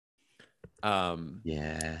down.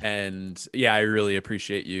 Yeah. And yeah, I really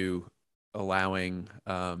appreciate you allowing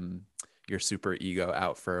your super ego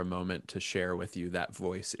out for a moment to share with you that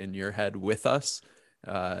voice in your head with us,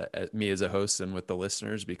 me as a host, and with the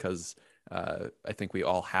listeners, because I think we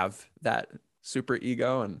all have that super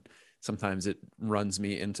ego, and sometimes it runs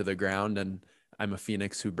me into the ground, and I'm a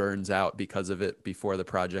phoenix who burns out because of it before the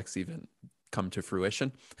projects even come to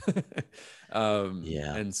fruition.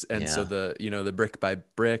 And so the brick by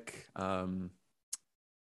brick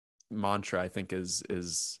mantra, I think,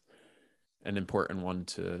 is an important one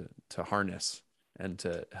to harness and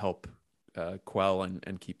to help quell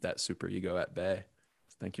and keep that super ego at bay.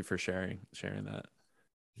 Thank you for sharing that.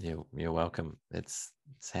 You're welcome. It's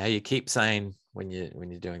how you keep sane when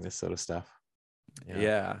you're doing this sort of stuff.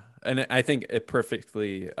 Yeah. And I think it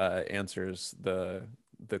perfectly answers the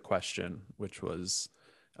question, which was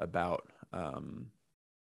about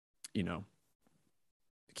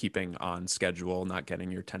keeping on schedule, not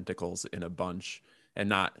getting your tentacles in a bunch, and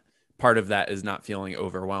not part of that is not feeling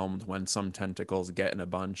overwhelmed when some tentacles get in a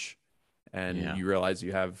bunch and you realize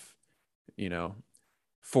you have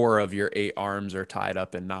 4 of your 8 arms are tied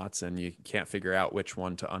up in knots and you can't figure out which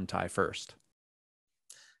one to untie first.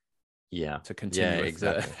 To continue with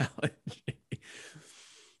the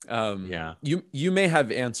analogy. You may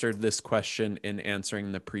have answered this question in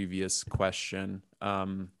answering the previous question,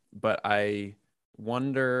 but I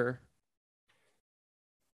wonder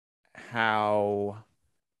how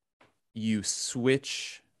you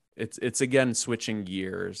switch. It's again switching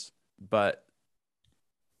gears, but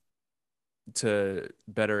to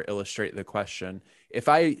better illustrate the question, if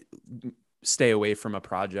I stay away from a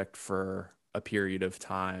project for a period of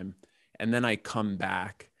time and then I come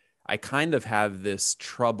back, I kind of have this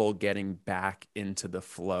trouble getting back into the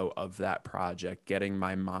flow of that project, getting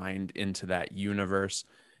my mind into that universe.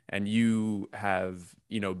 And you have,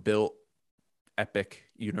 built epic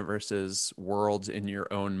universes, worlds in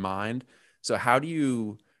your own mind. So how do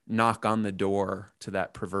you knock on the door to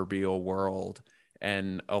that proverbial world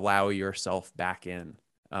and allow yourself back in,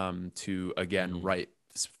 to again write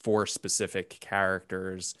for specific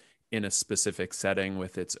characters in a specific setting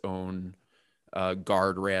with its own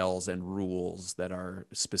guardrails and rules that are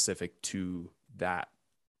specific to that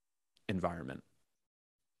environment.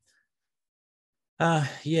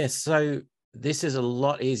 Yes. So this is a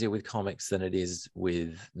lot easier with comics than it is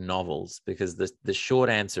with novels, because the short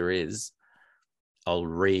answer is I'll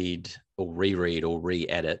read or reread or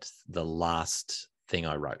re-edit the last thing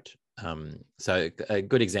I wrote. So a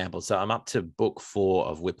good example. So I'm up to book 4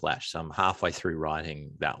 of Whiplash. So I'm halfway through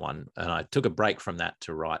writing that one. And I took a break from that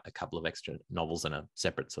to write a couple of extra novels and a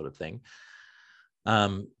separate sort of thing.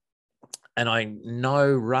 And I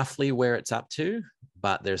know roughly where it's up to,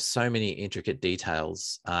 but there's so many intricate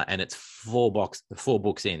details, and it's 4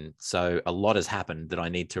 books in. So a lot has happened that I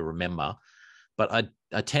need to remember. But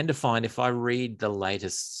I tend to find if I read the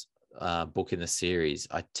latest book in the series,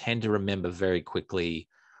 I tend to remember very quickly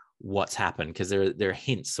what's happened, because there are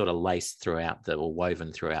hints sort of laced throughout or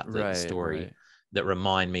woven throughout the story that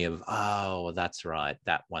remind me of, oh, that's right,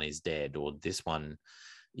 that one is dead, or this one,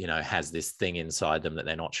 has this thing inside them that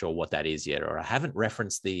they're not sure what that is yet, or I haven't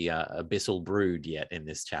referenced the abyssal brood yet in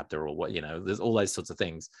this chapter, or what, there's all those sorts of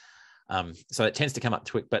things. So it tends to come up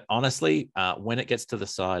quick. But honestly, when it gets to the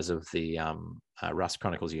size of the Rust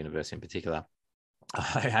Chronicles universe in particular,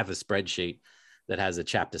 I have a spreadsheet that has a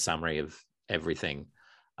chapter summary of everything.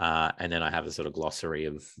 And then I have a sort of glossary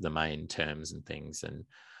of the main terms and things and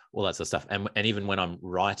all that sort of stuff. And even when I'm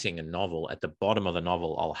writing a novel, at the bottom of the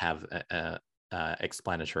novel, I'll have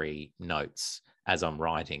explanatory notes as I'm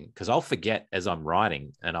writing, because I'll forget as I'm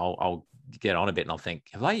writing, and I'll get on a bit and I'll think,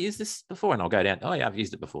 have I used this before? And I'll go down, oh yeah, I've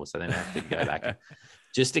used it before. So then I have to go back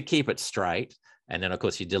just to keep it straight. And then of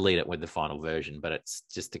course you delete it with the final version, but it's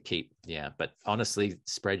just to keep, but honestly,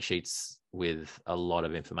 spreadsheets with a lot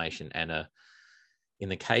of information, and in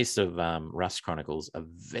the case of Rust Chronicles, a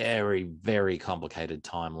very, very complicated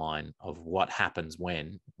timeline of what happens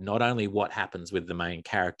when, not only what happens with the main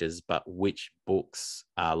characters, but which books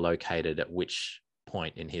are located at which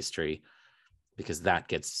point in history, because that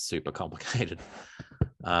gets super complicated.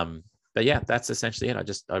 But yeah, that's essentially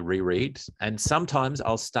it. I reread, and sometimes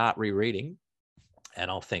I'll start rereading and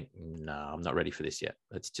I'll think, no, I'm not ready for this yet.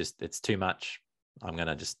 It's too much. I'm going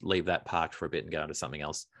to just leave that parked for a bit and go into something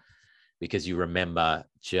else, because you remember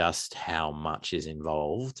just how much is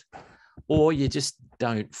involved, or you just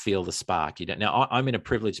don't feel the spark. You don't. Now, I'm in a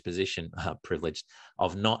privileged position,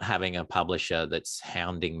 of not having a publisher that's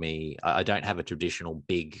hounding me. I don't have a traditional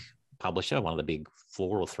big publisher, one of the big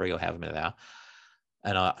 4 or 3 or however many they are.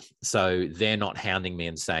 And so they're not hounding me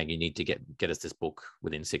and saying, you need to get us this book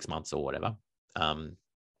within 6 months or whatever.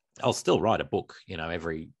 I'll still write a book,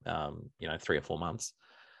 every, 3 or 4 months.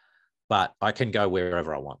 But I can go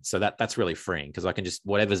wherever I want. So that's really freeing, because I can just,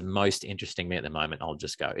 whatever's most interesting me at the moment, I'll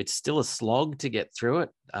just go. It's still a slog to get through it.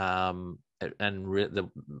 And the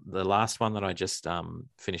last one that I just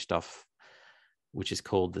finished off, which is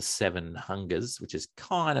called The Seven Hungers, which is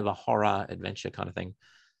kind of a horror adventure kind of thing.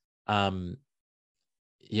 I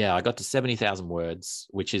got to 70,000 words,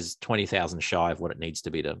 which is 20,000 shy of what it needs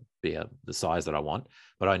to be the size that I want.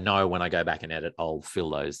 But I know when I go back and edit, I'll fill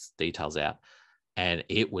those details out. And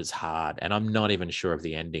it was hard, and I'm not even sure of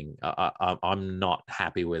the ending. I'm not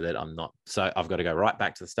happy with it. So I've got to go right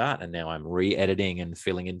back to the start, and now I'm re-editing and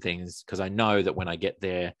filling in things, because I know that when I get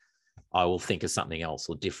there, I will think of something else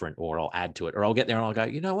or different, or I'll add to it, or I'll get there and I'll go,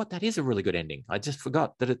 you know what, that is a really good ending. I just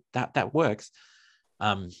forgot that works.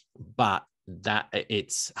 But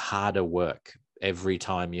it's harder work every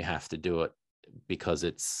time you have to do it, because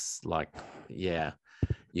it's like,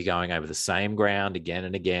 you're going over the same ground again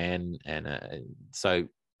and again. And so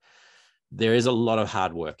there is a lot of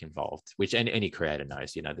hard work involved, which any creator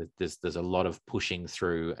knows, there's a lot of pushing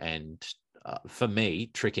through and for me,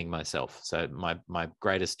 tricking myself. So my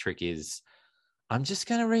greatest trick is, I'm just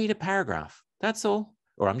going to read a paragraph. That's all.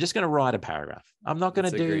 Or I'm just going to write a paragraph. I'm not going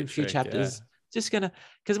to do a few chapters. Just going to,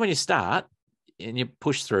 because when you start and you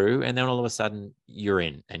push through, and then all of a sudden you're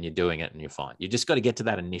in and you're doing it and you're fine. You just got to get to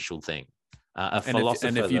that initial thing. And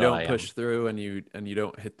if you don't push through and you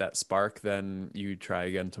don't hit that spark, then you try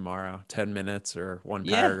again tomorrow, 10 minutes or one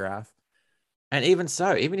paragraph. And even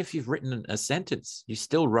so, even if you've written a sentence, you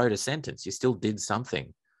still wrote a sentence, you still did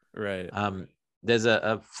something. Right. There's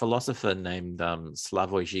a philosopher named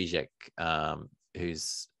Slavoj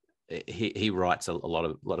Žižek, he writes a lot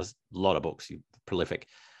of books. He's prolific.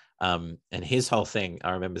 And his whole thing,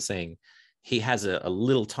 I remember seeing, he has a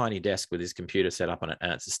little tiny desk with his computer set up on it,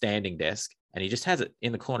 and it's a standing desk, and he just has it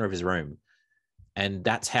in the corner of his room. And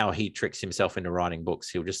that's how he tricks himself into writing books.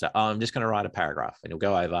 He'll just say, oh, I'm just going to write a paragraph, and he'll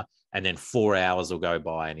go over, and then 4 hours will go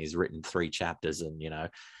by and he's written 3 chapters. And,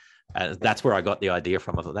 that's where I got the idea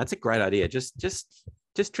from. I thought, that's a great idea. Just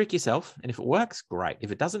trick yourself. And if it works, great.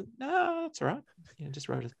 If it doesn't, no, that's all right. Just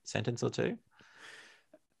wrote a sentence or two.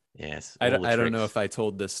 Yes. I don't know if I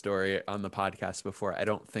told this story on the podcast before. I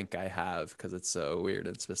don't think I have, because it's so weird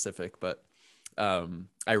and specific, but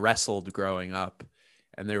I wrestled growing up,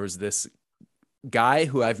 and there was this guy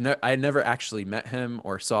who I never actually met him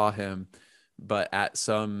or saw him, but at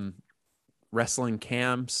some wrestling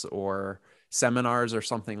camps or seminars or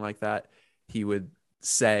something like that, he would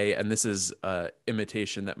say, and this is a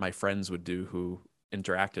imitation that my friends would do who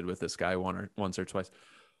interacted with this guy once or twice,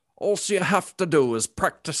 all you have to do is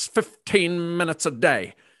practice 15 minutes a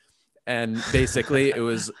day. And basically it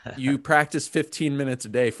was, you practice 15 minutes a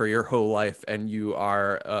day for your whole life and you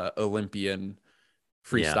are a Olympian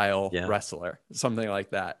freestyle wrestler, something like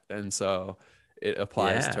that. And so it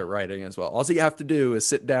applies to writing as well. All you have to do is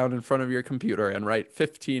sit down in front of your computer and write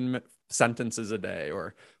 15 sentences a day,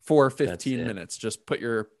 or for 15 minutes. Just put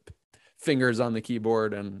your fingers on the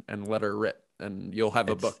keyboard and let her rip, and you'll have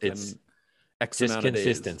a book in X just amount of days.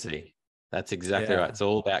 Consistency. That's exactly right. It's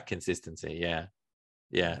all about consistency.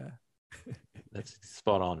 Yeah. That's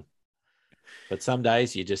spot on. But some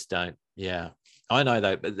days you just don't. Yeah. I know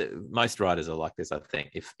though, but most writers are like this. I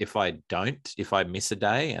think if I miss a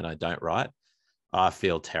day and I don't write, I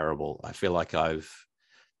feel terrible. I feel like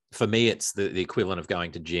for me, it's the equivalent of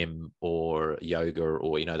going to gym or yoga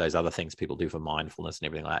or, those other things people do for mindfulness and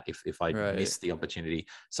everything like that. If I miss the opportunity.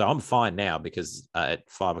 So I'm fine now, because at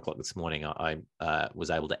 5 o'clock this morning, I was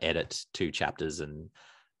able to edit 2 chapters, and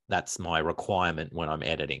that's my requirement when I'm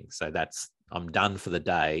editing. So I'm done for the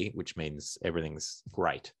day, which means everything's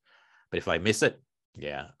great. But if I miss it,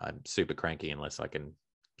 I'm super cranky unless I can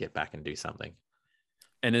get back and do something.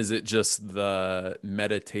 And is it just the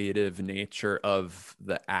meditative nature of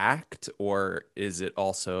the act, or is it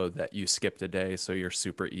also that you skipped a day, so your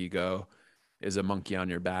super ego is a monkey on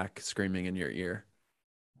your back screaming in your ear?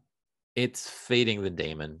 It's feeding the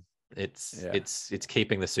demon. It's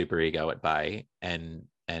keeping the super ego at bay, and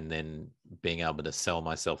then being able to sell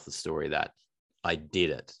myself the story that I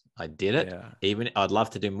did it. Yeah. Even I'd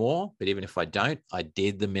love to do more, but even if I don't, I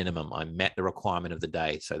did the minimum. I met the requirement of the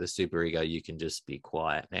day. So the super ego, you can just be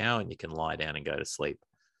quiet now and you can lie down and go to sleep.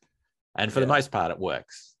 And for the most part, it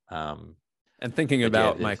works. And thinking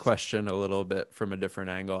about my question a little bit from a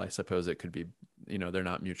different angle, I suppose it could be, they're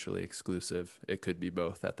not mutually exclusive. It could be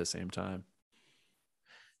both at the same time.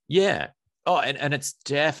 Yeah. Oh, and it's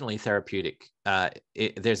definitely therapeutic.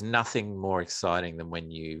 There's nothing more exciting than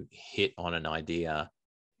when you hit on an idea,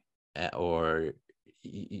 or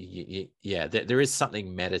there is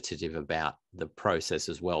something meditative about the process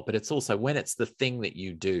as well. But it's also when it's the thing that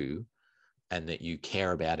you do and that you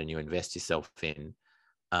care about and you invest yourself in.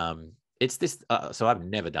 It's this. So I've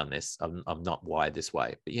never done this. I'm not wired this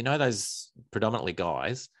way. But those predominantly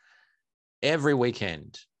guys, every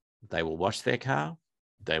weekend they will wash their car,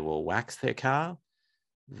 they will wax their car,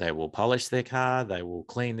 they will polish their car, they will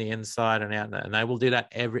clean the inside and out, and they will do that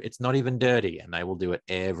it's not even dirty, and they will do it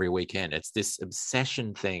every weekend. It's this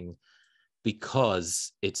obsession thing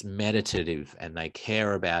because it's meditative and they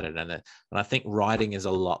care about it. And I think writing is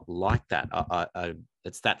a lot like that.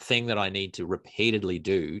 It's that thing that I need to repeatedly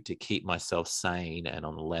do to keep myself sane and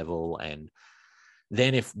on level. And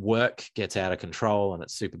then if work gets out of control and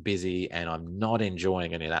it's super busy and I'm not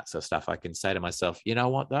enjoying any of that sort of stuff, I can say to myself, you know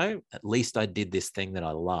what, though? At least I did this thing that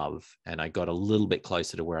I love and I got a little bit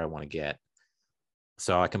closer to where I want to get.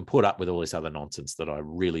 So I can put up with all this other nonsense that I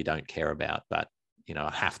really don't care about, but, I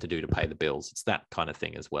have to do to pay the bills. It's that kind of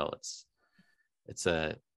thing as well. It's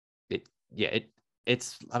kind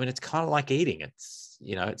of like eating.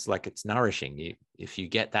 It's like it's nourishing. If you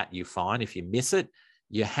get that, you're fine. If you miss it,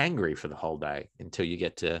 you're hangry for the whole day until you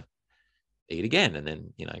get to eat again, and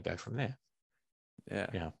then, go from there.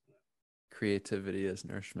 Yeah. Creativity is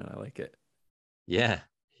nourishment. I like it. Yeah.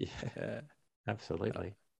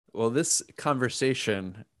 Absolutely. Well, this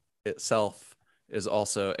conversation itself is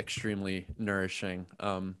also extremely nourishing.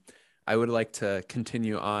 I would like to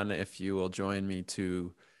continue on, if you will join me,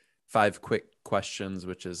 to 5 quick questions,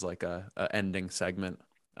 which is like a ending segment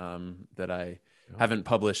that I haven't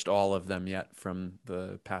published all of them yet from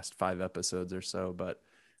the past 5 episodes or so, but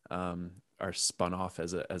are spun off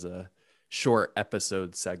as a short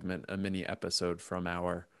episode segment, a mini episode from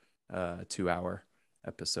our 2-hour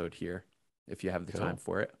episode here, if you have the time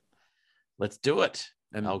for it. Let's do it.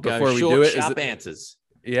 And I'll before go we short, do it, sharp answers.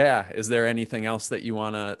 Yeah. Is there anything else that you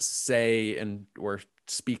want to say or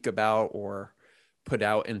speak about or put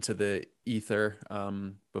out into the ether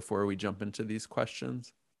before we jump into these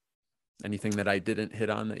questions? Anything that I didn't hit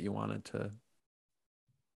on that you wanted to touch?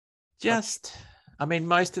 Just, I mean,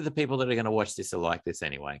 most of the people that are going to watch this are like this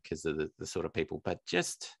anyway, because of the sort of people, but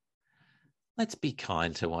just let's be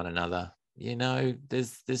kind to one another. You know,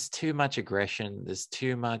 there's too much aggression, there's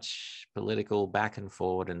too much political back and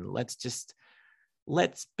forward, and let's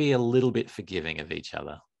be a little bit forgiving of each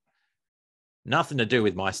other. Nothing to do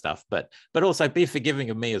with my stuff, but also be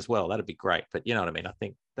forgiving of me as well. That'd be great. But you know what I mean? I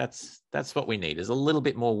think that's what we need, is a little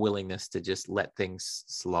bit more willingness to just let things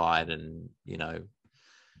slide and, you know,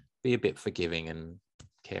 be a bit forgiving and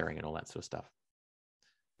caring and all that sort of stuff.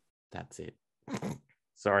 That's it.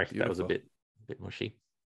 Sorry, Beautiful. that was a bit mushy.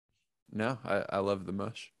 No, I love the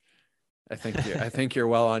mush. I think you're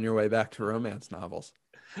well on your way back to romance novels.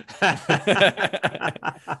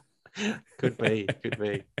 Could be.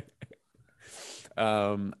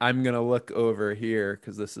 I'm gonna look over here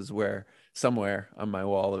because this is where somewhere on my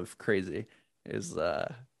wall of crazy is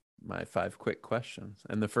my 5 quick questions.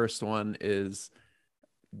 And the first one is,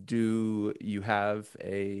 do you have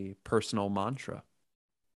a personal mantra?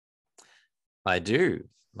 I do.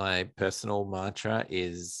 My personal mantra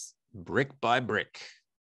is brick by brick.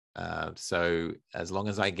 So as long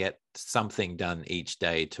as I get something done each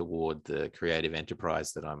day toward the creative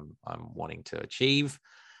enterprise that I'm wanting to achieve,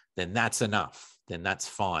 then that's enough. Then that's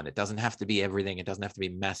fine. It doesn't have to be everything. It doesn't have to be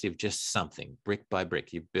massive, just something brick by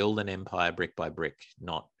brick. You build an empire brick by brick,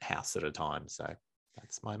 not house at a time. So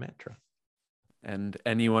that's my mantra. And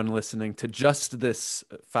anyone listening to just this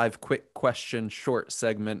 5 quick question short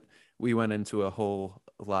segment, we went into a whole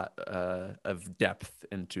lot of depth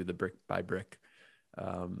into the brick by brick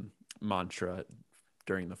mantra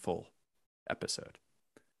during the full episode.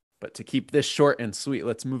 But to keep this short and sweet,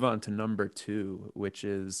 let's move on to number 2, which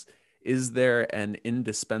is there an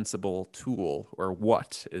indispensable tool, or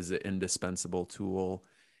what is an indispensable tool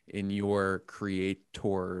in your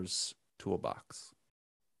creator's toolbox?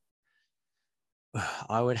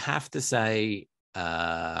 I would have to say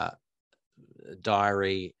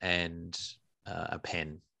diary and a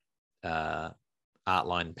pen,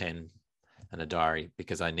 artline pen and a diary,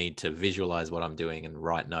 because I need to visualize what I'm doing and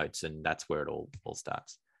write notes, and that's where it all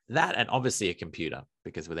starts. That, and obviously a computer,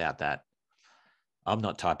 because without that, I'm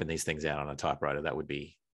not typing these things out on a typewriter. That would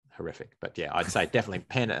be horrific. But yeah, I'd say definitely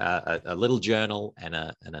pen, a little journal and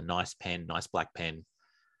a nice pen, nice black pen.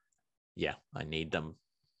 Yeah, I need them.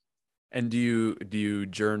 And do you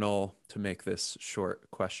journal, to make this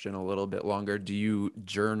short question a little bit longer? Do you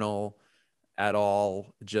journal at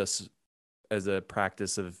all just as a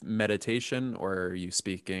practice of meditation, or are you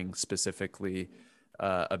speaking specifically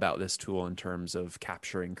about this tool in terms of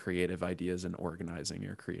capturing creative ideas and organizing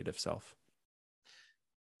your creative self?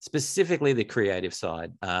 Specifically the creative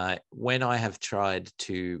side. When I have tried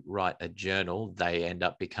to write a journal, they end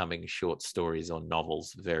up becoming short stories or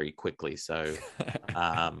novels very quickly. So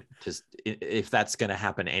just if that's going to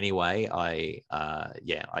happen anyway, I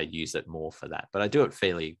use it more for that. But I do it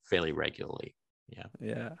fairly regularly.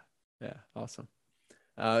 Yeah. Awesome.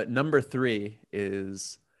 Number 3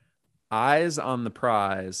 is eyes on the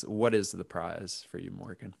prize. What is the prize for you,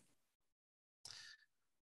 Morgan?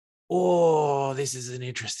 Oh, this is an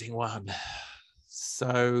interesting one.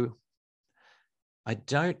 So I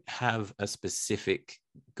don't have a specific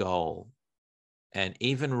goal. And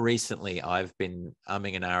even recently, I've been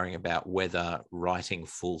umming and ahhing about whether writing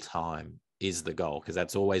full time is the goal, because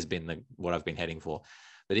that's always been what I've been heading for.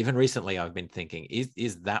 But even recently, I've been thinking,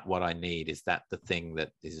 is that what I need? Is that the thing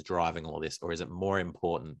that is driving all this? Or is it more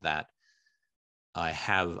important that I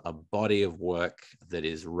have a body of work that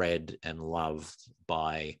is read and loved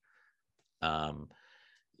by, I'll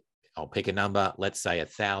pick a number, let's say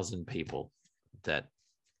 1,000 people that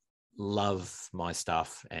love my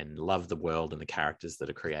stuff and love the world and the characters that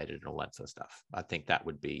are created and all that sort of stuff. I think that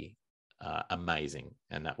would be amazing,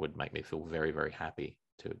 and that would make me feel very, very happy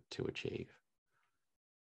to achieve.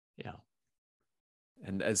 Yeah.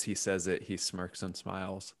 And as he says it, he smirks and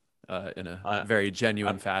smiles in a very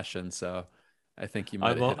genuine fashion. So I think you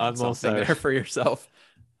might have hit on something there for yourself.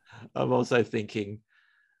 I'm also thinking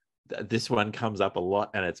this one comes up a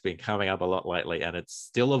lot, and it's been coming up a lot lately, and it's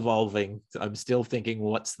still evolving. I'm still thinking,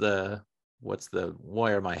 where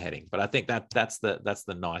am I heading? But I think that's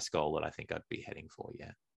the nice goal that I think I'd be heading for.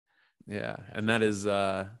 Yeah. And that is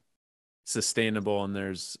sustainable. And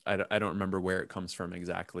I don't remember where it comes from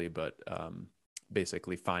exactly, but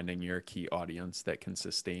basically finding your key audience that can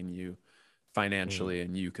sustain you financially,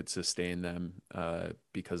 and you could sustain them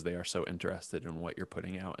because they are so interested in what you're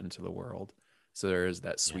putting out into the world. So there is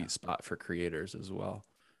that sweet spot for creators as well.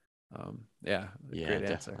 Great answer.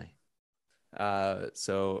 Definitely.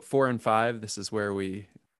 So 4 and 5, this is where we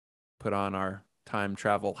put on our time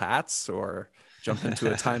travel hats or jump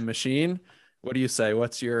into a time machine. What do you say?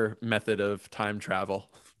 What's your method of time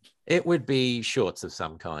travel? It would be shorts of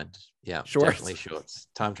some kind. Yeah, Shorts, definitely shorts.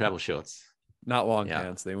 Time travel shorts. not long Yeah.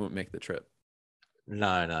 pants. They won't make the trip.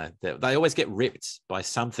 No. They always get ripped by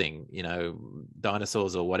something,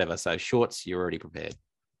 dinosaurs or whatever. So shorts, you're already prepared.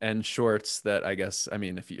 And shorts that I guess, I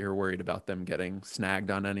mean, if you're worried about them getting snagged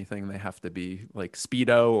on anything, they have to be like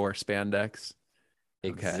Speedo or spandex.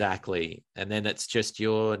 Okay. Exactly. And then it's just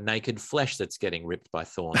your naked flesh that's getting ripped by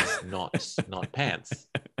thorns, not pants.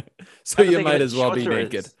 So Come to you think of might it, as well be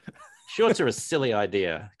naked. Shorts are a silly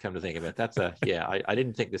idea, come to think of it. I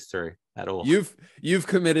didn't think this through at all. You've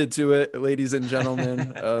committed to it, ladies and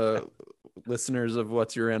gentlemen, listeners of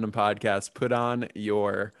What's Your Random Podcast. Put on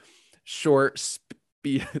your short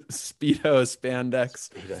speedo spandex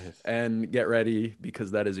and get ready,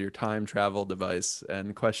 because that is your time travel device.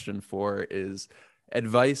 And question 4 is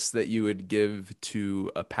advice that you would give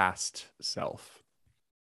to a past self.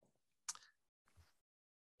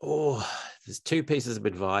 Oh, there's 2 pieces of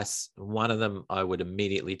advice. One of them I would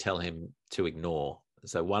immediately tell him to ignore.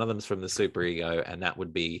 So one of them's from the superego, and that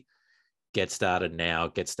would be get started now,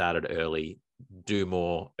 get started early, do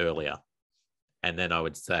more earlier. And then I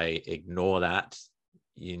would say, ignore that.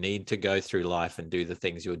 You need to go through life and do the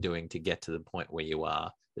things you're doing to get to the point where you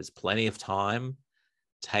are. There's plenty of time.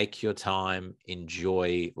 Take your time,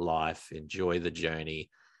 enjoy life, enjoy the journey,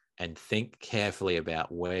 and think carefully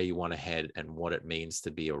about where you want to head and what it means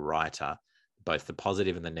to be a writer, both the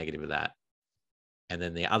positive and the negative of that. And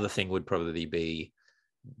then the other thing would probably be,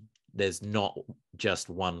 there's not just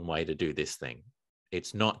one way to do this thing.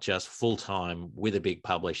 It's not just full-time with a big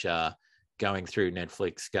publisher, going through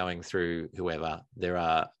Netflix, going through whoever. There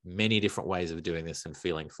are many different ways of doing this and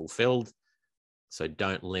feeling fulfilled. So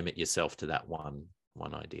don't limit yourself to that one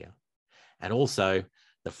idea. And also,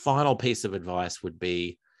 the final piece of advice would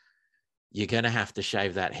be, you're going to have to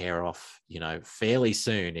shave that hair off, fairly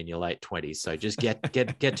soon in your late 20s. So just get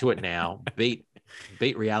to it now. Beat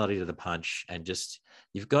reality to the punch, and just,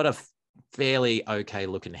 you've got a fairly okay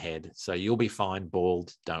looking head, so you'll be fine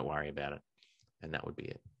bald. Don't worry about it. And that would be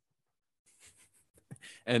it.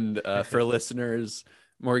 And for listeners,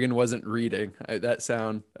 Morgan wasn't reading that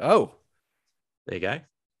sound. Oh, there you go.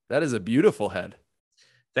 That is a beautiful head.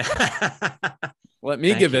 Let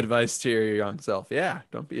me give advice to your young self. Yeah,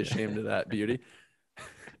 don't be ashamed of that beauty.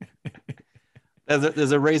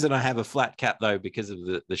 There's a reason I have a flat cap, though, because of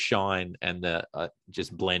the shine and the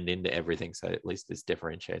just blend into everything. So at least this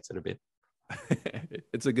differentiates it a bit.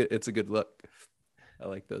 It's a good look. I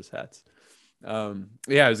like those hats.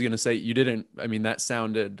 Yeah, I was gonna say, you didn't. I mean, that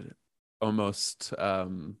sounded almost.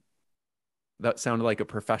 That sounded like a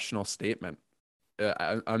professional statement.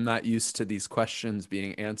 I'm not used to these questions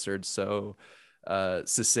being answered so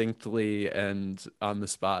succinctly and on the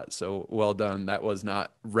spot. So well done. That was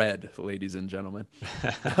not read, ladies and gentlemen.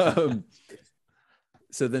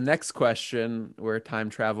 So the next question, we're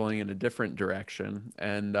time traveling in a different direction,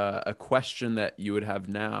 and a question that you would have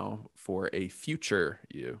now for a future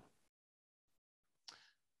you.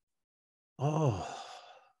 Oh,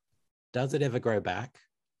 does it ever grow back?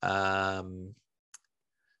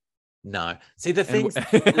 No. See, the things,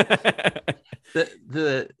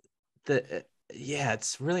 yeah,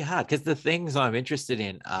 it's really hard, because the things I'm interested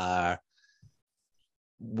in are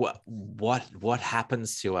what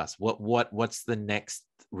happens to us, what's the next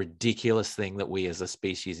ridiculous thing that we as a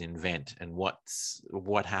species invent, and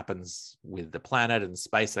what happens with the planet and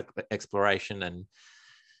space exploration, and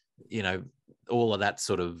all of that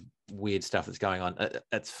sort of weird stuff that's going on.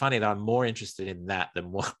 It's funny that I'm more interested in that than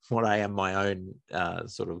what I am my own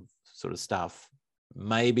sort of stuff.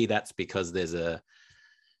 Maybe that's because there's a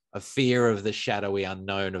fear of the shadowy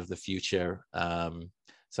unknown of the future.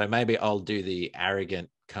 So maybe I'll do the arrogant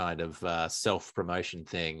kind of self-promotion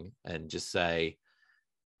thing and just say,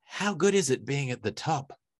 how good is it being at the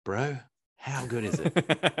top, bro? How good is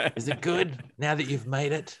it? Is it good now that you've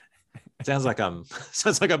made it? Sounds like I'm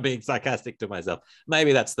being sarcastic to myself.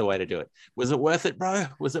 Maybe that's the way to do it. Was it worth it, bro?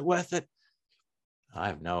 Was it worth it? I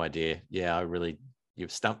have no idea. Yeah,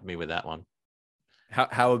 you've stumped me with that one.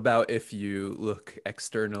 How about if you look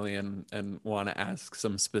externally and want to ask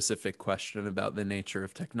some specific question about the nature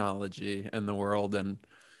of technology and the world, and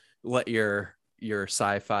let your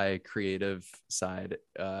sci-fi creative side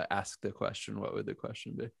ask the question? What would the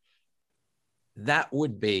question be? That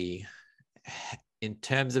would be, in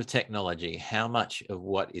terms of technology, how much of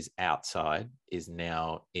what is outside is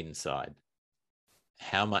now inside?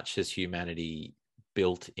 How much has humanity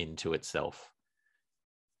built into itself?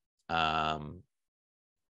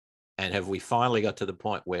 And have we finally got to the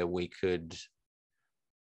point where we could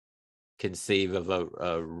conceive of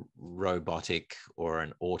a robotic or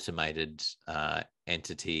an automated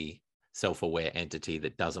entity, self-aware entity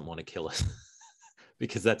that doesn't want to kill us?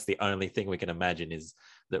 Because that's the only thing we can imagine, is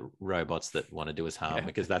that robots that want to do us harm,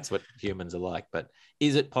 because that's what humans are like. But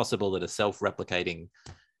is it possible that a self-replicating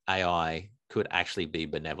AI could actually be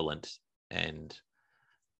benevolent and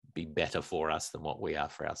be better for us than what we are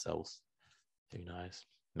for ourselves? Who knows?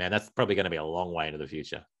 Man, that's probably going to be a long way into the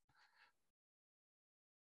future.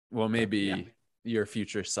 Well, maybe your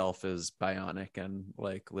future self is bionic and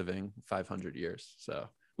like living 500 years. So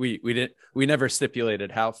we never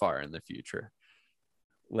stipulated how far in the future.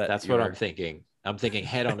 That's what I'm thinking. I'm thinking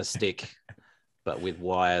head on a stick, but with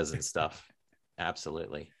wires and stuff.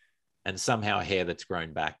 Absolutely. And somehow hair that's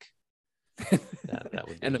grown back. That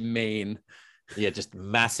would be... And a mane. Yeah, just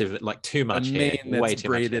massive, like too much a hair. Mane that's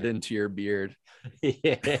braided into your beard.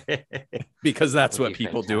 Yeah. Because that's what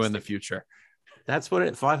people do in the future. That's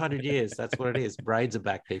what 500 years. That's what it is. Braids are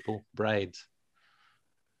back, people. Braids.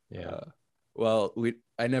 Yeah. Well,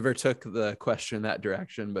 I never took the question that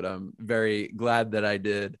direction, but I'm very glad that I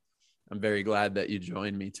did. I'm very glad that you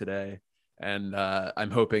joined me today. And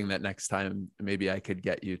I'm hoping that next time maybe I could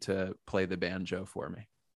get you to play the banjo for me,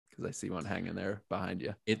 because I see one hanging there behind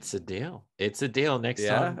you. It's a deal. It's a deal. Next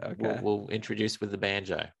time we'll introduce with the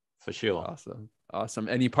banjo for sure. Awesome.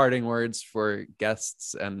 Any parting words for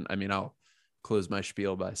guests? And I mean, I'll close my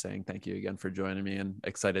spiel by saying thank you again for joining me, and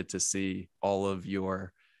excited to see all of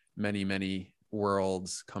your many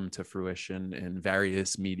worlds come to fruition in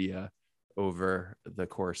various media over the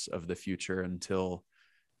course of the future, until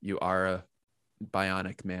you are a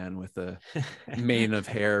bionic man with a mane of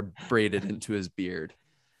hair braided into his beard.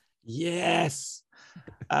 Yes.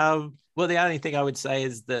 Well, the only thing I would say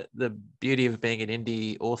is that the beauty of being an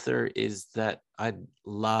indie author is that I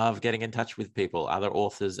love getting in touch with people, other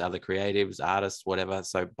authors, other creatives, artists, whatever.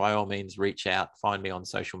 So by all means, reach out, find me on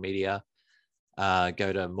social media. Go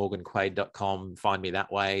to morganquaid.com, find me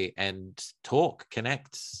that way, and talk,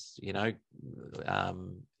 connect.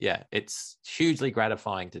 It's hugely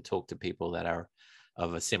gratifying to talk to people that are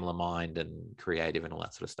of a similar mind and creative and all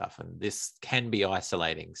that sort of stuff. And this can be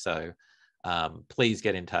isolating. So please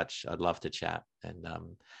get in touch. I'd love to chat. And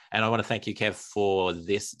I want to thank you, Kev, for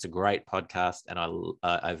this. It's a great podcast, and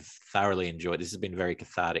I've thoroughly enjoyed. This has been very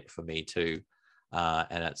cathartic for me too,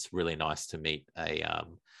 and it's really nice to meet a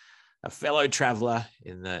fellow traveler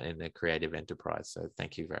in the creative enterprise. So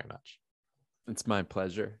thank you very much. It's my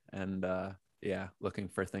pleasure, and looking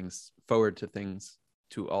forward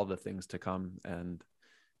to all the things to come. And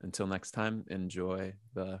until next time, enjoy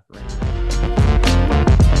the rain.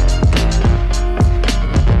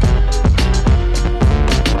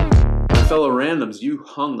 Fellow randoms, you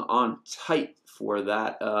hung on tight for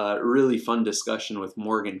that really fun discussion with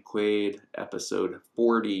Morgan Quaid, episode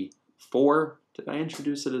 44. Did I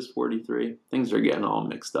introduce it as 43? Things are getting all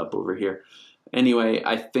mixed up over here. Anyway,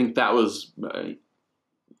 I think that was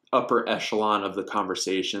upper echelon of the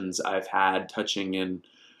conversations I've had, touching in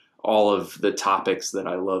all of the topics that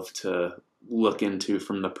I love to look into,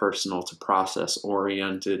 from the personal to process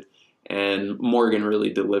oriented. And Morgan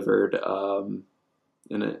really delivered.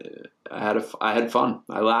 I had fun.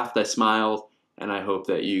 I laughed, I smiled, and I hope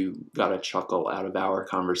that you got a chuckle out of our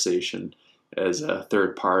conversation as a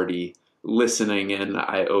third party listening. And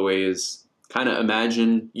I always kind of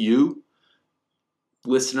imagine you,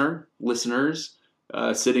 listeners,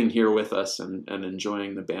 sitting here with us and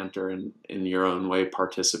enjoying the banter and in your own way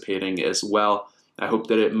participating as well. I hope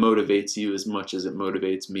that it motivates you as much as it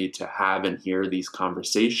motivates me to have and hear these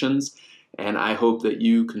conversations. And I hope that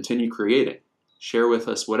you continue creating. Share with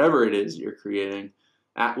us whatever it is you're creating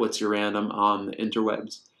at What's Your Random on the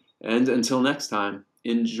interwebs. And until next time,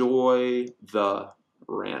 enjoy the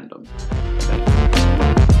random.